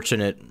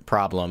unfortunate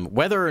problem,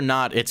 whether or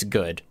not it's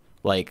good.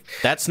 Like,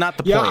 that's not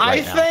the point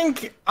right now.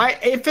 Think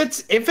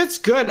if it's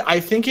good, I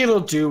think it'll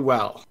do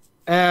well.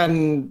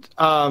 And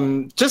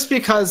just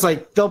because,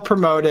 like, they'll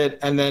promote it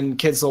and then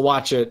kids will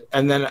watch it,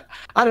 and then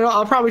I don't know,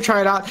 I'll probably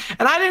try it out.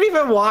 And I didn't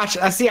even watch.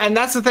 And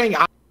that's the thing.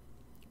 I'm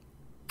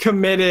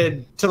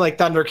committed to, like,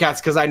 Thundercats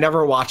because I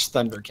never watched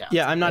Thundercats.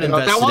 Yeah, I'm not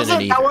invested in it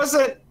either. That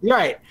wasn't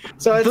right.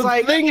 So it's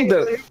like,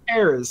 who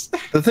cares?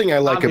 The thing I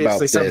like about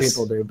this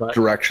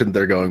direction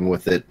they're going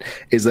with it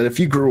is that if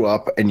you grew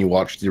up and you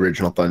watched the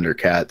original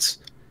Thundercats,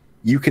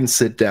 you can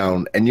sit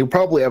down and you'll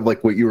probably have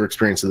like what you were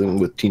experiencing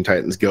with Teen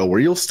Titans Go,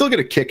 where you'll still get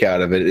a kick out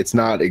of it. It's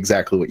not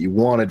exactly what you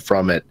wanted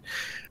from it,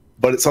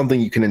 but it's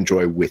something you can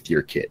enjoy with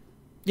your kid.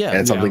 Yeah, and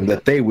it's something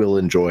that they will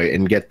enjoy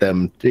and get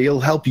them. It'll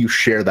help you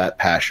share that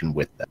passion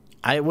with them.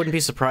 I wouldn't be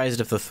surprised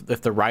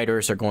if the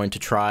writers are going to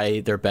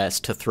try their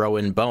best to throw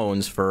in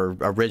bones for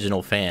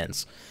original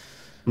fans.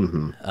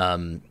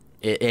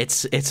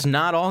 It's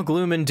not all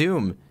gloom and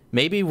doom.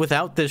 Maybe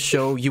without this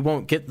show, you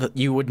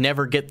would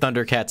never get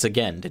Thundercats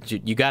again.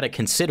 You got to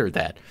consider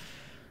that.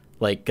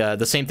 Like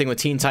the same thing with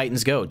Teen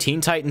Titans Go. Teen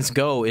Titans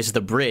Go is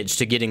the bridge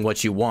to getting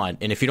what you want,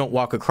 and if you don't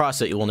walk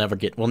across it, we'll never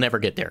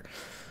get there.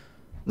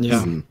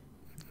 Yeah.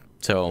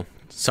 So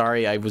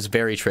sorry, I was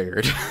very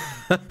triggered.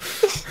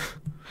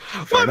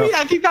 Well, I mean,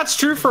 I think that's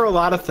true for a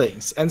lot of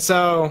things. And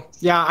so,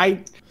 yeah,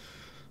 I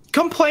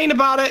complain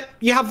about it.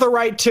 You have the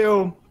right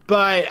to,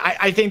 but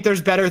I think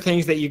there's better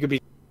things that you could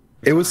be.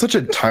 It was such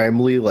a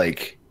timely,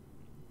 like,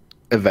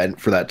 event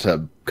for that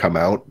to come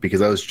out,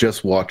 because I was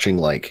just watching,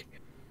 like,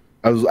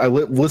 I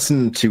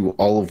listened to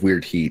all of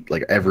Weird Heat,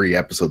 like, every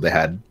episode they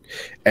had,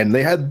 and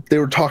they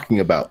were talking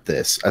about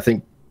this. I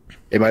think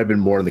it might have been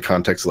more in the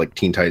context of, like,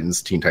 Teen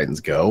Titans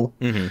Go.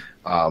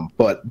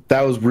 But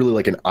that was really,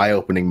 like, an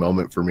eye-opening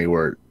moment for me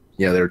where,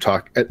 you know, they were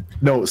talking...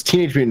 No, it was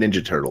Teenage Mutant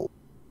Ninja Turtles.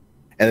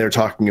 And they were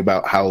talking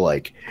about how,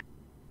 like,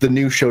 the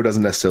new show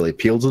doesn't necessarily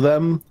appeal to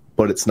them,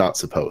 but it's not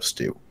supposed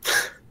to.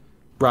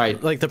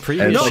 Right. Like, the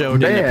previous show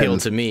didn't appeal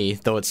to me,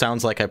 though it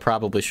sounds like I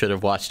probably should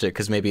have watched it,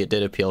 because maybe it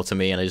did appeal to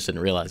me and I just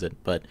didn't realize it.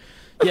 But,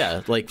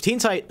 yeah, like,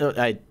 Teenage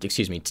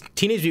Mutant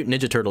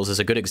Ninja Turtles is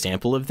a good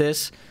example of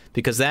this,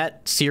 because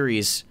that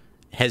series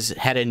has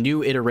had a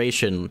new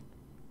iteration,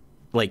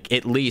 like,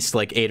 at least,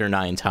 like, 8 or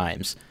 9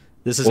 times.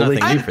 This is nothing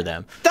new for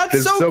them.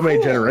 There's so cool.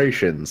 many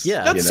generations.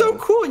 Yeah, that's so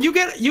cool. You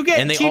get,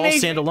 and they all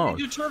stand alone.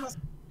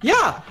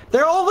 Yeah,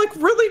 they're all, like,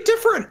 really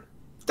different.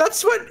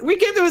 That's what we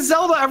get with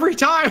Zelda every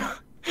time.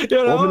 You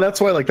know? Well, I mean,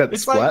 that's why, like, that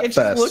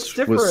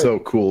Splatfest was so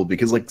cool,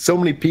 because, like, so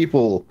many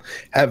people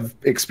have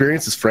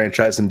experienced this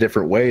franchise in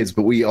different ways,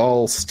 but we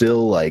all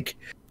still, like,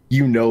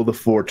 you know, the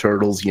 4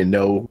 turtles, you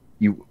know,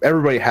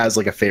 everybody has,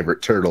 like, a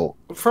favorite turtle.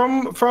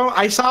 From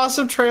I saw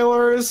some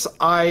trailers.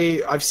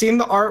 I've seen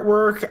the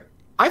artwork.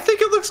 I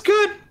think it looks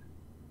good.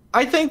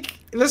 I think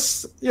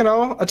this, you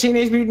know, a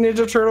Teenage Mutant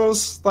Ninja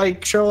Turtles,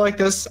 like, show like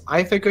this,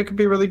 I think it could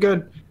be really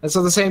good. And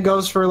so the same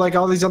goes for, like,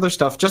 all these other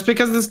stuff. Just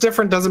because it's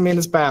different doesn't mean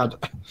it's bad.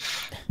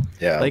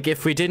 Yeah. Like,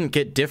 if we didn't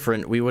get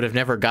different, we would have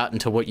never gotten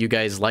to what you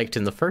guys liked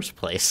in the first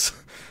place.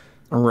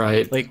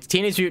 Right. Like,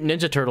 Teenage Mutant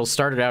Ninja Turtles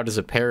started out as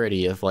a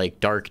parody of, like,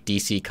 dark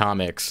DC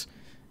comics.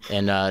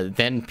 And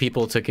then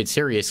people took it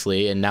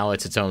seriously, and now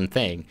it's its own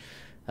thing.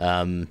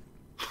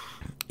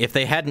 If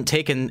they hadn't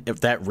taken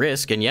that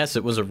risk, and yes,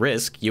 it was a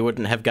risk, you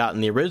wouldn't have gotten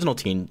the original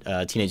Teenage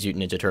Mutant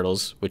Ninja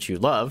Turtles, which you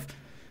love.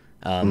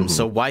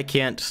 So why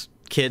can't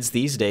kids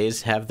these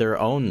days have their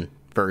own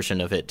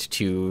version of it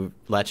to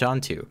latch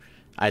onto?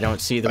 I don't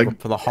see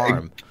the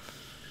harm.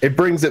 it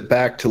brings it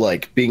back to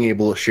like being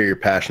able to share your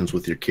passions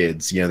with your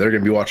kids. You know, they're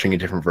going to be watching a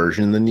different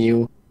version than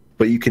you,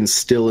 but you can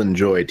still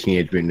enjoy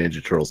Teenage Mutant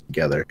Ninja Turtles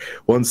together.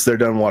 Once they're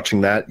done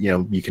watching that, you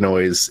know, you can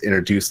always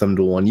introduce them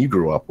to one you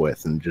grew up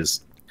with and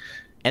just.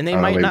 And they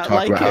might not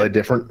like how they're it,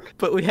 different.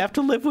 but we have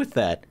to live with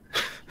that.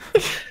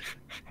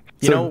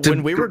 You know,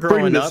 when we were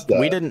growing up,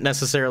 we didn't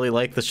necessarily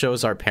like the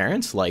shows our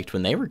parents liked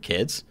when they were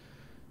kids.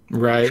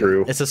 Right.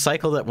 True. It's a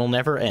cycle that will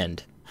never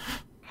end.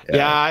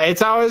 Yeah,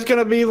 it's always going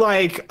to be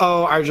like,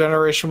 oh, our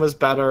generation was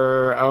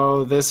better,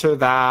 oh, this or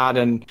that,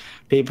 and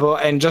people,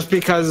 and just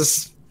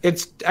because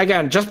it's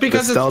different.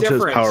 Nostalgia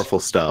is powerful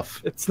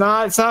stuff. It's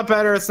not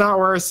better, it's not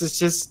worse,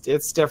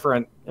 it's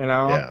different, you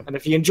know? Yeah. And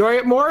if you enjoy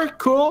it more,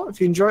 cool.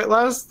 If you enjoy it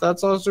less,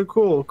 that's also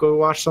cool. Go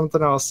watch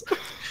something else.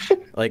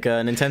 Like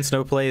Nintendo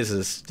No Plays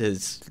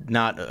is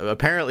not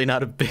apparently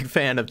not a big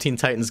fan of Teen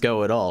Titans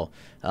Go at all,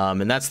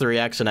 and that's the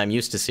reaction I'm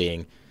used to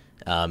seeing.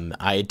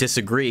 I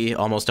disagree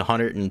almost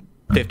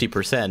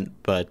 150%,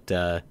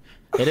 but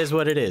it is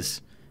what it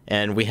is,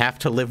 and we have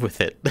to live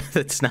with it.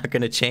 It's not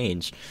going to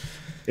change.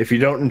 If you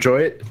don't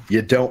enjoy it,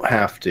 you don't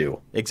have to.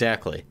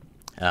 Exactly.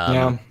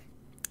 Yeah.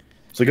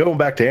 So going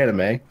back to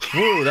anime.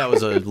 Woo, that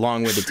was a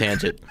long-winded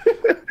tangent.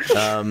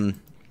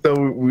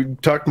 So we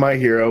talked My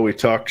Hero, we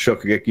talked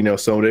Shokugeki no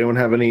Soma. Anyone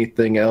have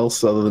anything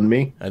else other than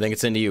me? I think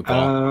it's into you,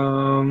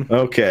 Paul.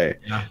 Okay.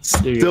 Yeah.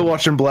 Still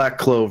watching Black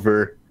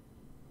Clover.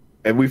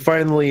 And we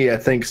finally, I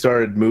think,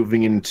 started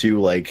moving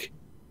into like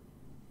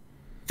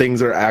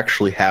things are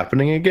actually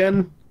happening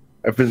again.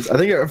 I feel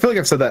like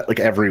I've said that like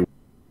every week.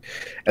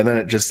 And then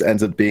it just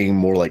ends up being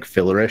more like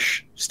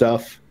fillerish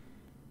stuff.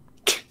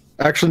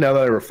 Actually, now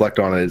that I reflect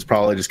on it, it's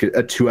probably just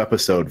a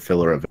 2-episode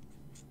filler of it.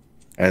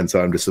 And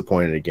so I'm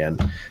disappointed again.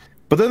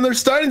 But then there's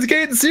Steins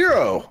Gate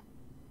Zero.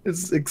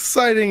 It's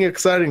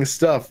exciting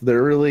stuff.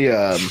 They're really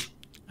I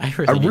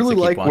really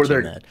like where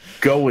they're that.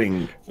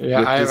 going with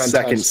the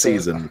second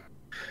season.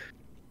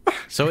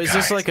 So is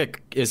this like an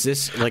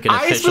official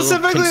I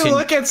specifically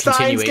look at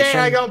Steins Gate and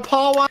I go,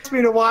 Paul wants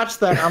me to watch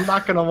that. I'm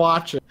not going to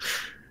watch it.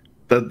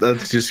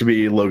 That's just gonna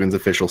be Logan's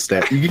official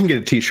stamp. You can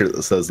get a T-shirt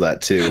that says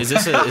that too. Is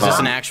this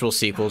an actual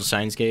sequel to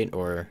Steins Gate,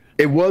 or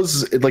it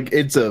was like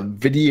it's a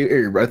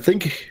video? I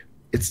think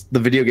it's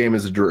the video game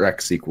is a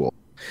direct sequel.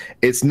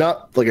 It's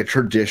not like a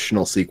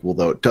traditional sequel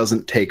though. It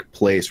doesn't take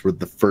place where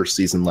the first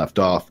season left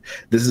off.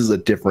 This is a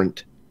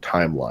different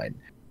timeline.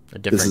 A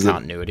different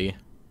continuity.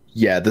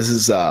 This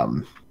is I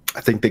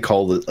think they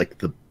call it like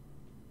the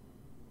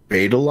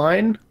beta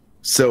line.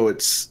 So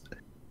it's.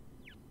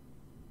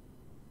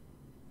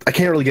 I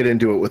can't really get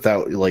into it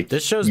without like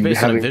this show's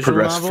based on a visual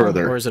novel,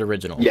 further. Or is it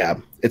original? Yeah,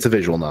 it's a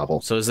visual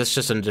novel. So is this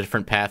just a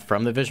different path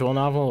from the visual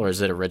novel, or is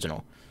it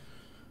original?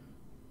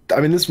 I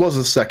mean, this was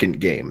a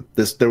second game.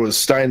 There was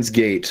Steins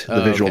Gate,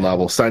 the visual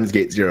novel, Steins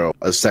Gate Zero,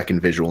 a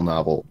second visual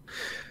novel.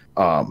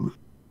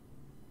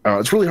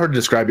 It's really hard to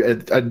describe.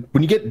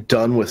 When you get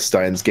done with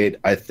Steins Gate,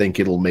 I think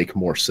it'll make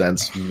more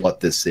sense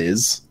what this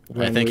is.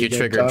 I think you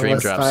triggered Dream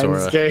Drop,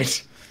 Sora.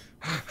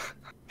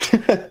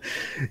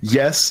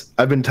 Yes,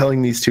 I've been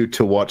telling these two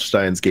to watch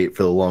Steins Gate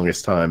for the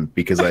longest time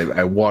because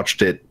I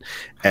watched it,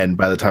 and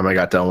by the time I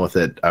got done with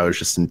it, I was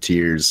just in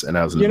tears, and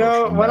I was. When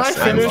I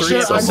finish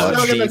it, I'm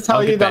still going to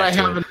tell you that I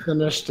haven't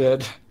finished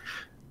it.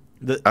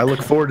 I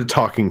look forward to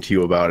talking to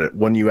you about it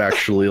when you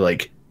actually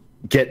like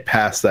get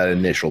past that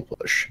initial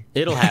push.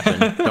 It'll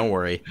happen. Don't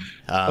worry.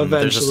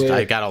 Eventually,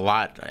 I got a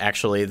lot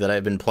actually that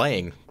I've been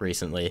playing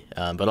recently,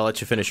 but I'll let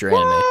you finish your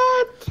anime.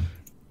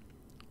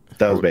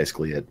 That was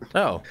basically it.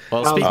 Oh,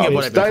 well, speaking of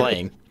what I've been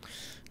playing,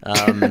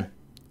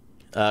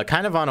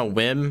 kind of on a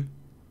whim,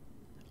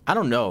 I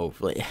don't know.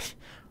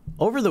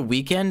 Over the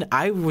weekend,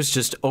 I was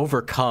just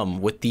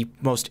overcome with the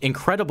most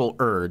incredible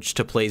urge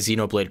to play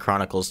Xenoblade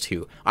Chronicles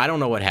 2. I don't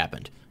know what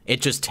happened.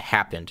 It just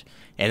happened.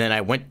 And then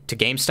I went to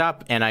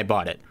GameStop and I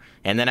bought it.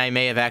 And then I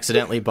may have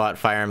accidentally bought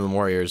Fire Emblem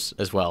Warriors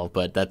as well,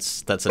 but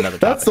that's another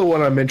topic. That's the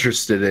one I'm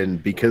interested in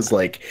because,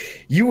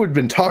 like, you had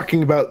been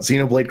talking about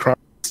Xenoblade Chronicles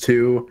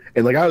 2,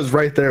 and like I was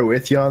right there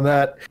with you on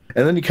that,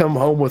 and then you come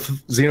home with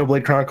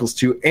Xenoblade Chronicles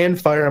 2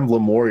 and Fire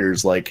Emblem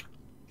Warriors. Like,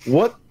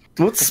 what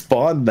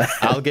spawned that?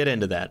 I'll get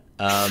into that.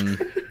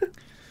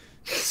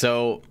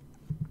 So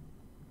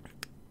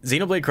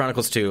Xenoblade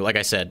Chronicles 2, like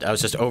I said, I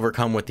was just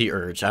overcome with the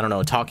urge. I don't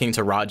know, talking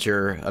to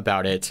Roger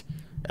about it,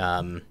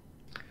 or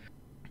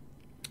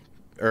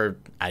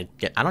I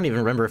don't even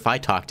remember if I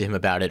talked to him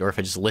about it or if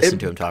I just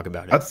listened to him talk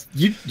about it.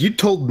 You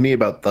told me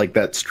about like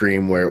that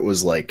stream where it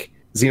was like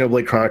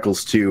Xenoblade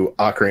Chronicles 2,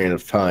 Ocarina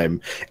of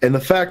Time, and the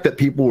fact that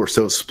people were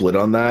so split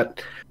on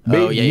that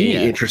made me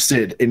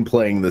interested in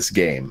playing this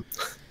game.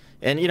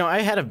 And, you know, I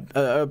had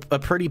a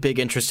pretty big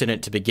interest in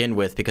it to begin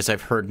with because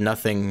I've heard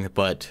nothing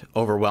but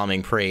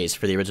overwhelming praise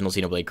for the original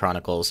Xenoblade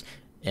Chronicles,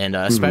 and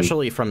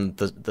especially from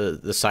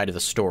the side of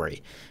the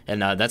story. And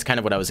that's kind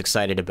of what I was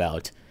excited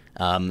about.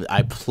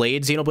 I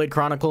played Xenoblade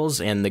Chronicles,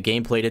 and the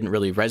gameplay didn't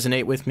really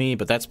resonate with me,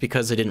 but that's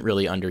because I didn't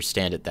really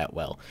understand it that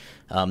well.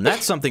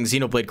 That's something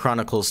Xenoblade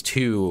Chronicles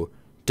 2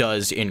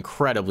 does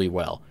incredibly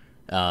well.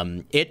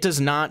 It does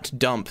not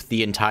dump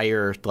the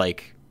entire,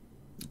 like,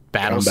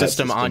 battle Combat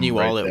system on you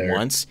right all at there.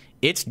 once.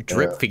 It's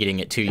drip feeding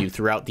it to you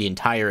throughout the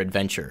entire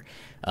adventure.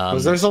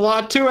 Because there's a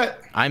lot to it.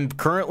 I'm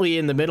currently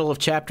in the middle of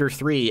chapter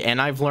 3, and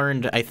I've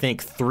learned, I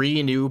think,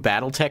 3 new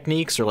battle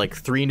techniques, or like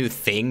 3 new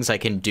things I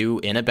can do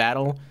in a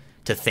battle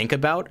to think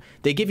about.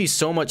 They give you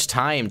so much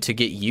time to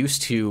get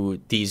used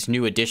to these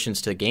new additions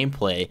to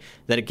gameplay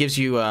that it gives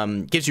you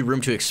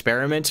room to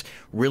experiment,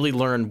 really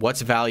learn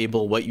what's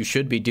valuable, what you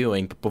should be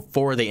doing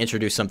before they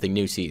introduce something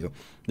new to you.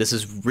 This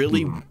is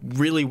really,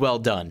 really well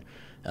done.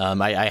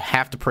 I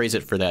have to praise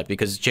it for that,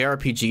 because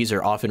JRPGs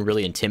are often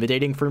really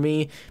intimidating for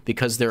me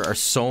because there are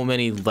so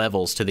many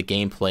levels to the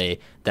gameplay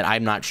that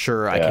I'm not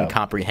sure I can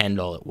comprehend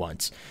all at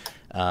once.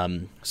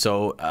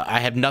 So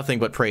I have nothing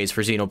but praise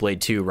for Xenoblade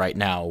 2 right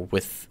now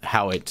with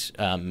how it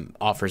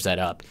offers that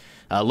up.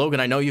 Logan,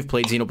 I know you've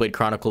played Xenoblade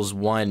Chronicles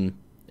 1.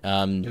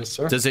 Yes,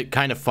 sir. Does it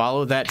kind of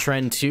follow that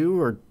trend too,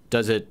 or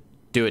does it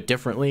do it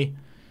differently?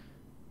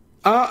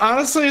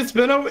 Honestly, it's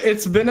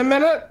been a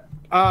minute.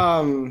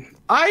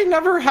 I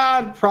never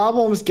had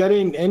problems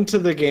getting into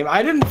the game.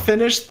 I didn't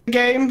finish the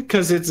game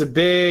because it's a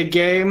big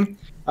game,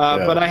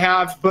 but I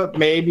have put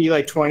maybe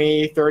like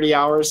 20, 30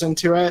 hours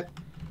into it.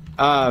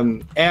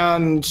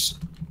 And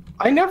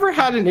I never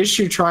had an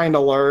issue trying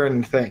to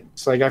learn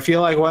things. Like, I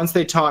feel like once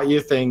they taught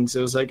you things,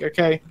 it was like,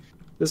 okay,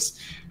 this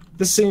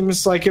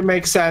seems like it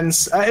makes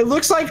sense. It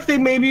looks like they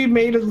maybe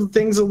made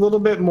things a little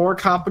bit more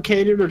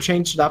complicated or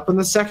changed it up in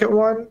the second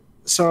one.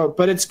 So,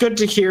 but it's good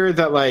to hear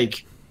that,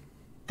 like,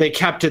 they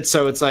kept it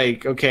so it's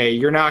like, okay,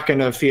 you're not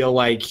going to feel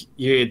like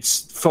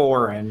it's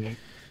foreign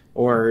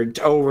or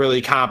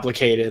overly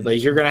complicated.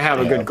 Like, you're going to have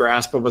a good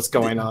grasp of what's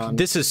going on.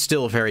 This is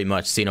still very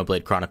much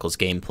Xenoblade Chronicles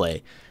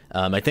gameplay.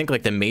 I think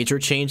like the major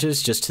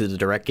changes just to the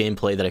direct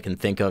gameplay that I can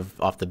think of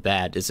off the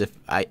bat is if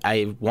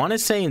I want to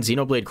say in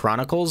Xenoblade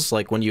Chronicles,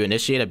 like when you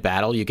initiate a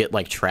battle, you get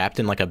like trapped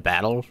in like a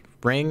battle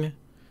ring.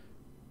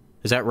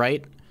 Is that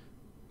right?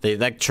 They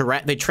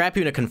trap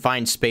you in a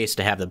confined space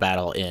to have the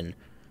battle in.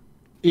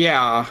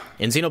 Yeah.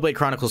 In Xenoblade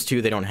Chronicles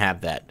 2, they don't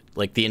have that.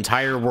 Like, the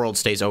entire world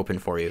stays open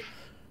for you.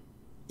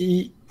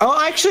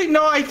 Oh, actually,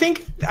 no. I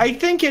think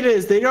it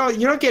is. You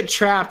don't get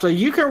trapped. Like,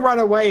 you can run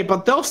away,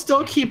 but they'll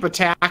still keep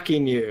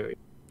attacking you.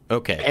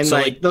 Okay. And so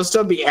like they'll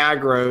still be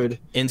aggroed.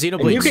 In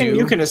Xenoblade 2,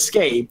 you can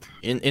escape.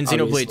 In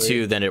Xenoblade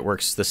 2, then it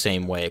works the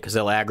same way because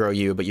they'll aggro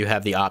you, but you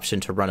have the option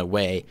to run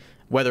away.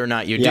 Whether or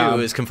not you do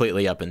is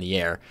completely up in the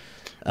air.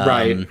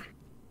 Right.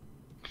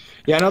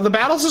 Yeah, no, the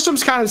battle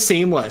system's kind of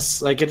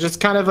seamless. Like, it just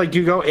kind of like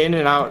you go in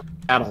and out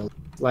of battle,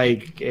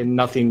 like, and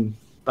nothing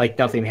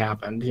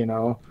happened, you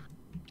know?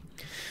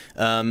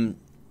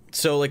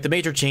 So, like, the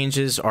major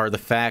changes are the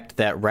fact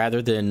that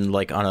rather than,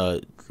 like, in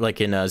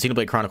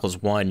Xenoblade Chronicles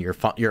 1,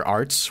 your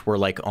arts were,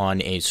 like, on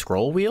a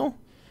scroll wheel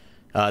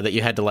that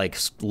you had to, like,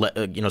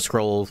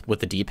 scroll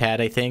with the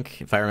D-pad, I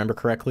think, if I remember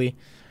correctly.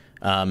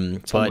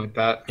 But like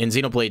that. In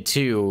Xenoblade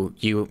 2,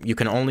 you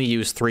can only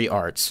use 3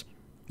 arts.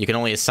 You can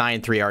only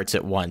assign 3 arts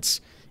at once,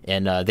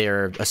 and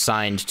they're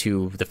assigned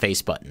to the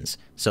face buttons.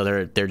 So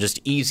they're just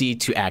easy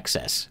to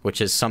access,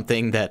 which is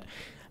something that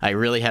I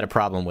really had a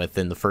problem with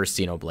in the first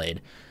Xenoblade.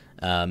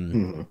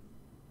 And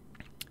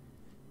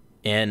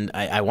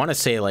I want to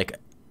say, like,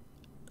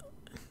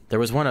 there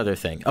was one other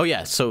thing. Oh,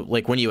 yeah, so,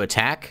 like, when you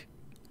attack,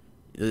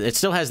 it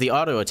still has the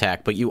auto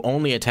attack, but you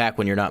only attack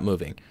when you're not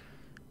moving.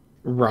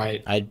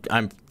 Right.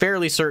 I'm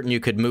fairly certain you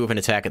could move and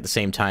attack at the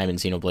same time in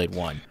Xenoblade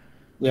 1.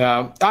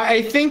 Yeah,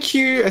 I think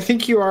you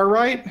are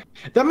right.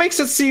 That makes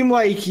it seem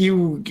like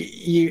you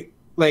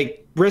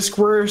like risk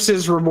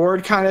versus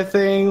reward kind of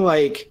thing,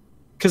 like,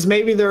 because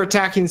maybe they're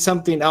attacking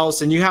something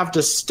else and you have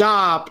to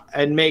stop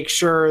and make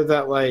sure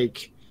that,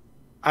 like,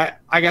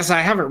 I guess I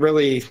haven't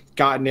really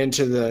gotten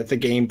into the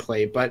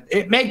gameplay, but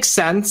it makes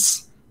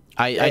sense.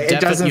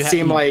 It doesn't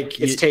seem like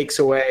it takes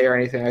away or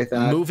anything like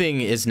that. Moving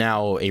is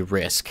now a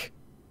risk.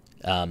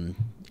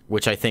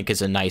 Which I think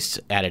is a nice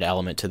added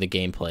element to the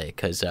gameplay,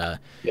 because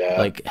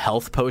like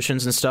health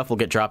potions and stuff will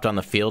get dropped on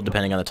the field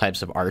depending on the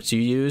types of arts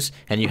you use,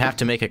 and you have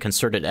to make a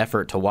concerted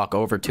effort to walk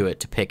over to it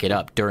to pick it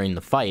up during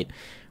the fight,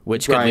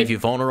 which could leave you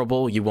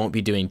vulnerable. You won't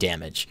be doing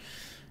damage.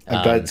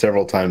 I've died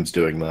several times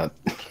doing that.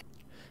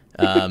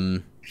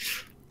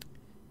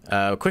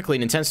 Quickly,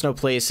 Nintendo Snow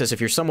Plays says,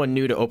 if you're someone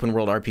new to open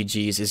world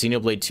RPGs, is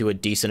Xenoblade 2 a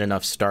decent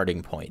enough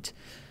starting point?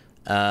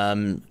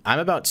 I'm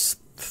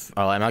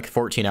like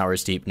 14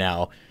 hours deep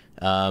now.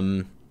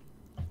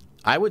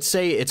 I would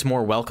say it's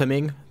more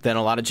welcoming than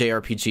a lot of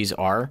JRPGs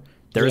are.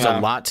 There's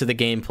a lot to the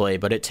gameplay,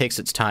 but it takes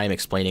its time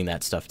explaining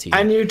that stuff to you.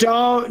 And you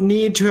don't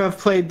need to have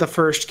played the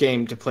first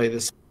game to play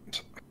this.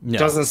 No.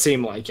 Doesn't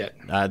seem like it.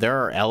 There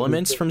are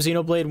elements from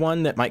Xenoblade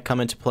 1 that might come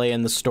into play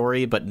in the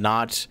story, but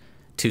not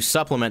to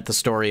supplement the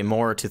story,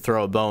 more to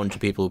throw a bone to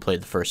people who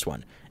played the first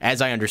one.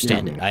 As I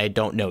understand it. I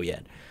don't know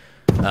yet.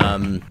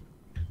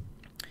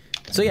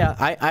 So yeah,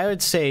 I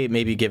would say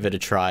maybe give it a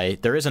try.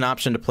 There is an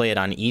option to play it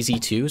on easy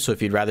too, so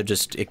if you'd rather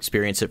just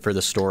experience it for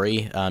the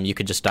story, you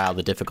could just dial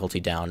the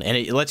difficulty down, and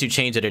it lets you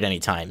change it at any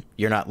time.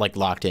 You're not like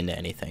locked into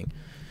anything.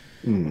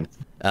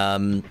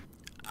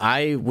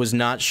 I was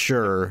not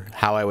sure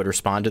how I would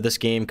respond to this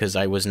game because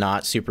I was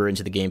not super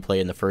into the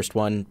gameplay in the first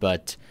one,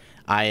 but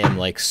I am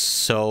like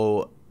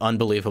so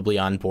unbelievably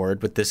on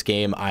board with this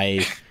game.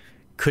 I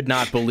could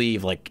not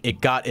believe like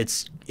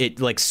it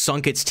like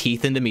sunk its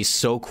teeth into me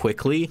so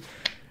quickly.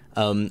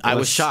 I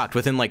was shocked.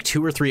 Within like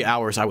 2 or 3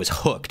 hours, I was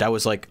hooked. I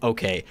was like,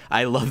 okay,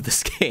 I love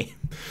this game.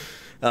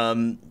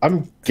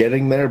 I'm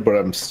getting there, but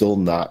I'm still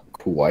not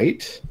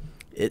quite.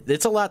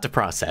 It's a lot to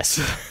process.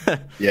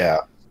 Yeah.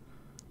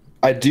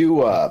 I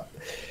do,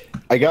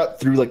 I got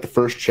through like the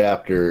first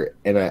chapter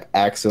and I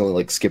accidentally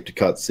like skipped a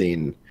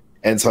cutscene.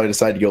 And so I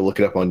decided to go look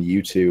it up on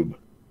YouTube.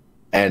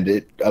 And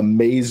it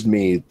amazed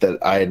me that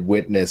I had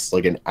witnessed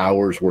like an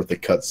hour's worth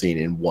of cutscene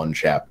in one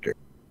chapter.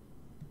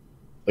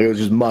 Like, it was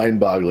just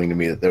mind-boggling to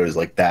me that there was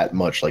like that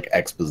much like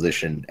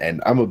exposition,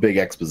 and I'm a big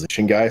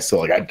exposition guy, so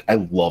like I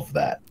love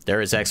that.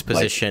 There is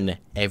exposition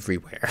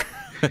everywhere.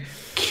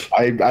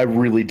 I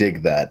really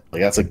dig that.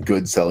 Like, that's a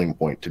good selling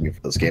point to me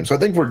for this game. So I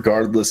think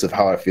regardless of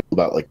how I feel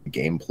about like the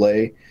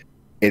gameplay,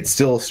 it's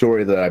still a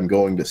story that I'm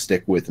going to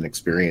stick with and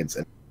experience.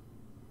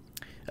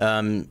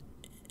 And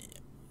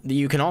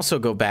you can also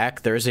go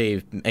back. There's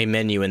a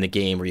menu in the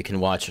game where you can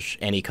watch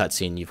any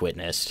cutscene you've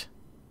witnessed.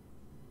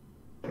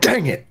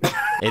 Dang it!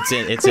 It's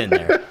in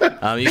there.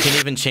 You can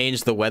even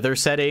change the weather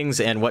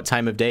settings and what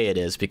time of day it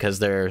is because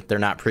they're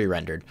not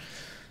pre-rendered.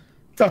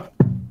 Oh.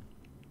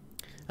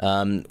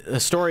 The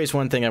story is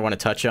one thing I want to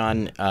touch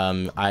on.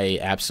 I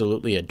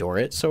absolutely adore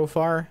it so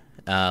far.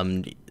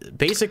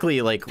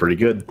 Basically, like, pretty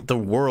good. The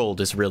world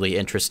is really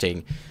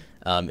interesting.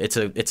 It's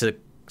a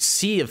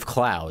sea of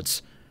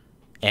clouds,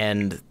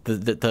 and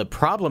the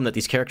problem that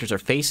these characters are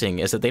facing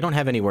is that they don't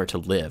have anywhere to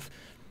live.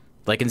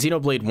 Like in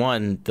Xenoblade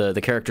 1,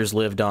 the characters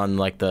lived on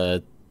like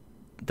the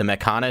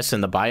Mechonis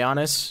and the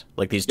Bionis,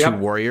 like these two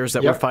warriors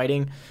that were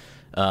fighting.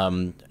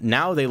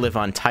 Now they live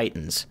on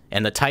Titans,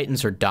 and the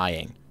Titans are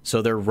dying,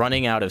 so they're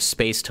running out of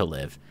space to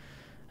live.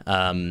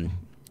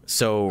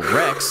 So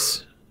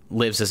Rex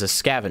lives as a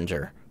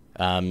scavenger.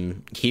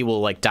 He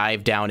will like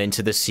dive down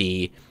into the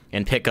sea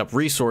and pick up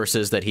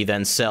resources that he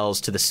then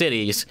sells to the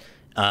cities,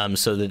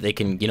 so that they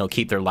can,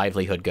 keep their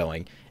livelihood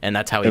going. And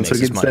that's how he makes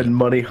his money. And so he can send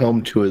money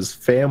home to his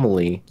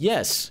family.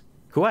 Yes.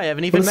 Who I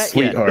haven't even met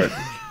sweetheart.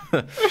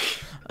 yet.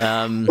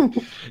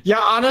 Yeah,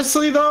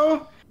 honestly,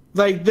 though,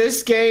 like,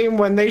 this game,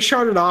 when they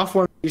showed it off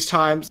one of these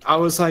times, I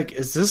was like,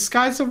 is this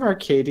Skies of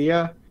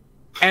Arcadia?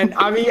 And,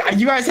 I mean,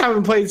 you guys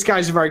haven't played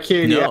Skies of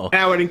Arcadia. No.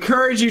 And I would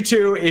encourage you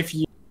to if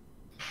you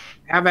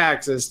have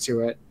access to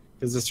it,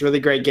 because it's a really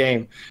great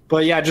game.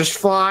 But, yeah, just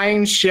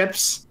flying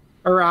ships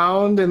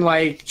around and,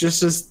 like,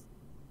 just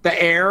the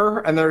air,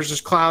 and there's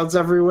just clouds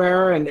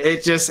everywhere, and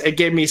it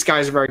gave me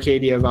Skies of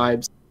Arcadia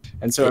vibes,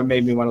 and so it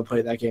made me want to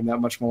play that game that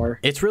much more.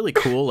 It's really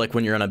cool, like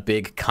when you're on a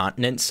big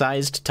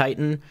continent-sized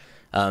Titan,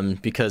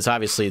 because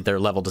obviously their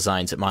level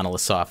designs at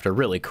Monolith Soft are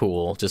really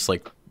cool, just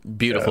like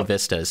beautiful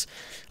vistas.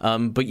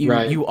 But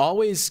you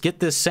always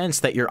get this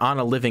sense that you're on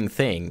a living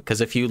thing, because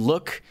if you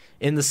look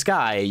in the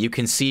sky, you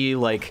can see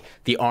like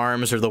the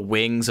arms or the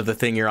wings of the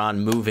thing you're on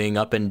moving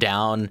up and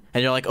down,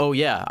 and you're like, oh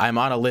yeah, I'm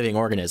on a living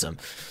organism.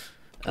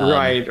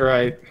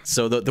 Right.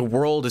 So the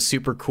world is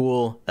super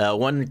cool.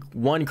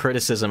 One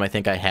criticism I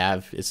think I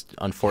have is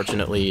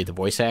unfortunately the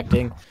voice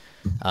acting.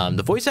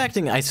 The voice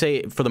acting, I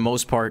say, for the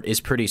most part,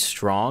 is pretty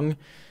strong.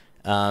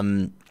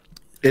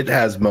 It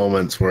has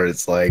moments where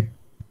it's like,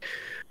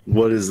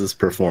 what is this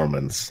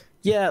performance?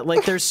 Yeah,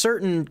 like there's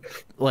certain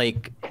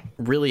like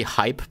really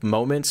hype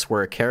moments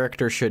where a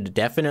character should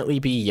definitely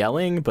be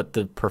yelling, but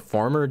the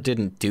performer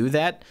didn't do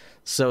that.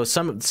 So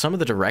some of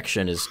the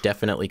direction is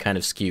definitely kind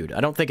of skewed.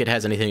 I don't think it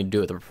has anything to do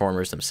with the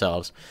performers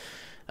themselves.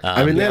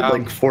 I mean, they had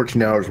like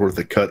 14 hours worth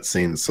of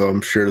cutscenes, so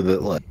I'm sure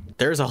that like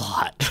there's a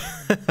lot.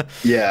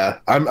 Yeah,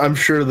 I'm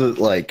sure that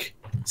like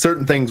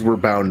certain things were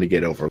bound to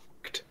get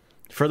overlooked.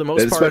 For the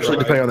most part, especially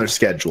depending on their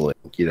scheduling,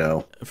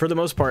 For the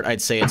most part,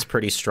 I'd say it's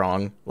pretty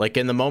strong. Like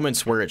in the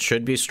moments where it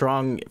should be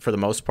strong, for the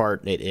most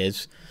part, it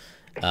is.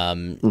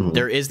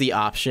 There is the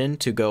option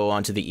to go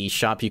onto the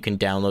eShop. You can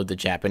download the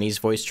Japanese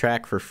voice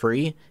track for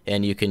free,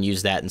 and you can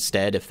use that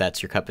instead if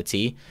that's your cup of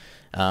tea.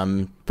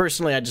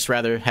 Personally, I'd just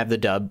rather have the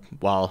dub.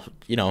 While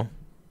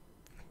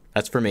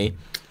that's for me.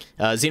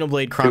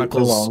 Xenoblade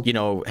Chronicles,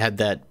 had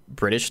that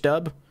British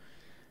dub,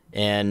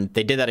 and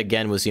they did that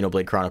again with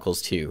Xenoblade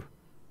Chronicles 2.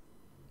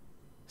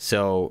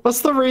 So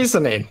what's the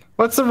reasoning?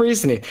 I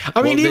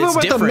mean, even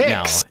with the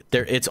mix,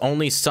 it's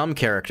only some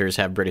characters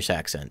have British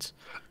accents.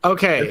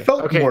 Okay, it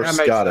felt more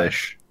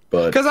Scottish,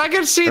 but because I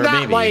could see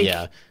that, maybe,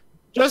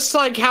 just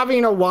like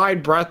having a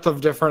wide breadth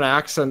of different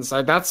accents,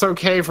 like that's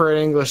okay for an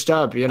English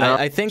dub,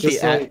 I think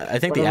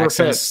the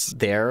accents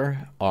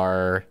there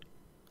are,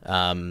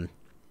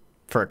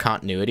 for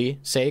continuity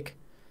sake,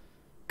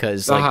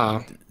 because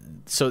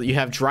so you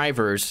have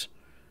drivers,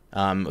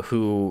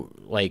 who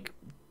like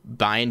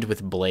bind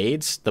with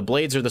blades. The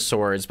blades are the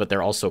swords, but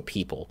they're also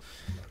people.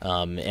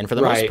 And for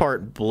the most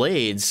part,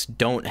 blades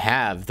don't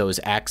have those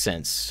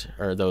accents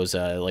or those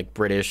like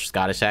British,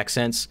 Scottish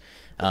accents.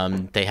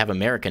 They have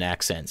American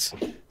accents.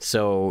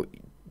 So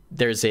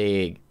there's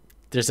a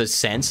there's a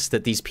sense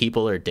that these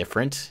people are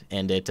different,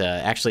 and it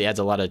actually adds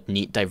a lot of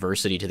neat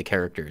diversity to the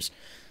characters.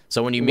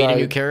 So when you meet a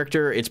new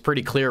character, it's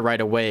pretty clear right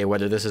away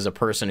whether this is a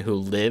person who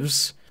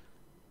lives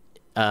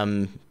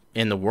in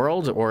the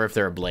world or if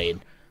they're a blade.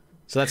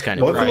 So that's kind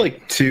of cool.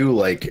 Like too,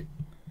 like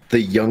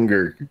the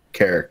younger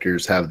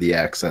characters have the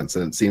accents,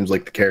 and it seems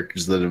like the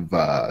characters that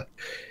have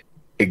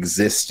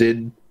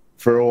existed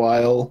for a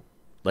while,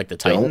 like the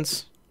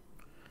Titans.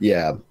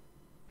 Yeah.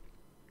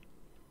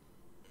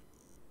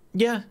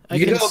 Yeah,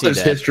 you can tell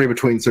there's history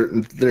between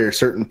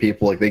certain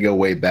people, like they go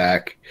way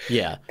back.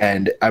 Yeah,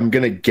 and I'm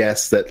gonna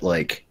guess that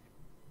like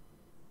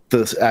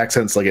the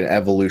accent's like an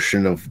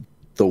evolution of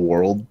the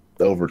world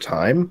over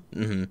time.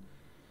 Mm-hmm.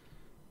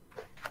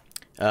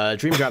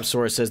 Dreamdrop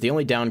Source says the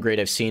only downgrade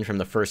I've seen from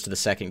the first to the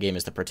second game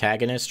is the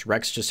protagonist.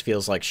 Rex just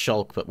feels like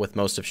Shulk, but with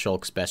most of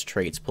Shulk's best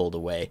traits pulled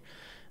away.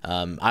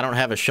 I don't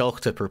have a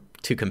Shulk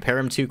to compare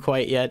him to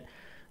quite yet.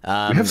 We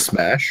have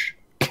Smash.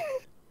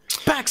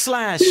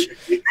 Backslash.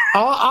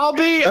 I'll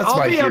be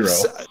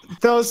upset.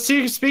 Those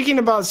two. Speaking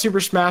about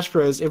Super Smash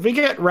Bros., if we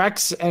get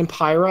Rex and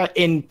Pyra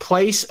in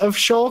place of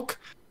Shulk,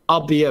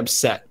 I'll be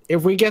upset.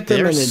 If we get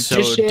them in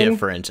addition, so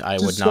different. I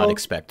would not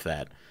expect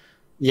that.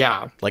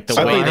 Yeah, like the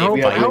way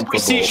they I hope we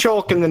see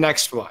Shulk in the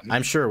next one.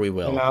 I'm sure we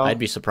will. You know? I'd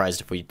be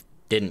surprised if we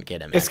didn't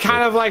get him. It's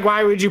kind of like,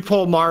 why would you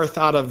pull Marth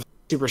out of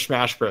Super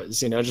Smash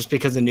Bros.? You know, just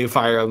because the new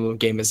Fire Emblem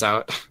game is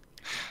out.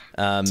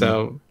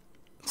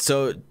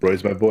 So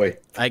Roy's my boy.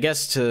 I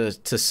guess to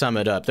sum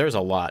it up, there's a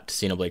lot to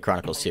Xenoblade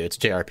Chronicles 2. It's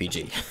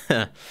JRPG.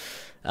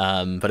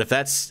 But if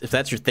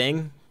that's your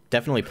thing,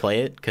 definitely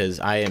play it, because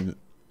I am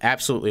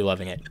absolutely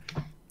loving it.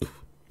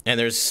 And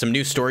there's some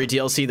new story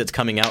DLC that's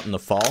coming out in the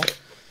fall,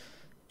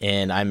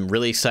 and I'm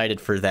really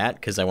excited for that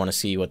because I want to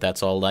see what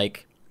that's all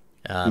like.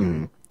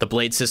 The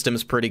blade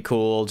system's pretty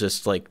cool,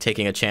 just like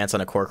taking a chance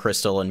on a core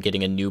crystal and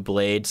getting a new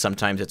blade.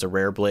 Sometimes it's a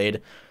rare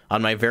blade.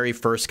 On my very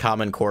first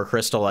common core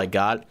crystal I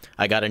got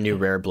a new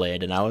rare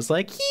blade, and I was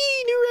like,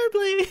 yee, new rare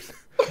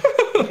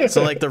blade.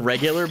 So like the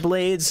regular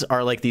blades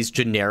are like these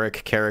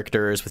generic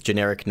characters with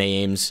generic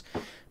names,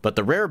 but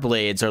the rare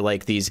blades are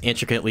like these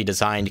intricately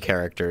designed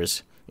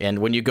characters. And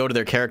when you go to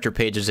their character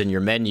pages in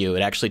your menu,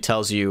 it actually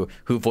tells you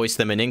who voiced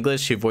them in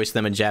English, who voiced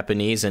them in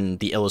Japanese, and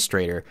the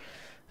illustrator.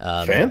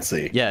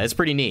 Fancy. Yeah, it's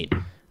pretty neat.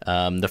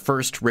 The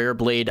first rare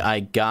blade I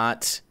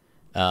got,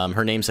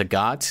 her name's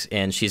Agat,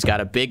 and she's got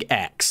a big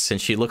axe,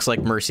 and she looks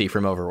like Mercy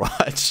from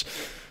Overwatch.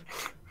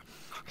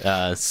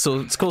 So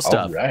it's cool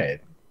stuff. All right.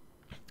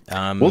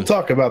 We'll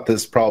talk about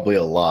this probably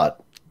a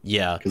lot.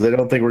 Yeah. Because I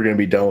don't think we're going to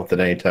be done with it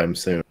anytime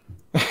soon.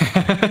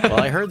 Well,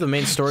 I heard the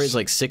main story is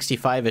like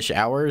 65-ish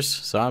hours,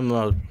 so I'm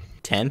a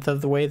 10th of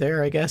the way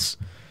there, I guess.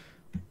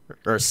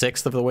 Or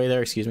 6th of the way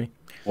there, excuse me.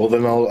 Well,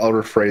 then I'll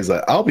rephrase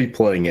that. I'll be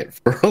playing it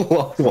for a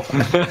long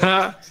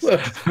while.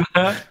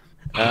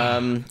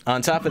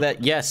 On top of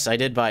that, yes, I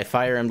did buy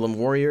Fire Emblem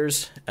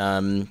Warriors.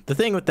 The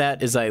thing with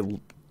that is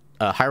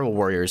Hyrule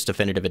Warriors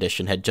Definitive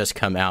Edition had just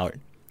come out,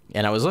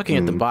 and I was looking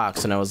at the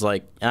box, and I was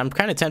like, I'm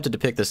kind of tempted to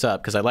pick this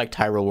up because I liked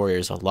Hyrule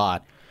Warriors a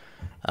lot.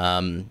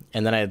 And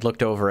then I had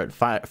looked over at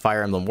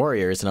Fire Emblem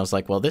Warriors, and I was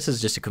like, well, this is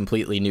just a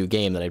completely new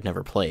game that I've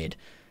never played.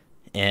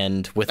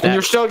 And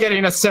you're still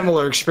getting a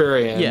similar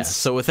experience. Yeah,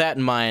 so with that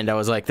in mind, I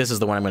was like, this is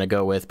the one I'm going to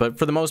go with. But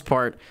for the most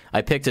part,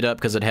 I picked it up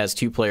because it has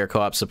 2-player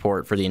co-op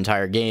support for the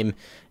entire game,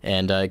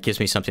 and it gives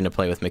me something to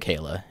play with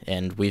Michaela.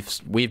 And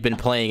we've been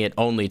playing it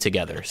only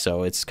together,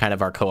 so it's kind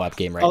of our co-op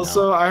game right now.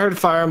 Also, I heard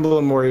Fire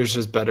Emblem Warriors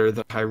is better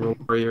than Hyrule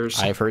Warriors.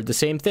 I've heard the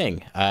same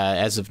thing.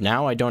 As of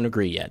now, I don't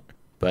agree yet.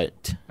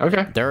 But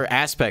there are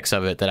aspects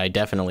of it that I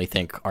definitely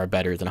think are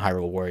better than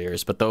Hyrule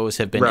Warriors, but those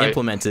have been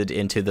implemented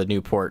into the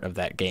new port of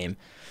that game.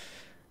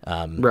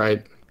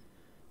 Right.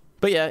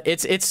 But yeah,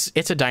 it's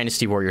a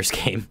Dynasty Warriors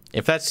game.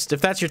 If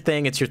that's your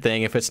thing, it's your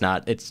thing. If it's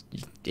not,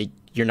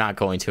 you're not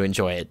going to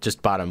enjoy it.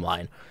 Just bottom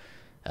line.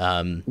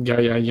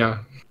 Yeah.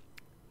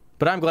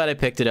 But I'm glad I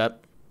picked it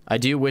up. I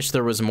do wish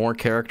there was more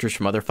characters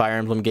from other Fire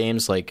Emblem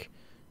games, like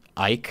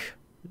Ike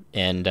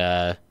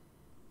and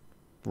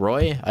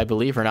Roy, I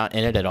believe, are not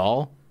in it at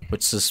all,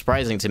 which is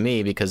surprising to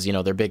me because, you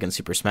know, they're big in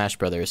Super Smash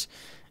Brothers,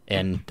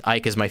 and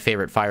Ike is my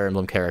favorite Fire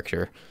Emblem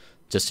character,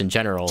 just in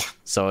general,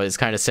 so it's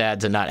kind of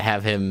sad to not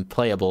have him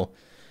playable.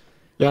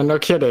 Yeah, no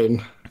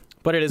kidding.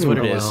 But it is what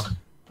it is.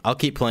 I'll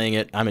keep playing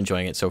it. I'm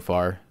enjoying it so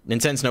far.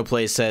 Nintendo No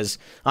Play says,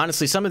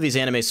 honestly, some of these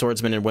anime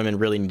swordsmen and women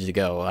really need to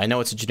go. I know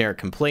it's a generic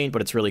complaint,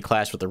 but it's really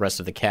clashed with the rest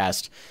of the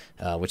cast,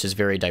 which is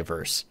very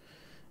diverse.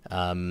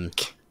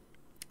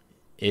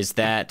 Is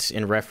that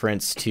in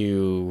reference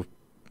to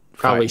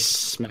probably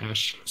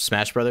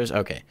Smash Brothers?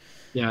 Okay.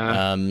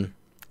 Yeah.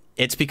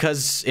 It's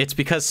because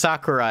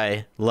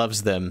Sakurai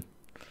loves them.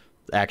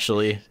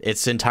 Actually,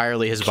 it's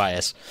entirely his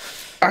bias.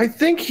 I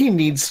think he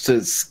needs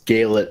to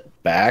scale it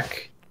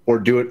back or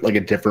do it like a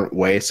different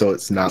way so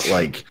it's not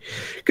like,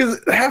 because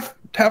half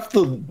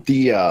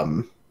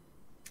the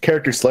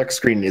character select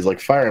screen is like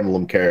Fire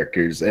Emblem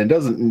characters, and it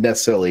doesn't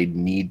necessarily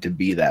need to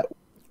be that.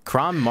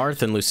 Chrom,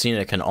 Marth, and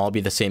Lucina can all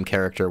be the same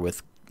character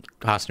with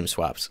costume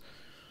swaps.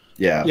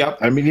 Yeah. Yep.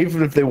 I mean,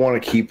 even if they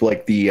want to keep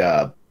like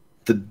the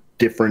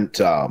different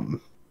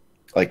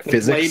like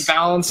physics blade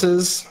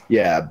balances.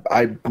 Yeah,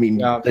 I mean,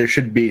 there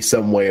should be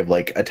some way of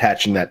like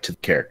attaching that to the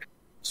character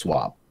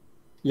swap.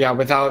 Yeah,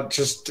 without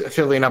just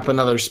filling up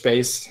another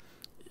space.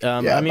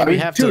 I mean, we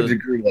have to a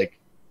degree, like.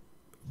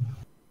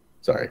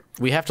 Sorry,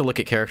 we have to look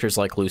at characters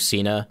like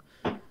Lucina,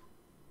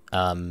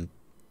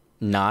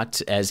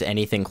 not as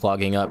anything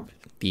clogging up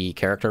the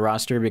character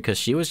roster, because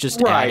she was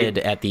just added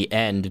at the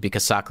end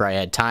because Sakurai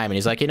had time, and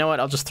he's like, you know what,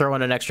 I'll just throw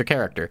in an extra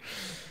character.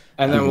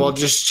 And then we'll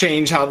just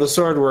change how the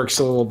sword works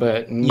a little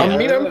bit. And I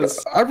mean,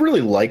 I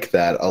really like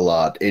that a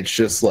lot. It's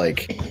just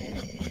like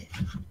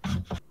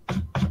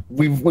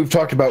we've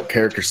talked about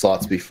character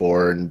slots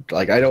before, and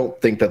like I don't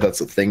think that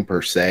that's a thing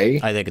per se.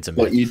 I think it's a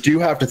myth. But you do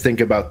have to think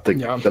about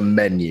the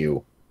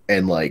menu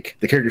and like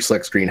the character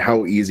select screen,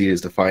 how easy it is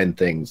to find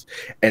things,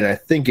 and I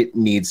think it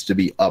needs to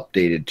be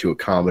updated to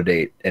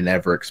accommodate an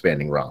ever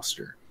expanding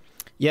roster.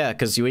 Yeah,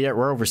 because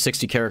we're over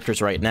 60 characters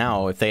right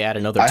now. If they add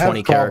another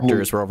 20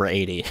 characters, we're over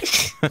 80.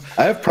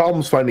 I have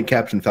problems finding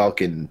Captain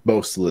Falcon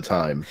most of the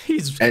time.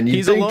 He's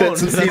alone. That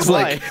since he's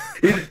like,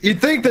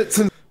 you'd think that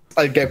since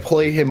like I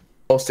play him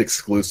almost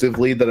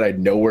exclusively that I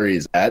know where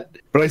he's at,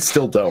 but I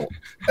still don't.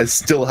 I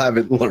still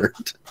haven't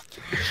learned.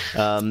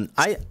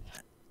 I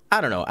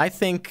don't know. I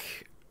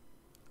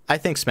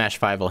think Smash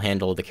 5 will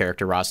handle the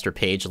character roster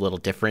page a little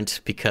different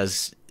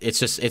because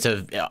it's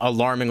a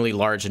alarmingly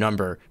large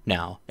number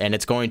now, and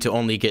it's going to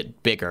only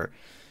get bigger.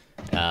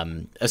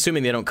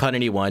 Assuming they don't cut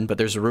anyone, but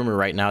there's a rumor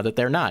right now that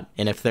they're not.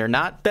 And if they're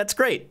not, that's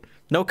great.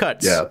 No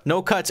cuts. Yeah.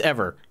 No cuts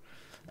ever.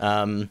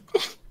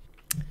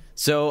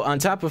 So on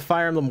top of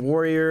Fire Emblem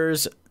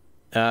Warriors,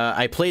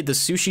 I played the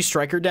Sushi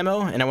Striker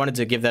demo, and I wanted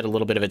to give that a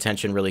little bit of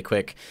attention really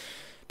quick.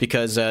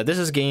 Because this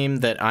is a game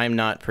that I'm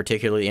not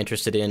particularly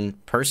interested in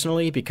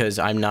personally, because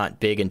I'm not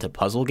big into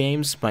puzzle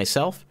games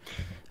myself.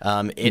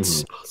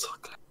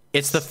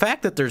 It's the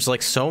fact that there's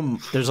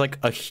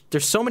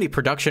so many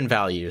production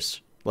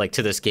values like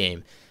to this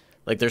game.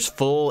 Like there's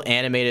full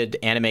animated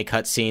anime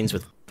cutscenes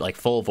with like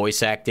full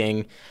voice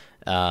acting.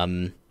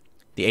 The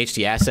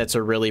HD assets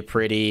are really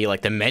pretty.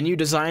 Like the menu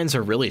designs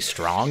are really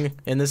strong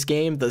in this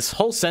game. This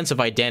whole sense of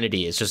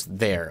identity is just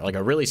there, like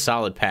a really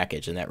solid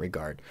package in that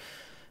regard.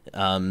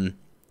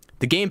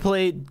 The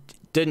gameplay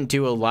didn't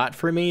do a lot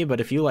for me, but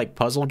if you like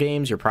puzzle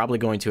games, you're probably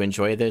going to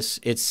enjoy this.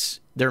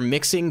 They're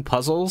mixing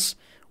puzzles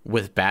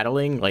with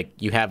battling. Like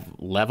you have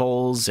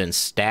levels and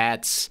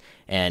stats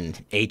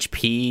and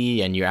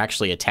HP, and you're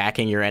actually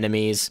attacking your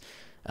enemies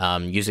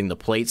using the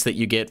plates that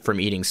you get from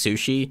eating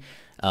sushi.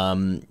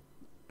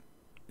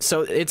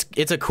 So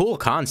it's a cool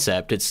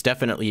concept. It's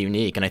definitely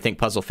unique, and I think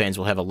puzzle fans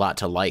will have a lot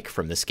to like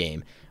from this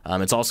game.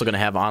 It's also going to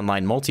have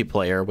online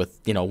multiplayer with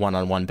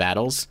one-on-one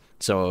battles.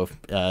 So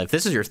if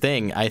this is your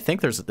thing, I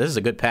think this is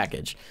a good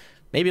package.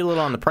 Maybe a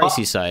little on the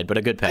pricey side, but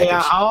a good package.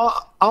 Yeah,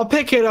 I'll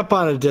pick it up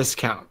on a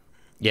discount.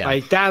 Yeah,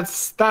 like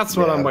that's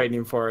what I'm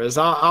waiting for.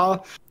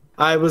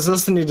 I was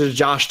listening to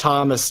Josh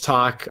Thomas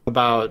talk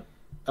about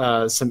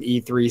some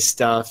E3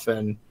 stuff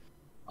and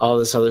all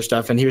this other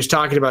stuff, and he was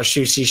talking about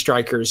Sushi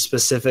Strikers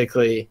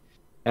specifically,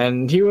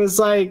 and he was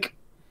like,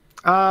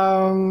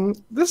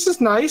 "This is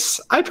nice.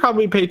 I'd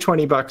probably pay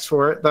 $20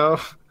 for it, though."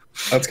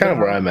 That's kind of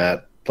where I'm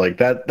at. Like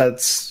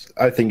that's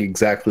I think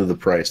exactly the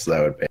price that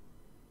I would pay.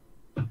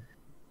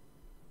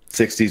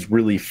 60's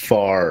really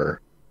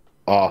far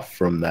off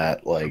from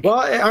that. Like, well,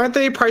 aren't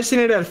they pricing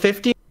it at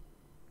 50?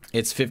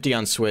 It's 50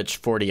 on Switch,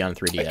 40 on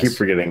 3DS. I keep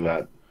forgetting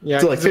that. Yeah,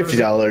 so like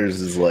 $50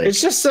 is like it's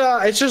just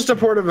a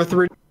port of a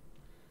 3.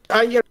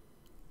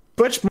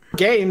 Switch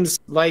games,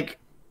 like,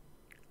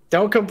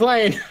 don't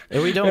complain.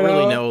 And we don't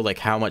really know like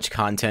how much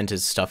content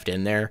is stuffed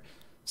in there.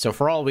 So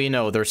for all we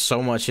know, there's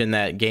so much in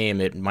that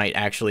game, it might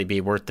actually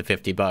be worth the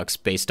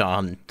 $50 based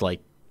on like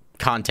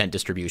content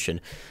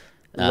distribution.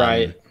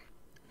 Right.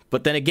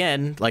 But then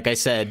again, like I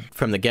said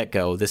from the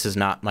get-go, this is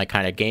not my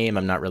kind of game.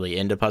 I'm not really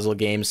into puzzle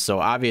games. So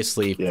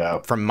obviously,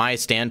 from my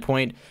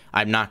standpoint,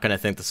 I'm not going to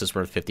think this is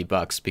worth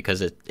 $50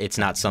 because it's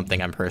not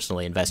something I'm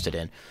personally invested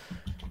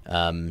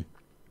in.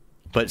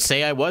 But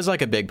say I was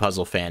like a big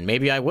puzzle fan,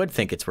 maybe I would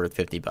think it's worth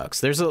 $50.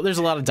 There's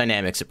a lot of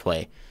dynamics at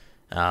play.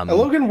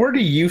 Logan, where do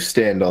you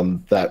stand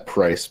on that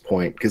price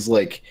point? Because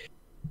like,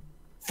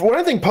 for when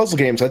I think puzzle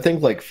games, I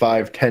think like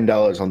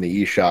 $5-10 on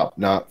the eShop,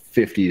 not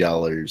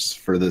 $50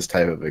 for this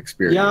type of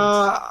experience.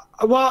 Yeah,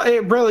 well,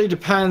 it really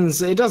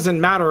depends. It doesn't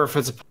matter if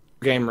it's a puzzle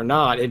game or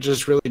not. It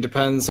just really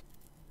depends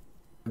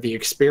on the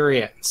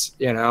experience.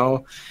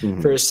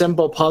 For a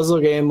simple puzzle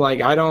game, like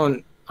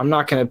I'm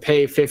not going to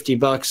pay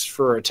 $50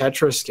 for a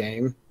Tetris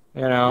game.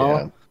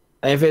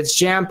 If it's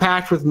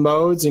jam-packed with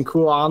modes and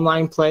cool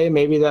online play,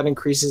 maybe that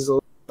increases a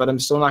little, but I'm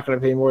still not going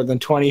to pay more than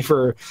 $20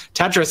 for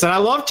Tetris. And I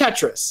love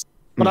Tetris,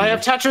 but I have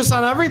Tetris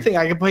on everything.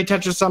 I can play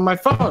Tetris on my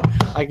phone.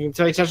 I can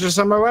play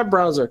Tetris on my web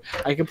browser.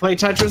 I can play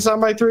Tetris on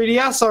my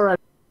 3DS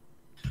already.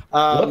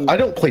 I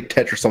don't play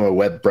Tetris on my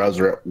web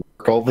browser at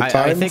work all the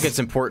time. I think it's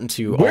important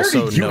to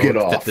also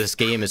note that this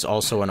game is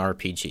also an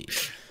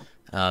RPG.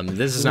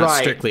 This is not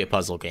strictly a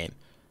puzzle game.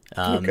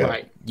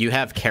 You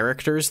have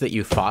characters that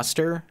you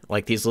foster,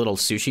 like these little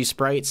sushi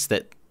sprites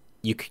that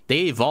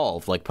they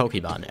evolve like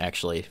Pokemon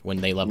actually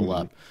when they level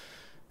up.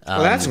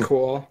 Well, that's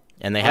cool.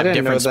 And they have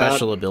different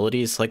special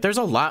abilities. Like, there's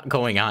a lot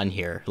going on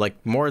here,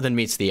 like more than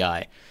meets the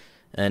eye.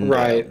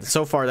 And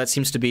so far, that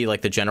seems to be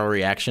like the general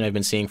reaction I've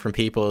been seeing from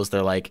people is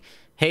they're like,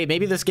 hey,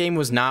 maybe this game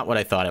was not what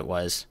I thought it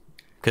was.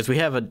 Because we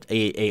have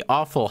a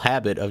awful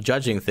habit of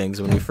judging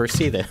things when we first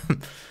see them.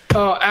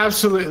 Oh,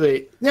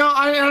 absolutely. No,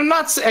 I'm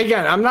not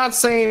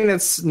saying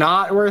it's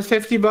not worth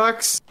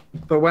 $50,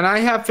 but when I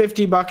have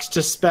 $50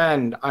 to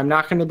spend, I'm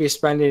not going to be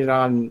spending it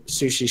on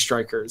Sushi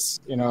Strikers,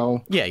 you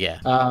know? Yeah.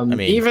 I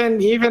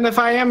mean, even if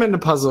I am into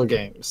puzzle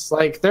games,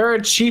 like there are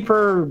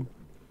cheaper,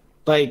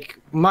 like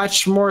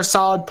much more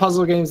solid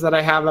puzzle games that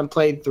I haven't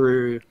played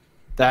through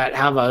that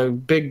have a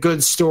big,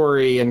 good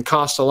story and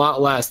cost a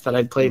lot less that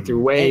I'd played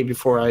through way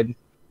before I'd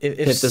hit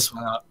this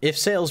one up. If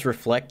sales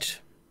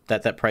reflect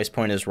that price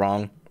point is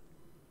wrong,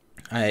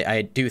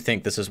 I do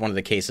think this is one of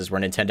the cases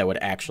where Nintendo would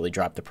actually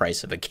drop the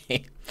price of a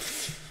game.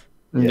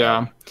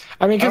 Yeah.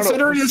 I mean,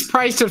 considering it's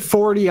priced at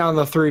 $40 on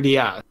the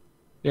 3DS,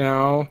 you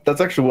know,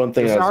 that's actually one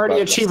thing. There's already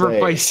a cheaper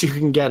place you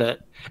can get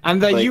it.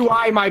 And the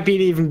UI might be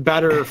even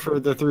better for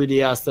the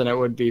 3DS than it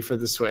would be for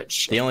the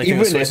Switch. The only thing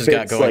the Switch has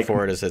got going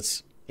for it is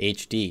it's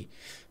HD.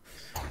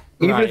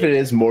 Even if it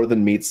is more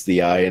than meets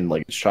the eye and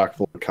like chock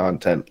full of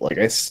content, like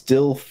I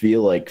still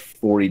feel like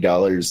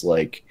 $40,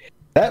 like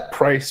that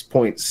price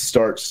point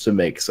starts to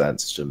make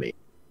sense to me.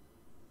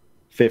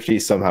 50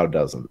 somehow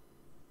doesn't.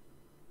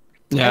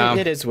 Yeah,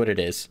 it is what it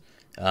is.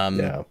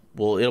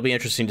 Well, it'll be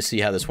interesting to see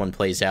how this one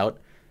plays out.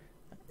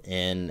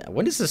 And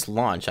when does this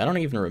launch? I don't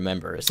even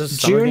remember. Is this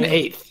June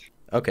 8th?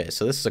 Okay,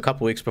 so this is a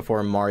couple weeks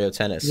before Mario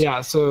Tennis.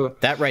 Yeah, so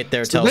that right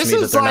there tells me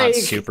that they're not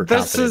super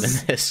confident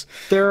in this.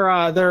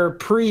 Their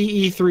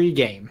pre-E3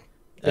 game.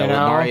 You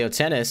know? Mario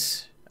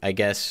Tennis, I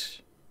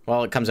guess.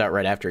 Well, it comes out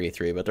right after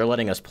E3, but they're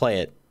letting us play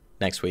it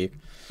next week.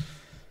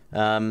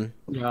 Well,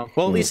 at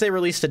least they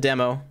released a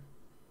demo.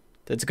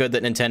 It's good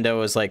that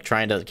Nintendo is like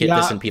trying to get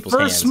this in people's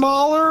hands. For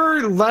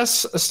smaller,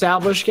 less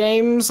established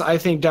games, I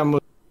think demo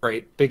is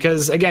great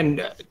because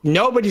again,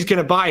 nobody's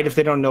gonna buy it if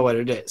they don't know what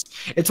it is.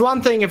 It's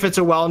one thing if it's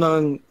a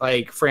well-known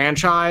like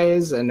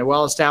franchise and a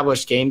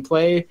well-established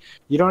gameplay,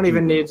 you don't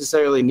even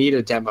necessarily need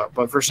a demo.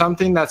 But for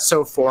something that's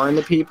so foreign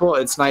to people,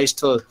 it's nice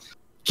to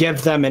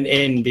give them an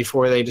in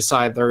before they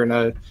decide they're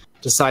gonna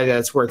decide that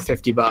it's worth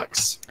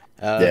 $50.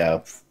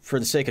 For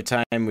the sake of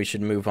time, we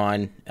should move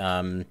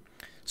on.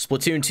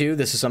 Splatoon 2,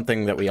 this is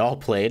something that we all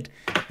played.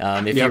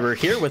 If you were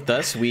here with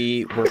us,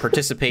 we were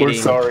participating in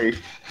the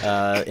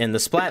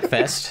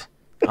Splatfest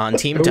on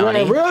Team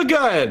Donnie. Real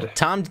good.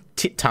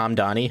 Tom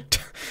Donnie.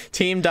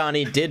 Team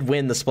Donnie did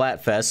win the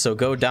Splatfest, so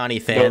go Donnie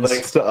fans. No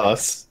thanks to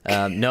us.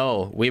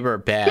 No, we were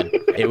bad.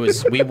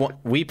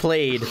 We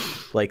played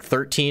like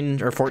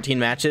 13 or 14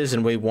 matches,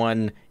 and we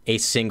won a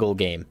single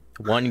game.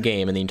 One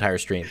game in the entire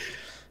stream.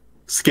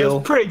 Skill.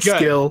 Pretty good.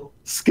 Skill.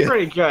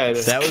 Pretty good.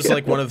 That was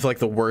like one of like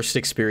the worst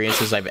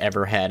experiences I've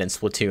ever had in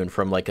Splatoon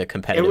from like a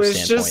competitive standpoint. It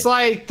was just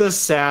like the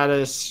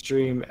saddest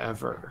stream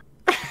ever.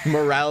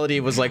 Morality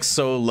was like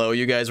so low.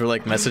 You guys were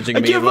like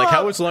messaging me like,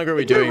 how much longer are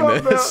we doing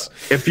this?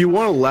 If you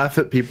want to laugh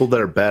at people that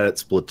are bad at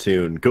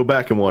Splatoon, go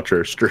back and watch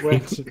our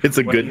stream. It's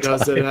a good time.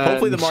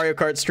 Hopefully the Mario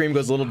Kart stream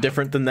goes a little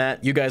different than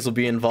that. You guys will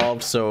be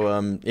involved.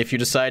 So if you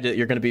decide that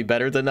you're going to be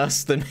better than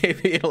us, then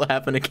maybe it'll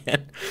happen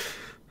again.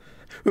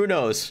 Who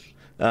knows?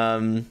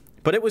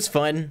 But it was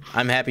fun.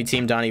 I'm happy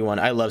Team Donnie won.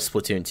 I love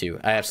Splatoon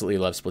 2. I absolutely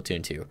love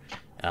Splatoon 2.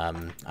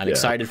 I'm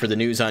excited for the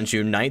news on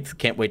June 9th.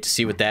 Can't wait to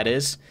see what that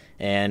is.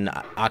 And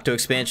Octo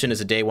Expansion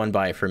is a day one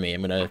buy for me.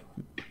 I'm going to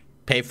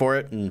pay for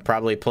it and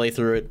probably play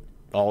through it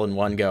all in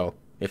one go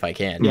if I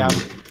can. Yeah,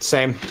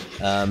 same.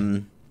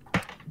 You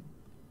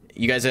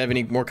guys have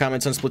any more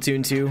comments on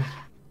Splatoon 2?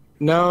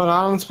 No,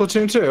 not on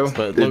Splatoon 2.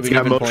 But Logan,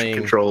 you've been playing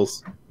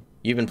controls.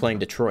 You've been playing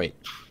Detroit.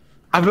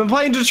 I've been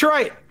playing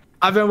Detroit.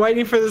 I've been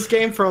waiting for this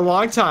game for a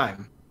long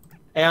time.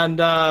 And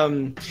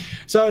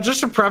so just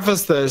to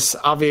preface this,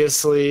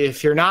 obviously,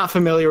 if you're not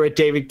familiar with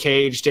David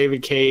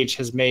Cage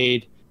has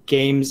made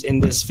games in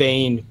this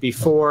vein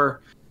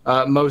before,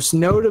 most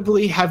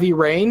notably Heavy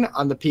Rain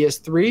on the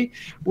PS3,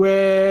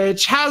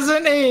 which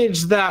hasn't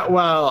aged that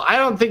well. I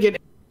don't think it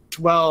aged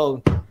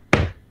well.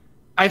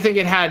 I think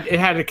it had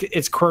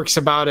its quirks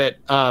about it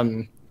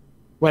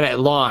when it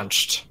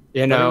launched.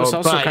 You know, but it was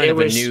also kind of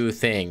a new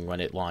thing when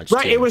it launched.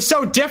 Right, it was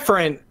so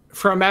different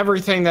from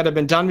everything that had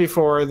been done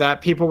before that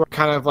people were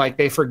kind of like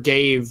they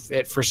forgave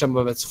it for some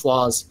of its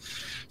flaws.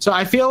 So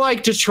I feel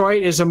like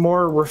Detroit is a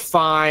more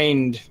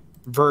refined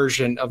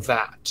version of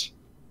that.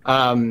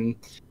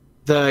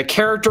 The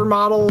character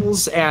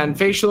models and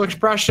facial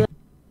expression,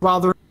 while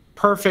they're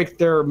perfect,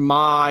 they're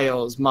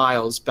miles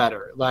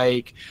better.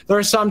 Like there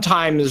are some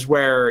times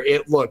where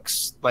it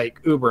looks like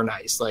uber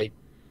nice. Like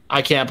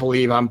I can't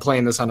believe I'm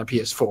playing this on a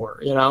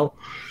PS4, you know?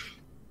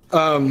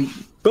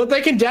 But they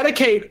can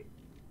dedicate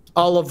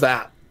all of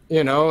that,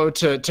 you know,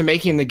 to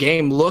making the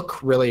game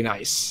look really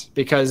nice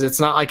because it's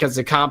not like it's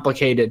a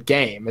complicated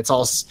game. It's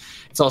all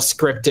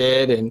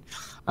scripted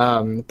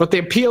and but the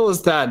appeal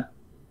is that,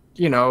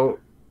 you know,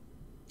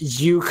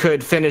 you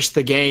could finish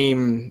the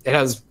game. It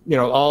has,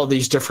 all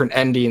these different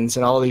endings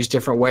and all these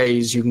different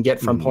ways you can get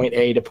from point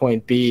A to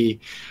point B.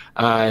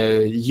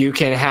 You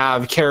can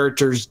have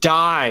characters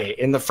die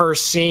in the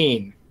first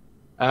scene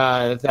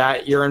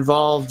that you're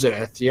involved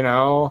with,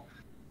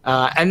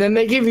 and then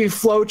they give you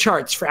flow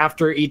charts for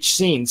after each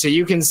scene. So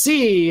you can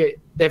see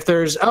if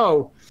there's,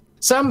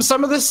 some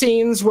of the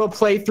scenes will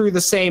play through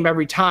the same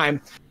every time,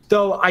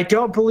 though I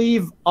don't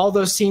believe all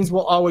those scenes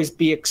will always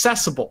be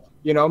accessible.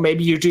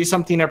 Maybe you do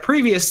something in a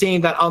previous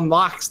scene that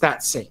unlocks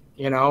that scene,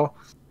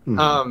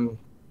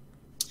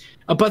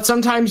 but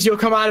sometimes you'll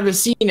come out of a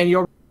scene and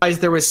you'll realize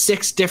there was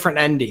 6 different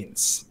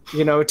endings,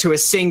 to a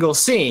single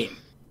scene,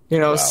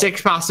 wow.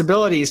 6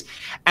 possibilities.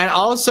 And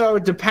also,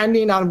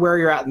 depending on where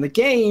you're at in the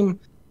game,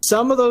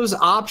 some of those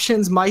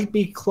options might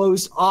be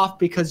closed off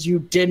because you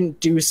didn't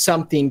do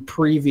something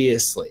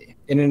previously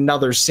in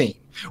another scene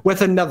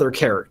with another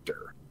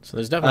character. So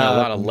there's definitely a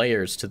lot of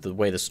layers to the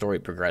way the story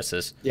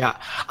progresses. Yeah.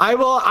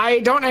 I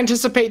don't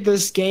anticipate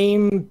this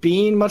game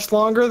being much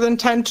longer than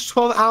 10 to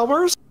 12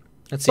 hours.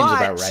 That seems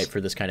about right for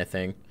this kind of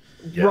thing.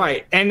 Yeah.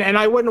 Right. And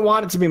I wouldn't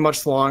want it to be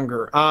much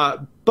longer.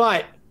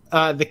 But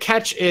the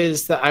catch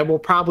is that I will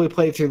probably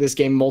play through this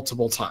game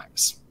multiple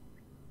times.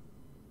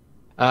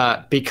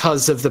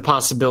 Because of the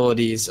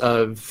possibilities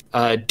of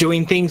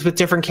doing things with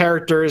different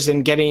characters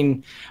and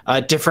getting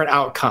different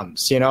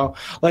outcomes,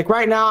 Like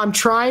right now, I'm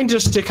trying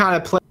just to kind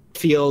of play what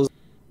feels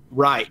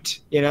right,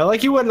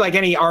 like you would like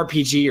any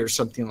RPG or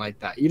something like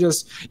that. You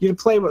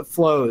play what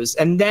flows,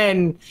 and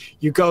then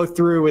you go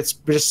through with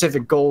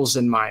specific goals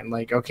in mind.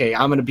 Like, okay,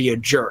 I'm going to be a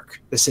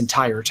jerk this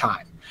entire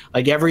time.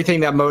 Like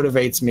everything that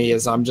motivates me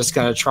is I'm just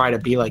going to try to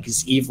be like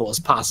as evil as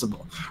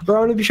possible, or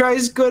I'm going to try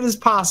as good as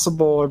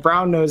possible, or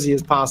brown nosy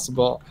as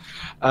possible.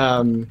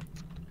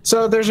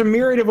 So there's a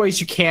myriad of ways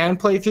you can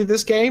play through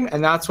this game,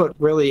 and that's what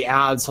really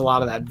adds a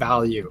lot of that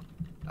value.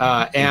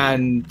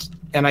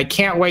 And I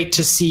can't wait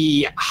to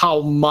see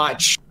how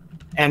much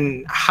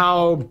and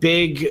how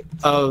big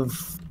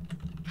of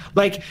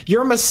like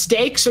your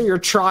mistakes or your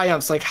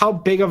triumphs, like how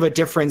big of a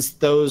difference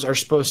those are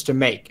supposed to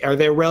make. Are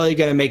they really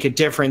going to make a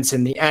difference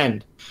in the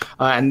end?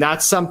 And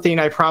that's something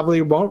I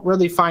probably won't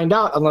really find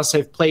out unless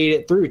I've played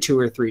it through 2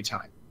 or 3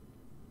 times.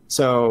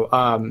 So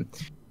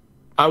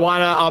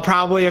I'll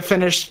probably have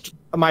finished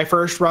my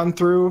first run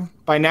through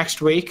by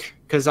next week,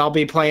 because I'll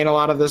be playing a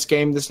lot of this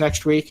game this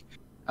next week.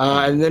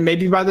 And then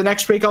maybe by the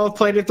next week I'll have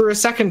played it through a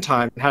second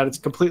time and had a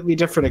completely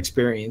different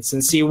experience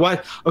and see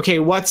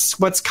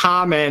what's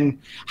common,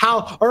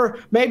 or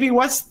maybe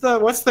what's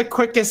the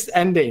quickest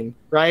ending,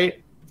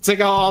 right? It's like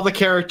all the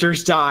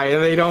characters die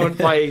and they don't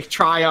like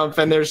triumph,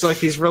 and there's like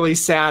these really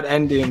sad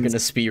endings. I'm gonna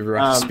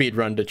speed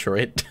run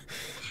Detroit.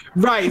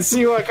 Right,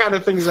 see what kind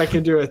of things I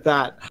can do with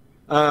that.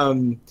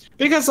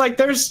 Because like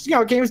there's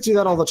games do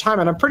that all the time,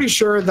 and I'm pretty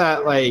sure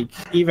that like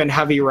even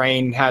Heavy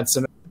Rain had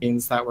some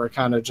endings that were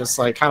kind of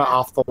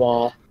off the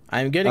wall.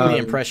 I'm getting the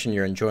impression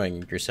you're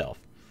enjoying yourself.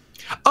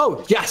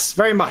 Oh yes,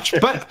 very much.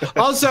 But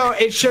also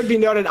it should be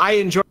noted I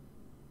enjoy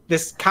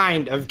this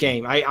kind of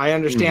game. I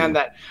understand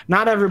that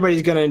not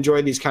everybody's going to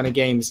enjoy these kind of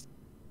games.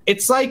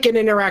 It's like an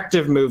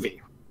interactive movie.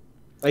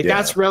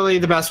 That's really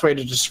the best way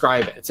to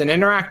describe it. It's an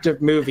interactive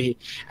movie,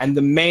 and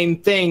the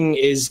main thing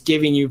is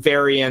giving you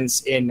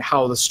variance in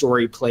how the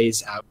story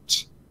plays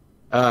out.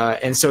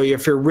 And so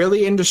if you're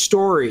really into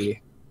story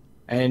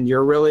and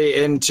you're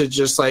really into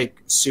just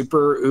like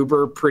super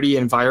uber pretty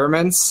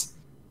environments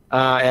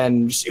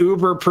and just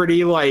uber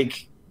pretty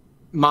like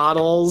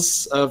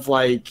models of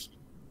like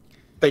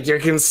you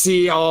can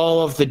see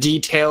all of the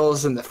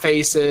details and the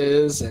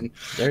faces, and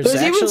there's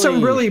even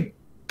some really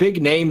big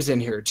names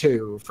in here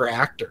too for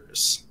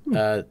actors.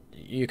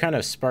 You kind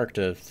of sparked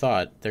a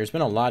thought. There's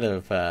been a lot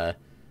of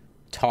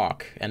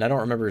talk, and I don't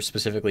remember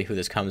specifically who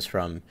this comes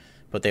from,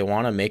 but they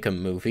want to make a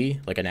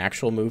movie, like an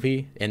actual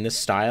movie in this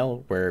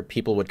style, where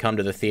people would come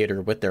to the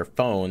theater with their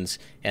phones,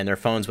 and their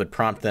phones would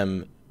prompt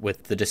them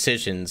with the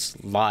decisions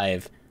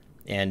live,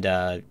 and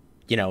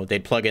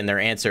they'd plug in their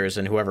answers,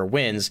 and whoever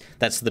wins,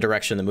 that's the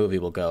direction the movie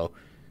will go.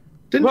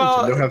 Didn't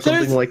Nintendo have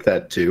something like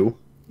that too?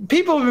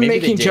 People have been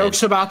making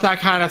jokes about that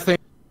kind of thing.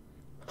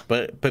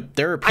 But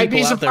there are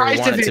people out there who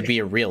want it to be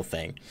a real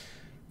thing.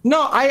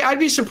 No, I'd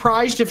be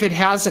surprised if it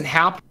hasn't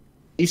happened,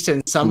 at least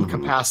in some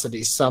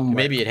capacity somewhere.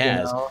 Maybe it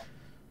has.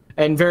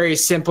 And very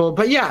simple.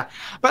 But yeah,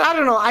 but I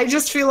don't know. I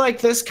just feel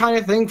like this kind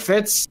of thing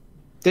fits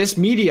this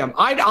medium.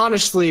 I'd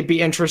honestly be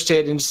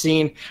interested in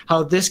seeing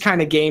how this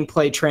kind of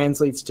gameplay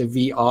translates to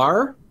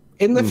VR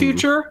in the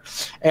future,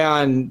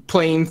 and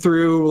playing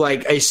through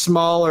like a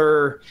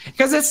smaller,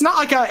 because it's not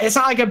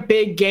like a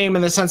big game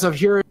in the sense of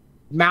here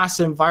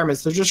massive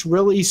environments. They're just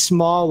really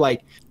small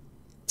like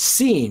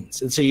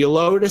scenes, and so you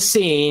load a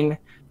scene,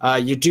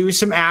 you do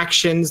some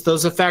actions,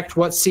 those affect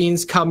what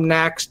scenes come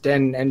next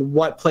and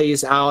what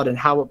plays out and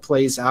how it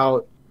plays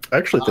out. I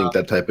actually think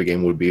that type of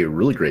game would be a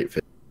really great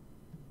fit.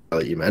 Now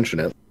that you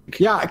mention it,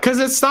 yeah, because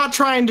it's not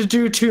trying to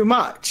do too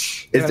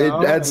much. It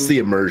adds the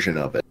immersion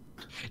of it.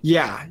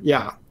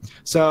 Yeah.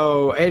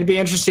 So it'd be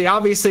interesting.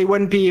 Obviously, it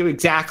wouldn't be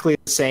exactly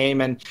the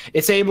same, and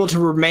it's able to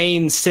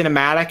remain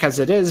cinematic as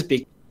it is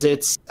because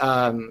it's, just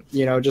on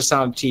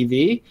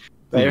TV.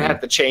 But it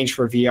had to change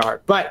for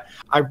VR. But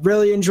I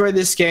really enjoy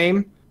this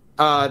game.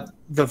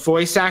 The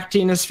voice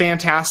acting is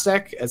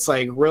fantastic. It's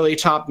like really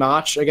top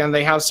notch. Again,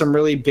 they have some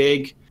really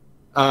big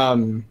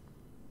name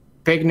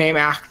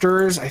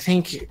actors. I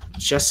think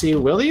Jesse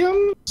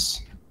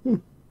Williams.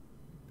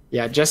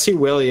 Yeah, Jesse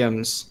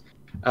Williams.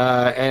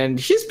 And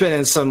he's been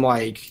in some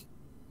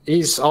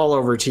he's all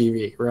over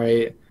TV,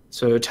 right?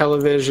 So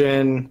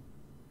television,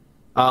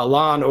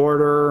 Law and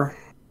Order,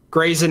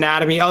 Grey's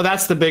Anatomy. Oh,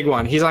 that's the big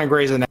one. He's on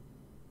Grey's Anatomy,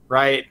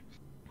 right?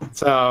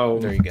 So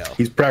there you go.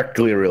 He's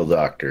practically a real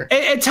doctor.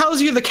 It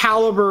tells you the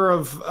caliber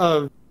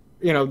of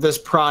this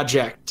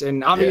project,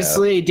 and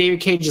obviously David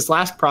Cage's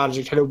last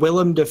project had a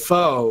Willem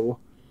Dafoe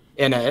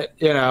in it,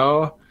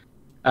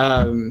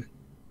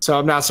 So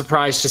I'm not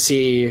surprised to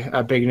see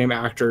big name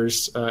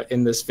actors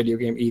in this video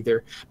game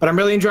either. But I'm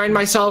really enjoying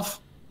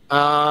myself,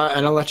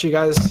 and I'll let you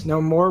guys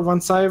know more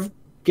once I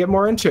get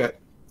more into it.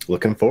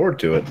 Looking forward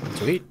to it.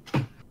 Sweet.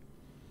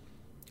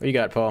 What you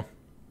got, Paul?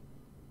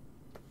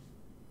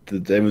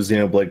 It was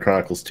Xenoblade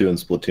Chronicles 2 and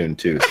Splatoon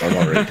 2, so I'm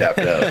already tapped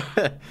out.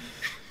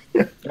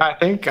 I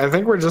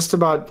think we're just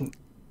about.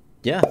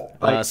 Yeah.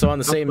 So on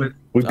the same,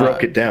 we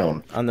broke it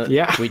down.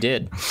 We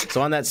did.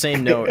 So on that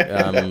same note,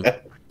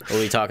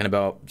 we'll be talking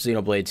about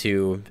Xenoblade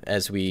 2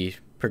 as we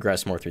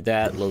progress more through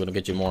that. Logan will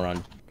get you more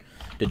on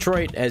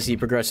Detroit as he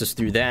progresses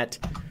through that.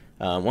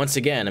 Once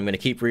again, I'm going to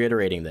keep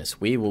reiterating this.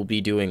 We will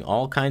be doing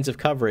all kinds of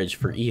coverage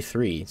for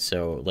E3.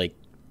 So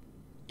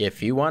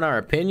if you want our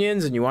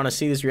opinions and you want to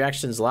see these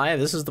reactions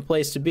live, this is the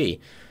place to be.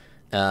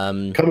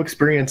 Come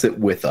experience it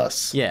with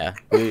us. Yeah,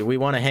 we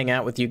want to hang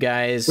out with you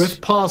guys.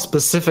 With Paul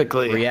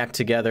specifically. React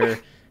together.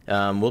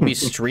 We'll be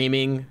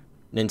streaming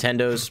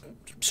Nintendo's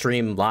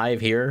stream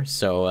live here,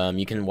 so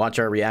you can watch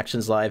our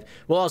reactions live.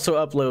 We'll also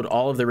upload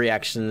all of the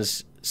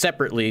reactions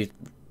separately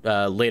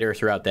later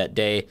throughout that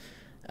day,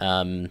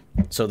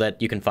 so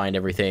that you can find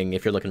everything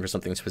if you're looking for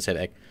something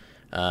specific.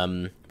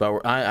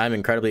 But I'm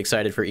incredibly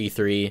excited for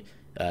E3.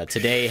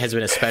 Today has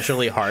been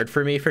especially hard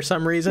for me for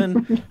some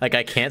reason. I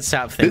can't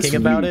stop thinking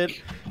about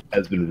it.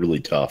 Has been really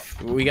tough.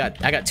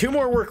 I got 2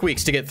 more work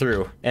weeks to get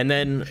through, and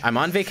then I'm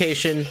on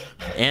vacation,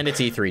 and it's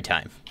E3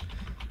 time.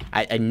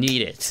 I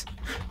need it.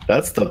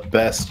 That's the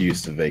best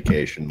use of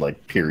vacation,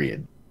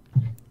 period.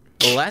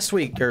 Well,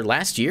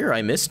 last year,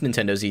 I missed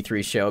Nintendo's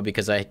E3 show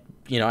because I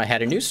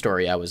had a news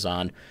story I was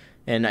on.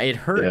 And it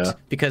hurt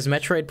because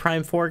Metroid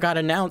Prime 4 got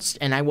announced,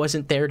 and I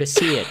wasn't there to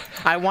see it.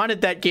 I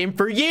wanted that game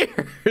for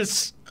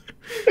years.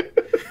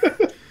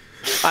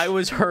 I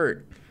was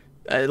hurt.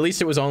 At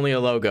least it was only a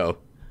logo.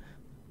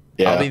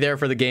 Yeah. I'll be there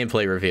for the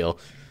gameplay reveal.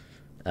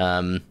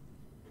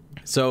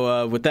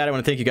 So with that, I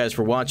want to thank you guys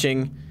for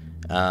watching.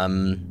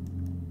 Come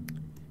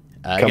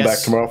back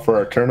tomorrow for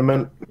our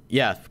tournament.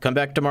 Yeah, come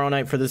back tomorrow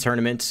night for the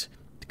tournament.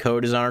 The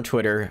code is on our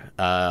Twitter.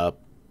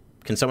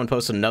 Can someone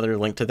post another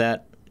link to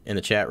that in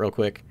the chat real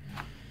quick?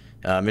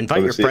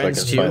 Invite your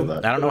friends too.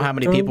 I don't know how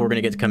many people we're going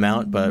to get to come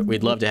out, but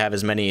we'd love to have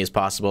as many as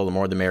possible. The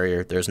more the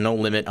merrier. There's no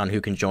limit on who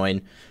can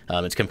join.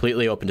 It's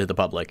completely open to the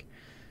public.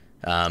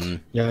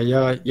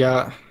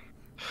 Yeah.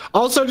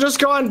 Also, just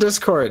go on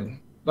Discord.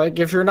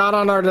 If you're not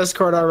on our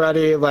Discord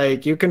already,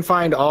 you can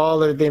find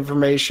all of the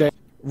information.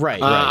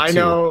 Right. I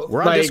know.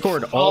 We're on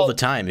Discord all the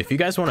time. If you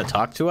guys want to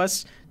talk to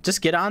us,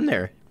 just get on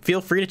there.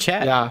 Feel free to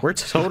chat. Yeah. We're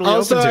totally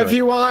open to it. Also, if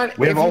you want...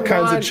 We have all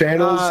kinds of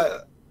channels.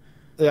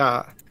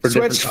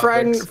 Switch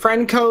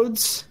friend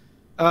codes.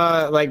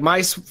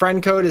 My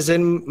friend code is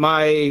in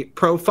my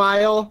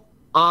profile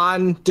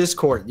on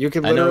Discord. You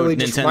can literally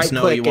just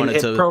right-click and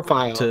hit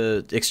profile.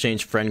 To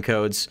exchange friend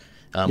codes.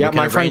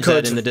 My friend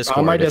code's in the Discord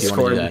on my if Discord.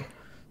 You want to do that.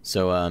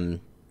 So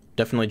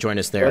definitely join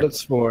us there. What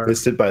it's for.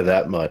 Missed it by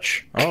that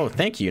much. Oh,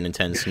 thank you,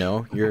 Nintendo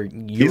Snow.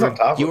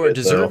 You are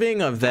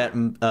deserving of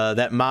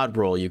that mod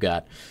roll you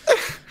got.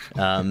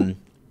 I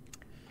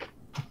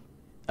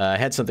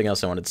had something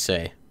else I wanted to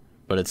say,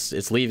 but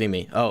it's leaving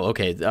me. Oh,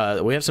 okay.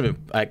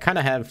 I kind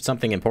of have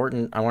something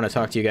important I want to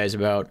talk to you guys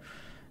about.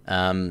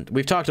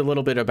 We've talked a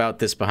little bit about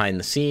this behind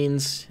the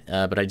scenes,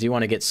 but I do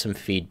want to get some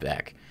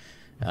feedback.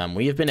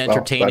 We have been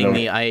entertaining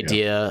the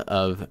idea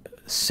of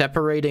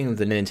separating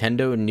the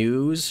Nintendo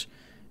news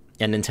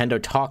and Nintendo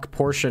Talk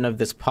portion of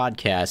this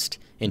podcast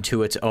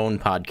into its own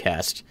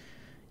podcast.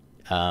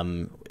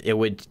 It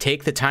would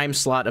take the time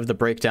slot of the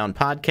Breakdown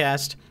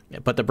podcast,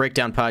 but the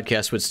Breakdown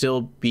podcast would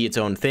still be its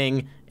own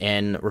thing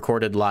and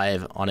recorded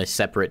live on a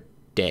separate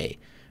day.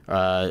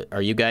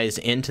 Are you guys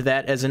into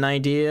that as an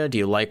idea? Do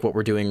you like what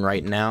we're doing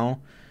right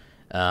now?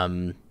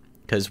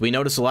 Because we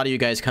notice a lot of you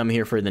guys come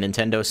here for the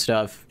Nintendo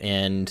stuff,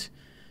 and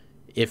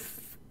if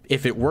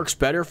it works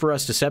better for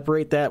us to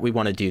separate that, we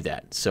want to do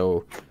that.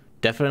 So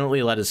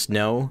definitely let us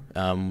know.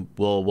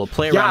 We'll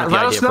play around with the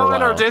idea for a while. Let us know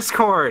in our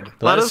Discord.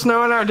 Let us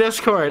know in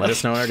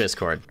our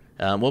Discord.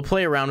 We'll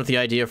play around with the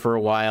idea for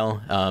a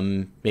while.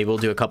 Maybe we'll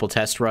do a couple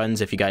test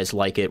runs. If you guys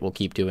like it, we'll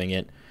keep doing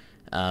it.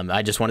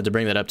 I just wanted to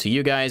bring that up to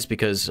you guys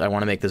because I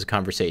want to make this a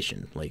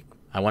conversation. Like,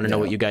 I want to know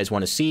what you guys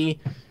want to see,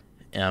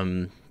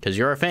 because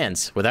you're our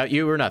fans. Without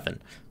you, we're nothing.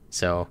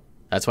 So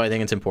that's why I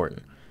think it's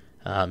important.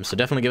 So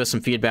definitely give us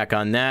some feedback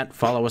on that.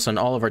 Follow us on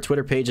all of our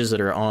Twitter pages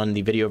that are on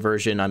the video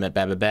version. I'm at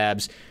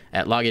Babababs,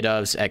 at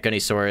Loggydubs, at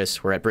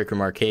Gunnysaurus. We're at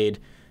Breakroom Arcade.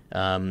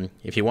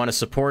 If you want to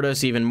support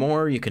us even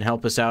more, you can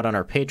help us out on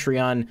our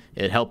Patreon.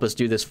 It'd help us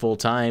do this full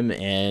time,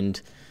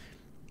 and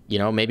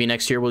maybe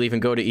next year we'll even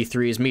go to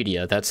E3's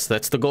media. That's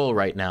the goal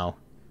right now,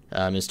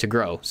 is to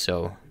grow.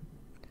 So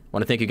I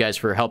want to thank you guys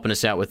for helping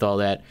us out with all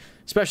that,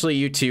 especially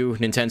you two,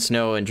 Nintendo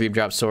Snow and Dream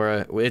Drop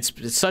Sora.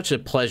 It's such a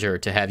pleasure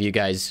to have you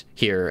guys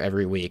here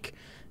every week.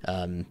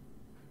 So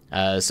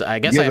I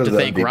guess I have to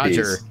thank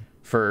Roger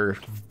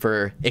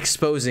for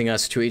exposing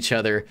us to each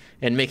other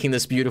and making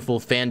this beautiful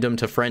fandom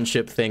to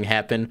friendship thing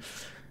happen.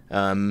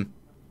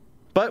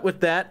 But with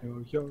that,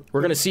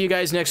 we're going to see you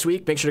guys next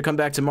week. Make sure to come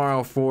back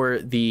tomorrow for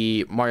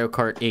the Mario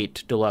Kart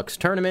 8 Deluxe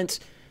Tournament.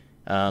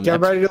 Get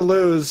ready to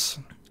lose.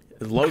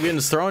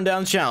 Logan's throwing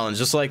down the challenge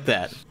just like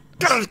that.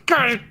 Go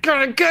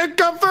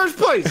first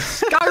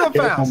place. Gotta go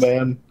Careful, fast.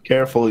 man.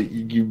 Careful.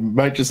 You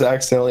might just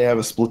accidentally have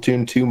a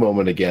Splatoon 2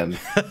 moment again.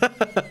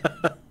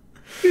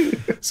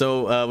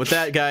 So with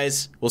that,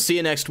 guys, we'll see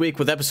you next week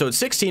with episode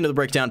 16 of the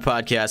Breakdown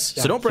Podcast.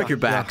 So don't break your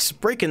backs.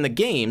 Break in the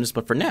games.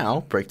 But for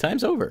now, break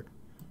time's over.